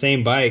dudes on the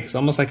same bikes,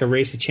 almost like a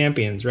race of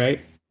champions, right?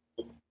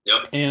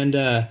 Yep. And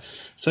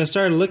so I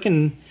started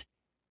looking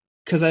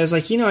because I was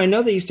like, I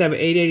know they used to have an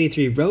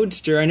 883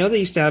 Roadster. I know they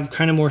used to have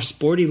kind of more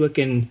sporty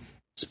looking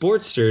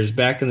Sportsters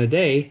back in the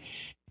day.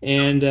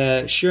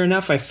 And sure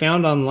enough, I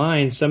found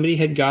online somebody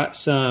had got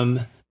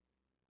some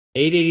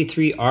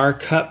 883R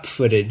Cup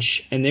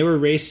footage, and they were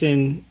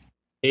racing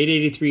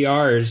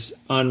 883Rs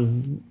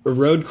on a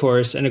road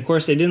course. And of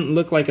course, they didn't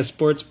look like a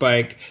sports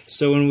bike.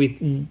 So when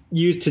we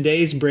use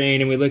today's brain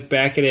and we look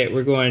back at it,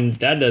 we're going,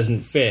 that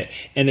doesn't fit.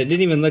 And it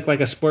didn't even look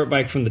like a sport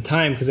bike from the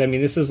time. Because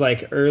this is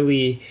like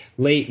late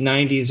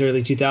 90s,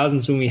 early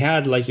 2000s when we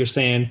had, like you're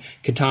saying,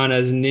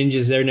 katanas and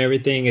ninjas there and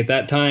everything at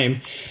that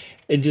time.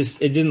 It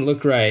didn't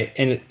look right.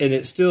 And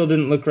it still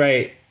didn't look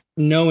right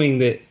knowing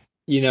that,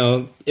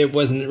 it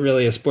wasn't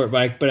really a sport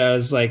bike, but I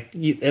was like,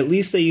 at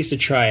least they used to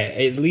try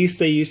it. At least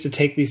they used to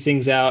take these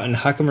things out and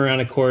huck them around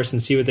a course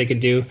and see what they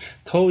could do.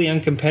 Totally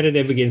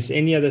uncompetitive against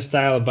any other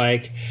style of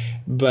bike,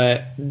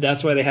 but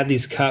that's why they had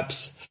these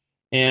cups.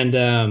 And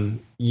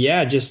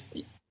just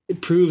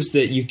it proves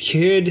that you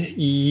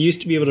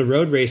used to be able to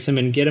road race them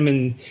and get them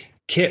in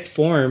kit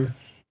form,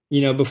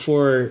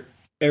 before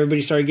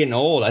everybody started getting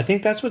old. I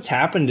think that's what's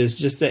happened, is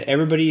just that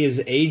everybody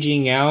is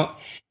aging out.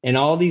 And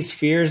all these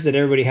fears that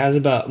everybody has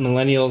about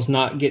millennials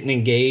not getting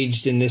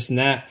engaged and this and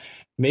that,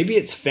 maybe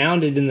it's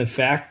founded in the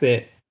fact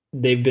that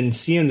they've been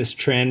seeing this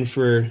trend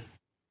for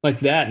like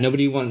that.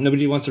 Nobody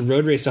wants to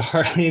road race a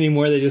Harley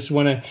anymore. They just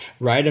want to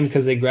ride them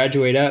because they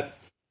graduate up.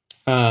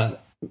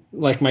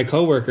 Like my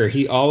coworker,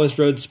 he always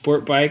rode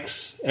sport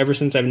bikes ever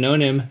since I've known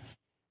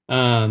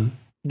him.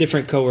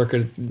 Different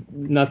coworker,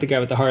 not the guy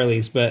with the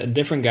Harleys, but a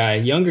different guy,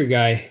 younger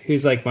guy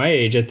who's like my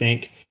age, I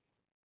think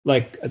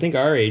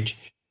our age.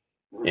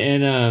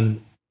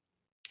 And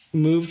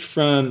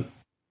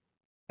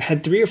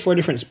had 3 or 4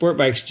 different sport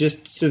bikes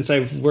just since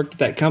I've worked at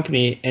that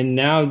company. And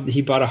now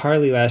he bought a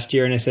Harley last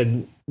year. And I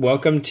said,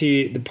 welcome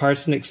to the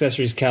parts and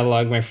accessories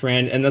catalog, my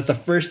friend. And that's the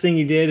first thing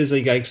he did is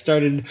he like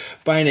started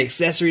buying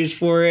accessories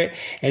for it.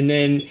 And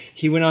then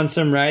he went on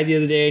some ride the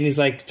other day and he's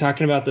like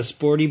talking about the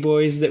Sporty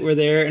Boys that were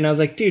there. And I was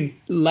like, dude,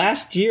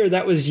 last year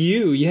that was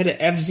you. You had an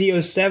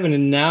FZ07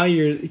 and now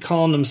you're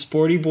calling them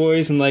Sporty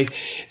Boys and like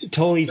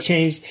totally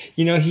changed.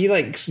 You know, he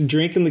like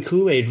drinking the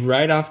Kool-Aid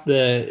right off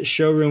the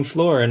showroom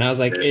floor. And I was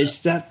like, it's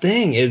that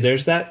thing.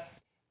 There's that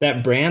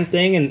brand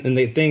thing and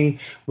the thing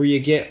where you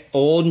get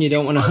old and you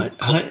don't want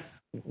to hunt.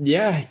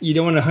 Yeah, you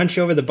don't want to hunch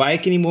over the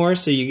bike anymore,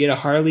 so you get a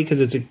Harley because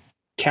it's a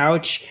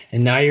couch,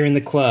 and now you're in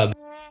the club.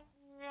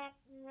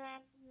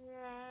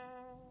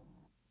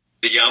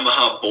 The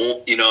Yamaha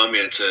Bolt, you know, I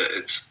mean, it's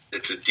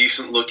a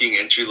decent looking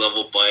entry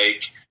level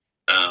bike,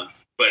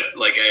 but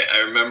like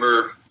I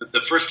remember the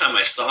first time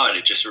I saw it,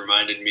 it just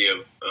reminded me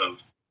of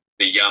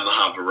the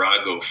Yamaha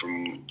Virago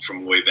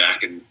from way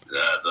back in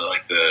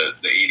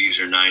the 80s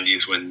or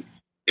 90s when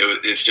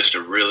it's just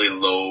a really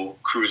low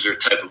cruiser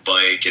type of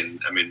bike, and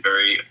I mean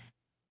very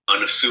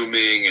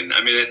unassuming, and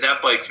I mean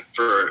that bike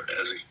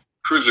as a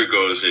cruiser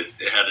goes, it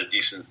had a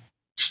decent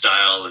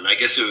style, and I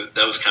guess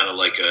that was kind of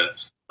like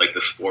the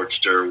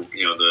Sportster,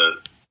 you know,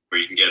 where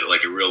you can get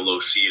like a real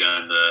low seat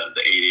on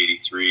the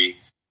 883,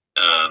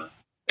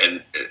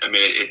 and I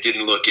mean it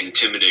didn't look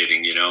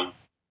intimidating, you know,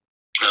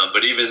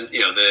 but even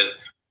you know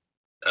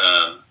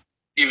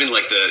even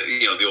like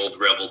the old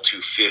Rebel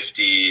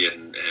 250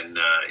 and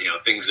you know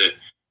things that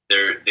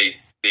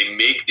they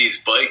make these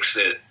bikes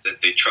that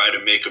they try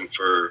to make them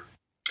for.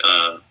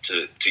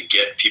 To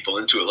get people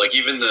into it, like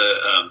even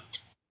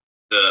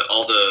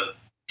all the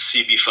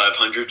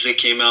CB500s that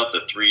came out,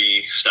 the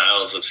 3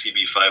 styles of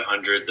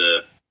CB500,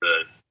 the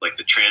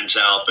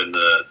Transalp and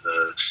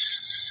the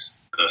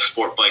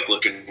sport bike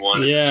looking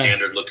one, and the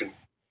standard looking.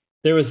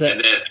 There was there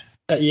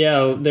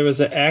was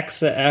an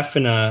X, a F,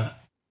 and a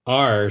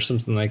R or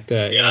something like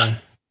that. Yeah.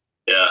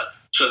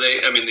 So they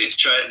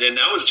tried, and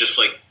that was just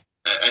like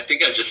I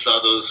think I just saw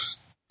those.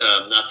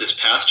 Not this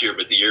past year,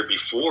 but the year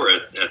before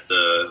at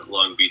the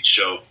Long Beach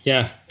show.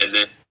 Yeah. And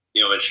then,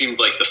 you know, it seemed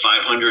like the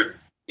 500,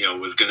 you know,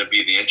 was going to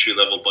be the entry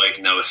level bike,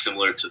 and that was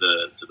similar to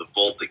the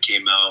Bolt that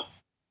came out.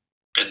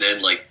 And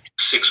then like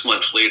 6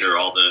 months later,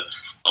 all the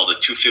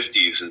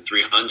 250s and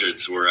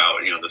 300s were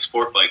out, you know, the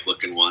sport bike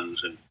looking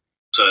ones. And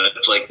so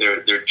it's like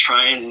they're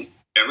trying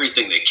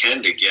everything they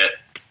can to get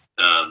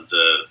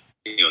the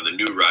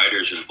new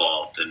riders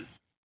involved. And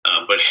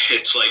but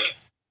it's like,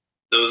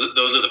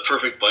 Those are the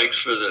perfect bikes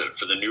for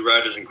the new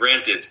riders. And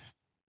granted,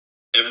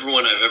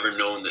 everyone I've ever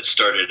known that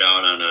started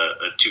out on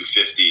a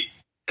 250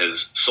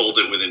 has sold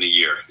it within a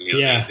year. You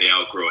know, they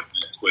outgrow it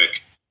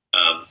quick.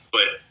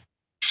 But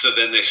so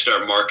then they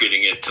start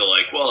marketing it to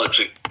like, well, it's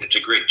a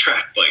great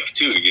track bike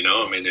too. You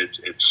know, I mean,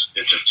 it's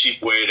a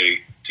cheap way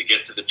to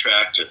get to the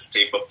track. Just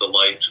tape up the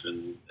lights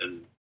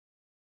and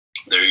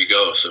there you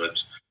go. So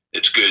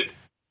it's good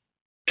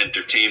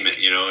entertainment,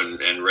 you know,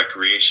 and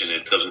recreation.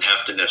 It doesn't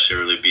have to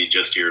necessarily be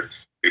just your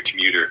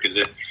commuter, because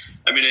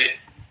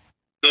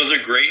those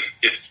are great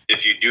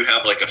if you do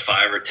have like a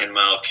 5 or 10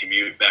 mile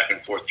commute back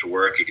and forth to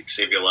work. It can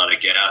save you a lot of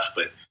gas,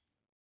 but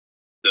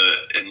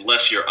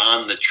unless you're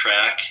on the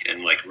track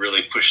and like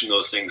really pushing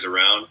those things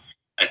around,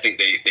 I think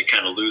they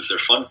kind of lose their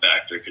fun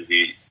factor, because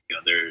you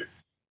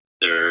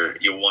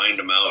wind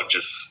them out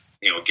just,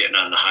 you know, getting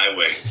on the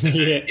highway.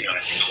 Yeah. You know,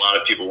 I think a lot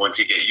of people, once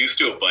you get used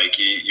to a bike,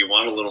 you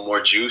want a little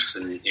more juice,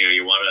 and you know,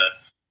 you want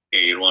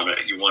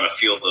to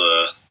feel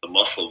the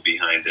muscle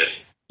behind it.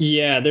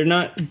 Yeah, they're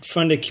not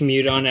fun to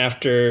commute on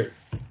after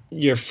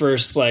your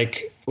first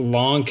like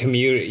long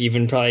commute,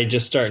 even probably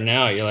just starting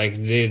out. You're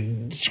like,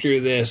 dude, screw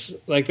this.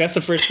 Like that's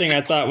the first thing I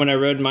thought when I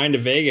rode mine to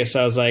Vegas.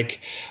 I was like,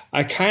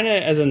 I kind of,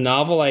 as a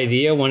novel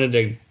idea, wanted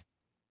to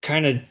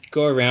kind of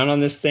go around on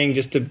this thing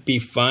just to be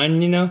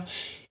fun, you know?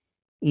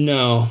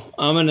 No,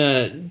 I'm going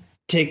to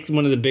take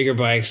one of the bigger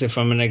bikes if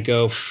I'm going to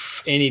go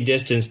any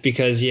distance,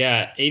 because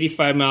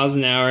 85 miles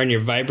an hour and you're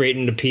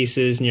vibrating to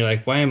pieces and you're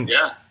like,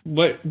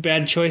 what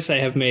bad choice I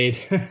have made.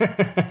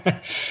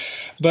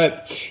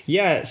 But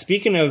yeah,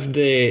 speaking of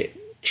the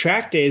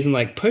track days and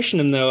like pushing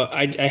them though,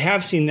 I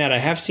have seen that. I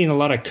have seen a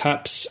lot of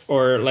cups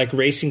or like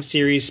racing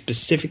series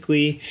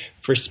specifically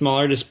for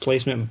smaller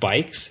displacement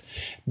bikes,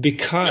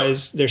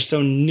 because they're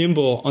so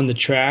nimble on the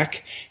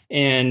track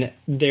and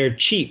they're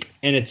cheap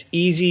and it's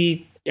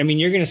easy. I mean,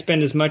 you're going to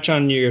spend as much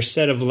on your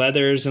set of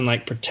leathers and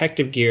like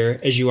protective gear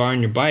as you are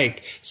on your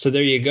bike. So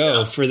there you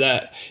go. For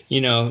that,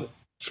 you know,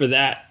 for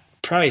that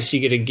price, you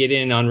get to get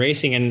in on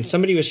racing. And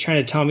somebody was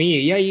trying to tell me,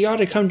 you ought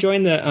to come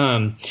join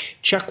the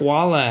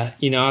Chuckwalla,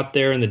 you know, out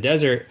there in the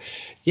desert.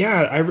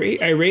 Yeah, I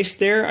raced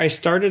there. I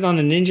started on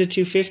a Ninja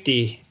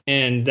 250,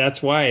 and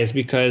that's why, is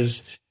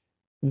because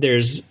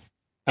there's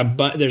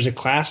a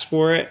class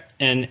for it,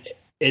 and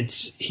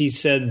he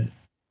said,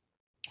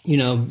 you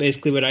know,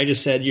 basically what I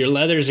just said, your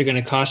leathers are going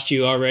to cost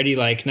you already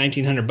like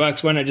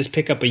 $1,900. Why not just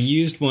pick up a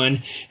used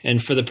one,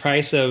 and for the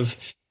price of,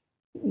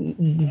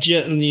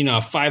 you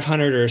know,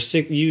 500 or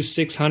used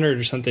 600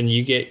 or something,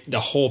 you get the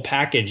whole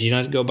package. You don't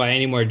have to go buy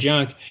any more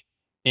junk.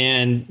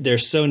 And they're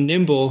so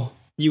nimble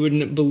you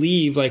wouldn't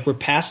believe, like, we're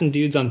passing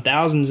dudes on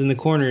thousands in the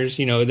corners,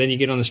 you know, then you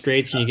get on the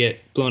straights and you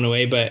get blown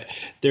away, but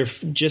they're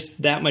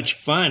just that much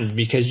fun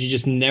because you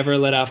just never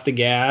let off the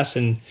gas.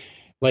 And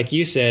like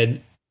you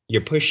said,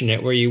 you're pushing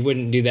it where you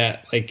wouldn't do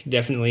that, like,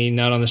 definitely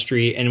not on the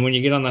street. And when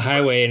you get on the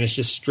highway and it's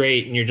just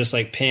straight and you're just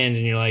like pinned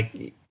and you're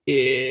like,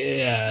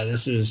 yeah,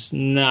 this is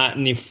not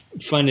any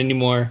fun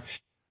anymore.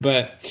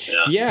 But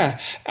yeah,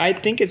 I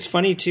think it's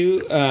funny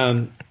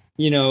too,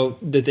 you know,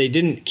 that they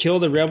didn't kill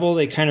the Rebel.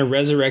 They kind of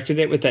resurrected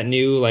it with that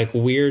new, like,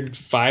 weird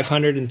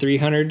 500 and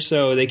 300.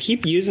 So they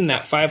keep using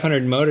that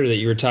 500 motor that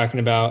you were talking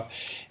about,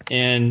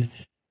 and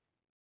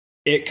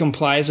it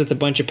complies with a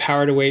bunch of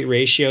power to weight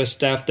ratio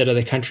stuff that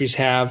other countries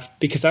have.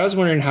 Because I was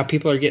wondering how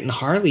people are getting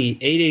Harley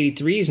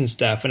 883s and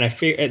stuff, and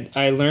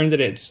I learned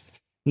that it's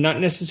not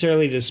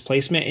necessarily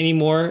displacement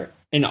anymore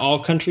in all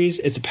countries.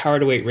 It's a power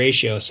to weight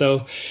ratio.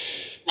 So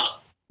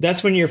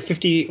that's when your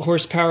 50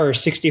 horsepower or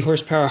 60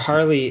 horsepower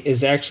Harley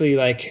is actually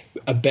like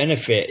a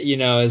benefit, you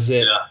know, is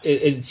that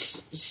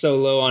it's so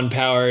low on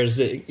power is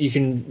that you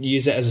can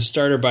use it as a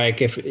starter bike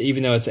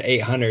even though it's an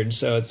 800.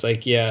 So it's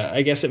like, yeah,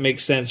 I guess it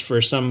makes sense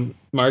for some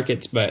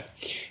markets, but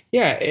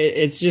yeah,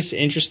 it's just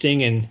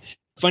interesting and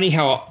funny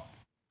how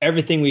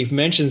everything we've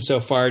mentioned so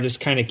far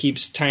just kind of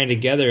keeps tying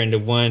together into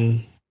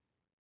one,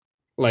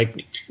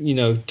 like, you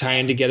know,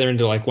 tying together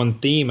into like one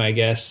theme, I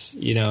guess,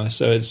 you know,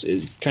 so it's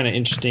kind of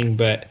interesting.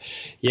 But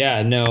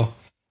yeah, no,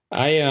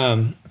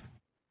 I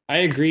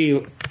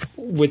agree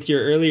with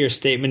your earlier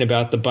statement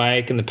about the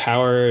bike and the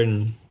power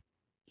and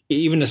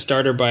even a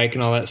starter bike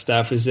and all that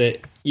stuff is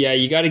that, yeah,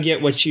 you got to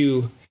get what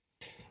you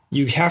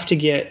have to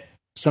get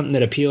something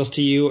that appeals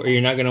to you or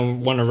you're not going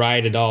to want to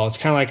ride at all. It's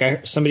kind of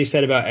like somebody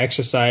said about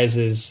exercise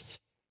is,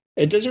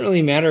 it doesn't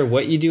really matter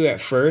what you do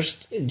at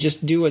first.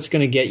 Just do what's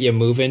going to get you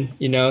moving,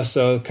 you know?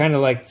 So kind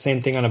of like the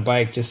same thing on a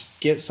bike. Just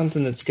get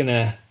something that's going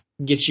to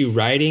get you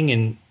riding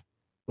and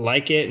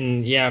like it.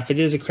 And yeah, if it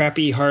is a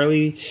crappy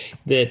Harley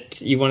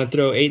that you want to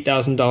throw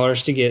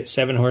 $8,000 to get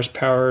 7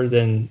 horsepower,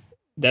 then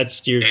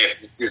that's your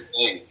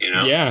thing, you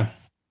know? Yeah.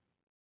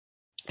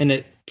 And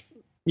it,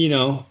 you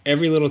know,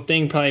 every little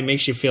thing probably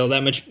makes you feel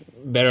that much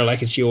better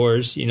like it's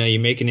yours. You know,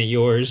 you're making it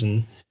yours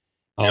and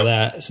all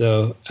that.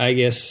 So I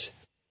guess...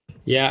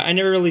 yeah, I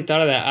never really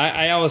thought of that.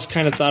 I always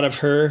kind of thought of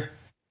her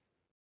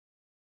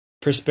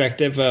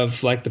perspective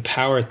of like the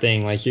power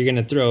thing. Like you're going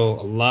to throw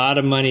a lot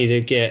of money to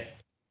get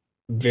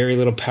very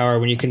little power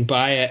when you can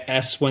buy a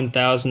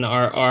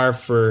S1000RR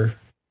for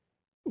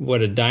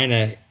what a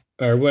Dyna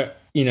or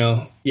what, you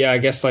know, yeah, I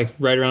guess like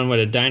right around what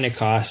a Dyna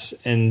costs.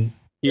 And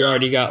you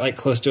already got like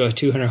close to a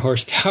 200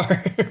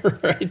 horsepower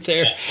right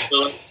there. Yeah,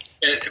 well,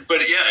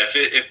 but yeah,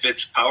 if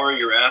it's power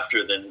you're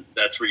after, then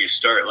that's where you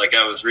start. Like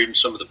I was reading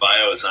some of the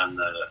bios on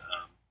the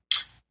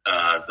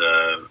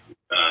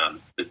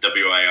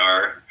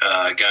WIR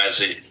guys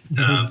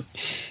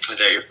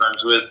that you're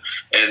friends with,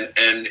 and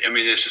I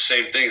mean it's the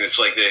same thing. It's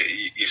like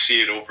you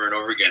see it over and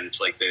over again. It's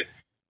like they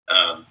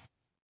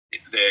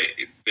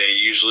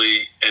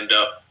usually end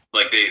up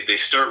like they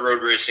start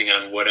road racing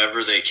on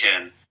whatever they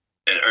can,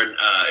 or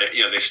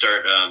you know they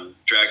start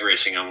drag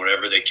racing on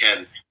whatever they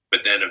can.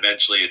 But then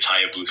eventually it's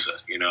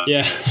Hayabusa, you know.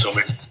 Yeah. And so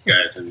many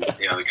guys, and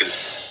you know, because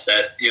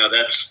that, you know,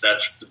 that's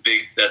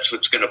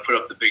what's going to put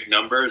up the big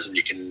numbers, and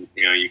you can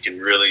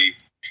really,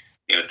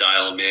 you know,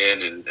 dial them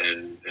in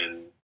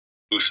and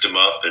boost them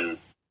up, and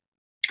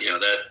you know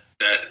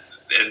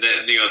and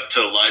then you know,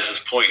 to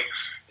Liza's point,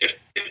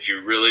 if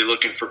you're really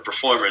looking for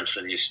performance,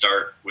 then you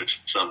start with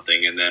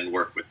something and then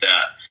work with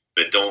that,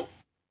 but don't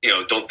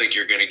think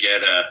you're going to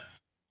get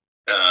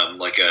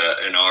like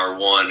an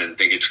R1 and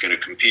think it's going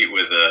to compete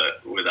with a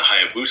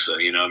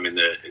Hayabusa. You know, I mean,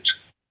 it's,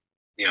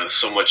 you know,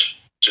 so much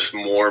just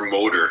more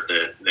motor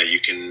that you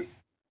can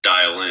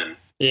dial in.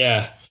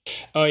 Yeah.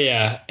 Oh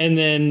yeah. And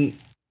then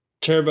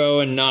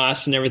turbo and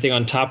NOS and everything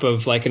on top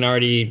of like an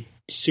already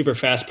super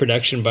fast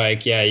production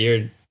bike. Yeah.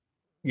 You're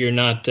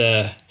not,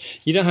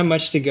 you don't have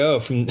much to go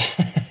from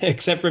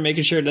except for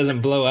making sure it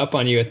doesn't blow up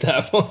on you at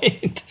that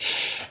point.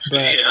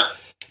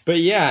 But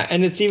yeah,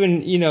 and it's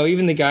even, you know,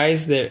 even the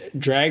guys that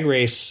drag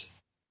race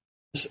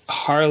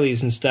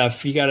Harleys and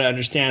stuff, you got to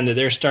understand that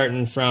they're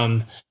starting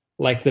from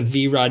like the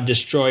V-Rod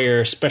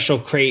Destroyer special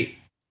crate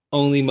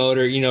only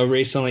motor, you know,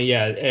 race only.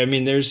 Yeah, I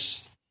mean,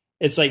 it's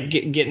like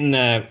getting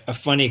a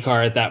funny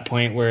car at that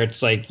point where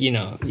it's like, you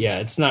know, yeah,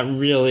 it's not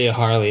really a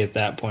Harley at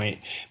that point.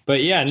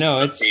 But yeah,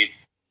 no,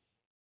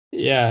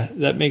 yeah,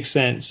 that makes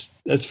sense.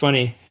 That's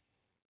funny.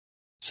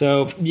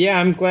 So yeah,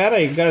 I'm glad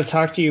I got to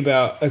talk to you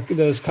about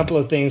those couple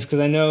of things because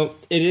I know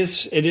it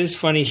is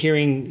funny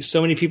hearing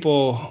so many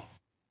people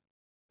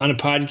on a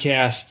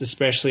podcast,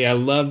 especially. I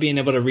love being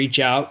able to reach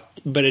out,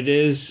 but it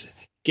is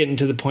getting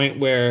to the point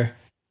where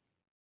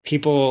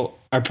people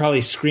are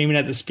probably screaming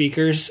at the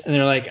speakers and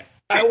they're like,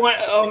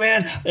 oh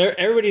man,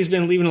 everybody's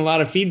been leaving a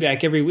lot of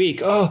feedback every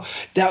week. Oh,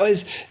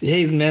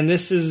 hey man,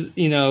 this is,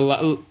 you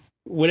know,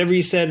 whatever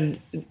you said,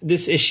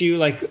 this issue,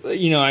 like,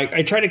 you know,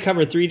 I try to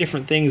cover 3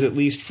 different things at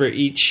least for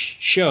each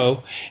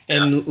show.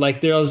 And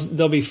like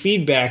there'll be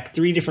feedback,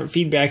 3 different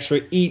feedbacks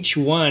for each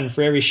one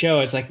for every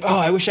show. It's like, oh,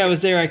 I wish I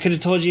was there. I could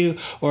have told you.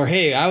 Or,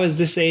 hey, I was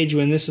this age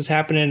when this was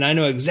happening. I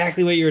know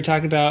exactly what you were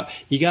talking about.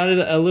 You got it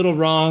a little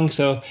wrong.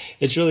 So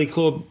it's really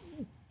cool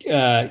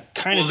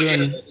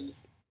doing.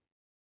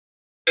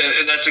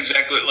 And that's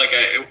exactly like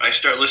I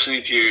start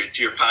listening to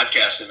your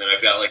podcast, and then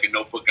I've got like a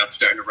notebook. I'm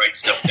starting to write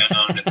stuff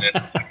down, and then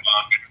I'm like,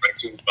 oh, I'm going to write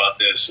to you about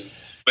this.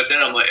 But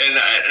then I'm like,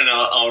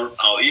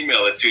 I'll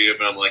email it to you,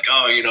 but I'm like,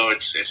 oh, you know,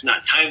 it's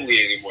not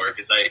timely anymore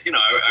because I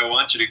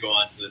want you to go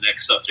on to the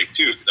next subject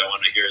too, because I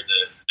want to hear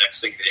the next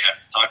thing that you have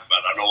to talk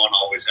about. I don't want to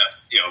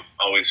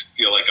always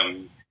feel like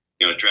I'm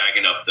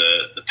dragging up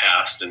the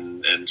past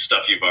and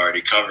stuff you've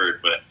already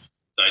covered, but.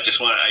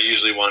 I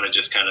usually want to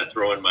just kind of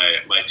throw in my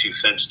 2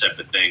 cents type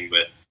of thing,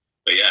 but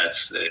yeah,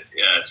 it's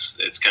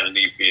kind of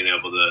neat being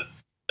able to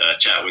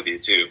chat with you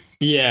too.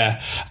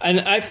 Yeah,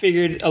 and I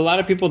figured a lot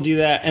of people do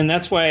that, and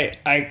that's why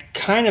my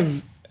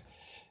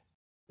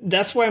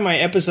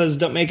episodes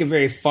don't make it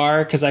very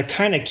far, because I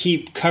kind of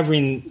keep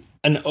covering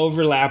an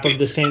overlap of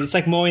the same. It's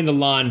like mowing the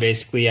lawn,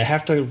 basically. I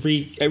have to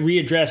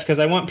readdress, because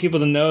I want people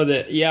to know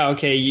that, yeah,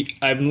 okay,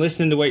 I'm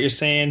listening to what you're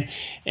saying,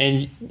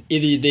 and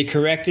either they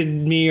corrected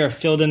me or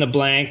filled in a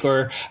blank,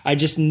 or I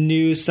just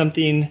knew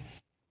something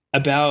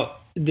about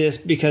this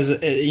because,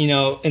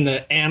 in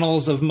the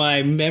annals of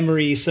my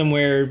memory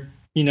somewhere,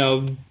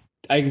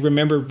 I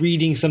remember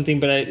reading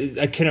something, but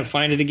I couldn't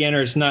find it again,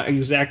 or it's not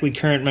exactly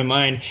current in my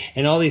mind.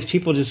 And all these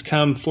people just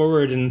come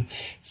forward and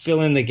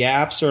fill in the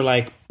gaps, or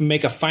like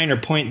make a finer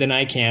point than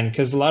I can.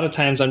 Because a lot of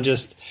times I'm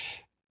just,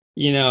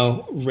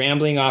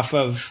 rambling off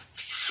of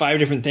 5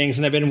 different things,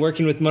 and I've been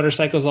working with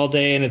motorcycles all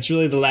day, and it's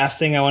really the last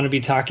thing I want to be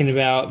talking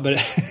about. But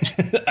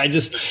I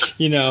just,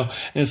 and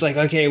it's like,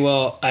 okay,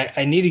 well,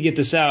 I need to get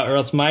this out, or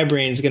else my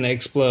brain's going to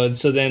explode.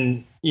 So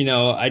then,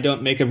 I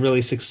don't make a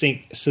really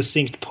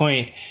succinct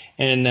point.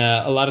 And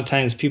a lot of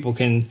times people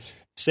can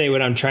say what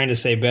I'm trying to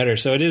say better.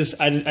 So it is,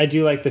 I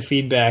do like the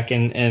feedback,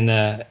 and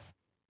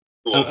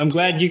I'm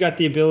glad you got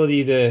the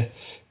ability to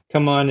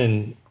come on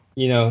and,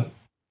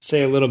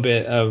 say a little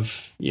bit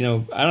of, I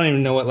don't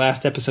even know what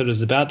last episode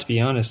was about, to be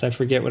honest. I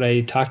forget what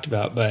I talked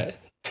about, but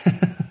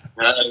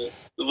a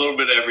little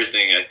bit of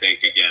everything, I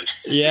think, again.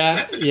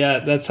 Yeah.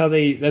 That's how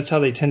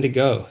they tend to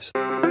go.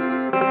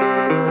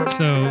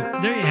 So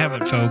there you have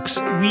it, folks.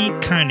 We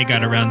kind of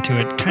got around to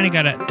it, kind of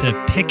got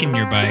to picking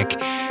your bike.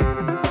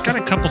 Got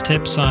a couple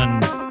tips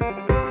on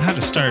how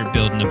to start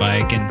building a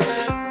bike, and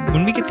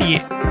when we get the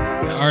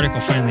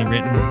article finally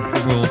written,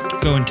 we'll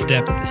go into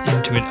depth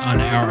into it on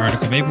our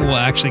article. Maybe we'll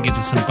actually get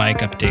to some bike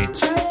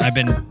updates. I've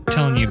been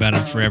telling you about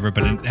them forever,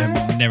 but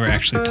I've never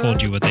actually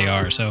told you what they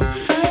are. So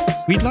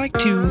we'd like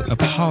to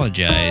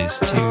apologize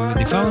to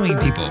the following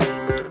people.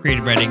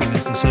 Creative Writing and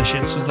its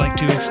associates would like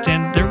to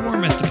extend their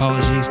warmest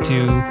apologies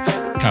to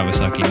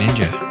Kawasaki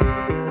Ninja,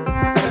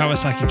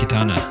 Kawasaki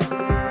Katana,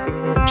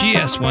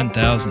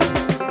 GS1000,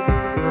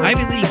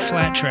 Ivy League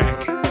Flat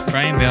Track,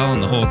 Brian Bell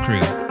and the whole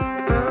crew,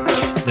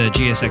 the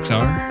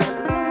GSXR,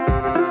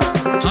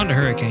 Honda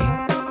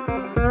Hurricane,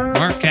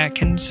 Mark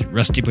Atkins,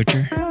 Rusty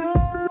Butcher,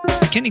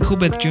 Kenny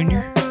Coolbeth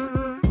Jr.,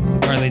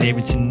 Harley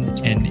Davidson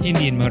and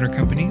Indian Motor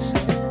Companies,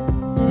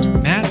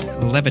 Matt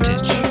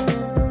Levitich,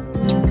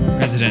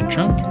 President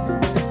Trump,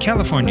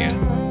 California,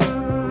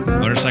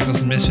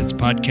 Motorcycles and Misfits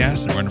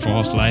podcast and wonderful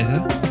host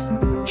Liza.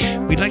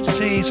 We'd like to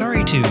say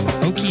sorry to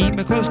Oki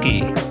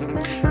McCloskey,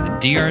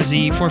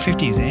 DRZ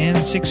 450s and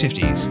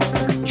 650s,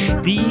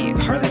 the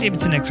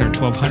Harley-Davidson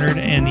XR1200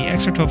 and the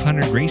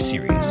XR1200 Race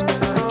Series,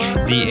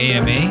 the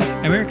AMA,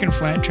 American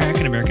Flat Track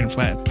and American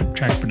Flat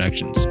Track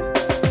Productions.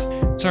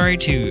 Sorry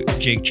to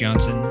Jake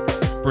Johnson,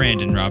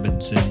 Brandon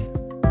Robinson,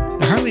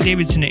 the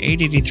Harley-Davidson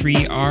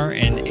 883R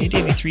and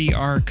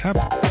 883R Cup.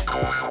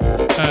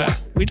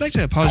 We'd like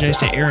to apologize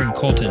to Aaron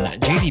Colton,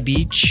 JD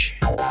Beach,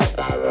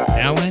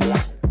 Alan,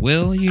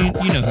 Will, you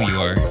know who you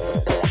are,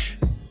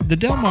 the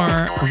Del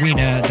Mar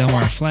Arena, Del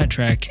Mar Flat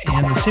Track,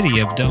 and the City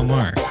of Del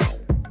Mar.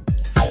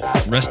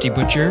 Rusty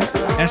Butcher,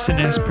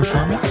 S&S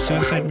Performance,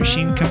 Suicide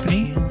Machine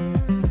Company,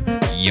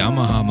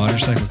 Yamaha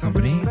Motorcycle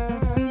Company,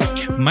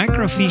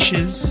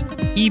 Microfiches,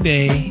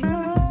 eBay,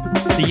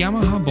 the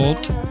Yamaha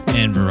Bolt,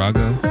 and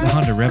Virago, the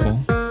Honda Rebel.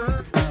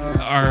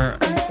 Our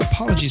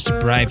apologies to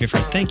Bri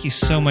Bifford. Thank you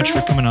so much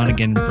for coming on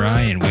again,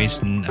 Bri, and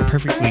wasting a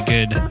perfectly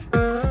good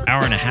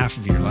hour and a half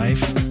of your life.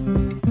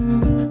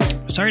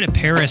 Sorry to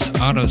Paris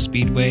Auto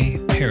Speedway,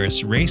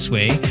 Paris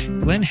Raceway,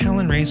 Glen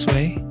Helen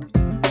Raceway,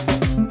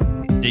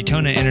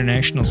 Daytona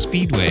International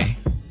Speedway,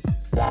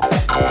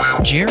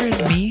 Jared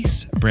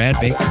Meese, Brad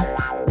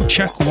Baker,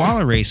 Chuck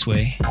Waller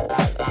Raceway,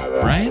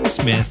 Brian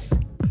Smith,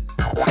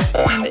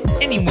 and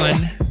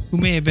anyone who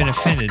may have been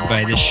offended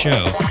by this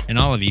show, and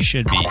all of you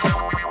should be.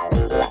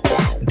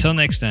 Until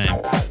next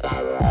time,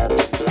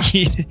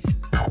 eat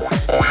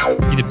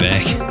a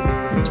bag.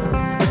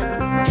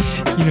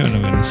 You know what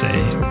I'm going to say.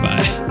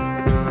 Bye.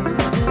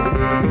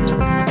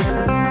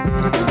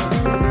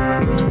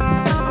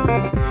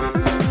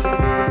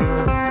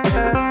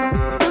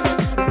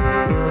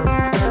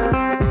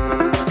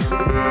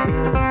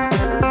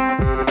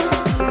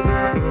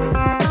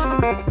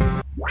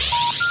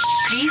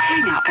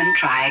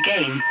 try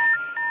again.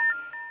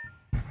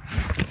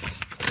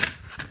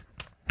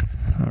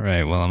 All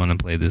right, well, I'm going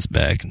to play this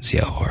back and see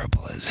how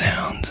horrible it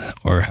sounds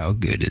or how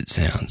good it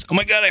sounds. Oh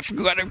my God, I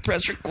forgot to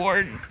press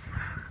record.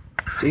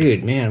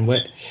 Dude, man,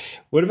 what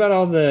about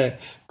all the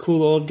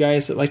cool old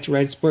guys that like to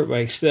ride sport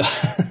bikes still?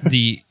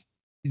 Chocolate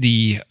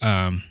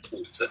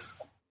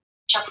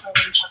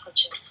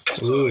chip.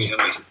 Ooh.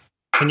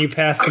 Can you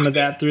pass some of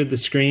that through the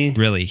screen?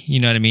 Really,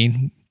 you know what I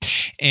mean?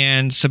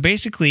 And so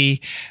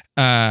basically,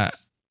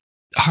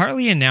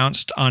 Harley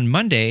announced on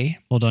Monday,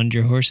 hold on to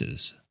your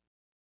horses.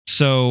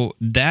 So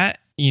that,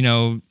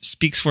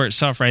 speaks for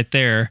itself right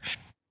there.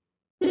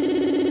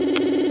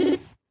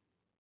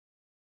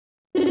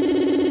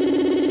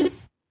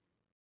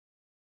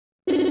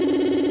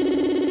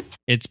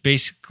 It's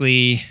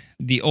basically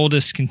the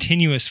oldest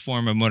continuous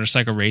form of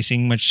motorcycle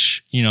racing,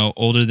 much,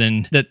 older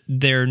than that.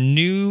 Their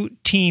new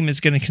team is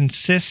going to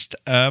consist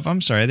of,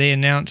 they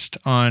announced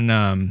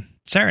on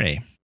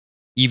Saturday,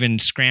 even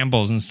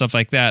scrambles and stuff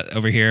like that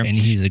over here. And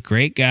he's a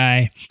great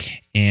guy,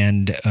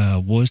 and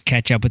we'll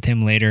catch up with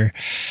him later.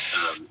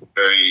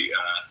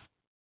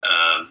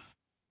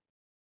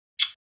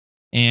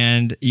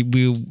 And got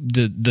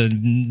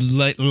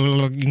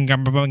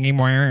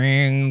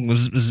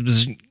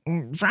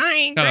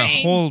a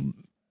whole,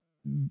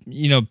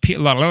 and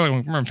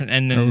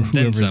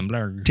then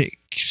some. Take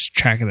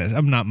track of this.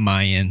 I'm not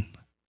Mayan.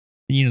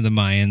 The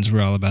Mayans were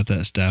all about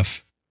that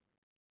stuff.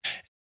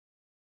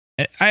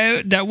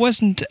 That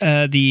wasn't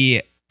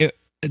the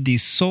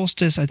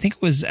solstice. I think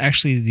it was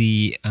actually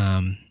the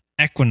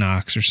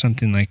equinox or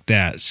something like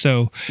that.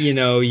 So,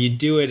 you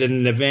do it at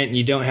an event and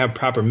you don't have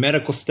proper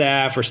medical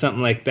staff or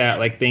something like that,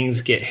 like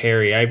things get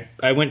hairy.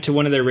 I went to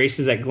one of their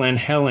races at Glen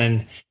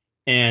Helen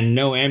and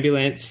no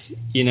ambulance,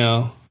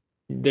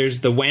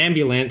 there's the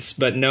wambulance,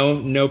 but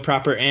no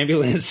proper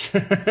ambulance.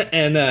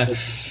 And,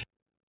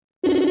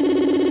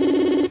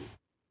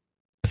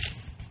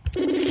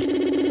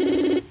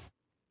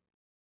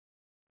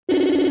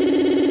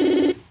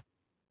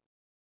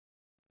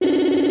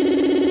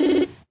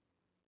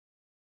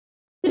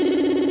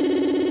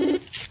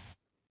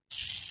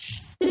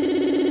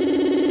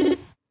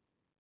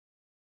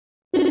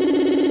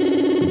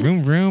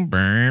 vroom vroom,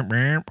 burr,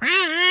 burr,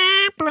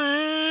 blah,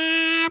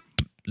 blah,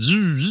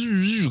 zoo,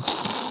 zoo, zoo.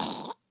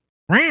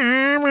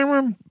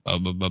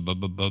 Bub, bub, bub,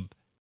 bub, bub.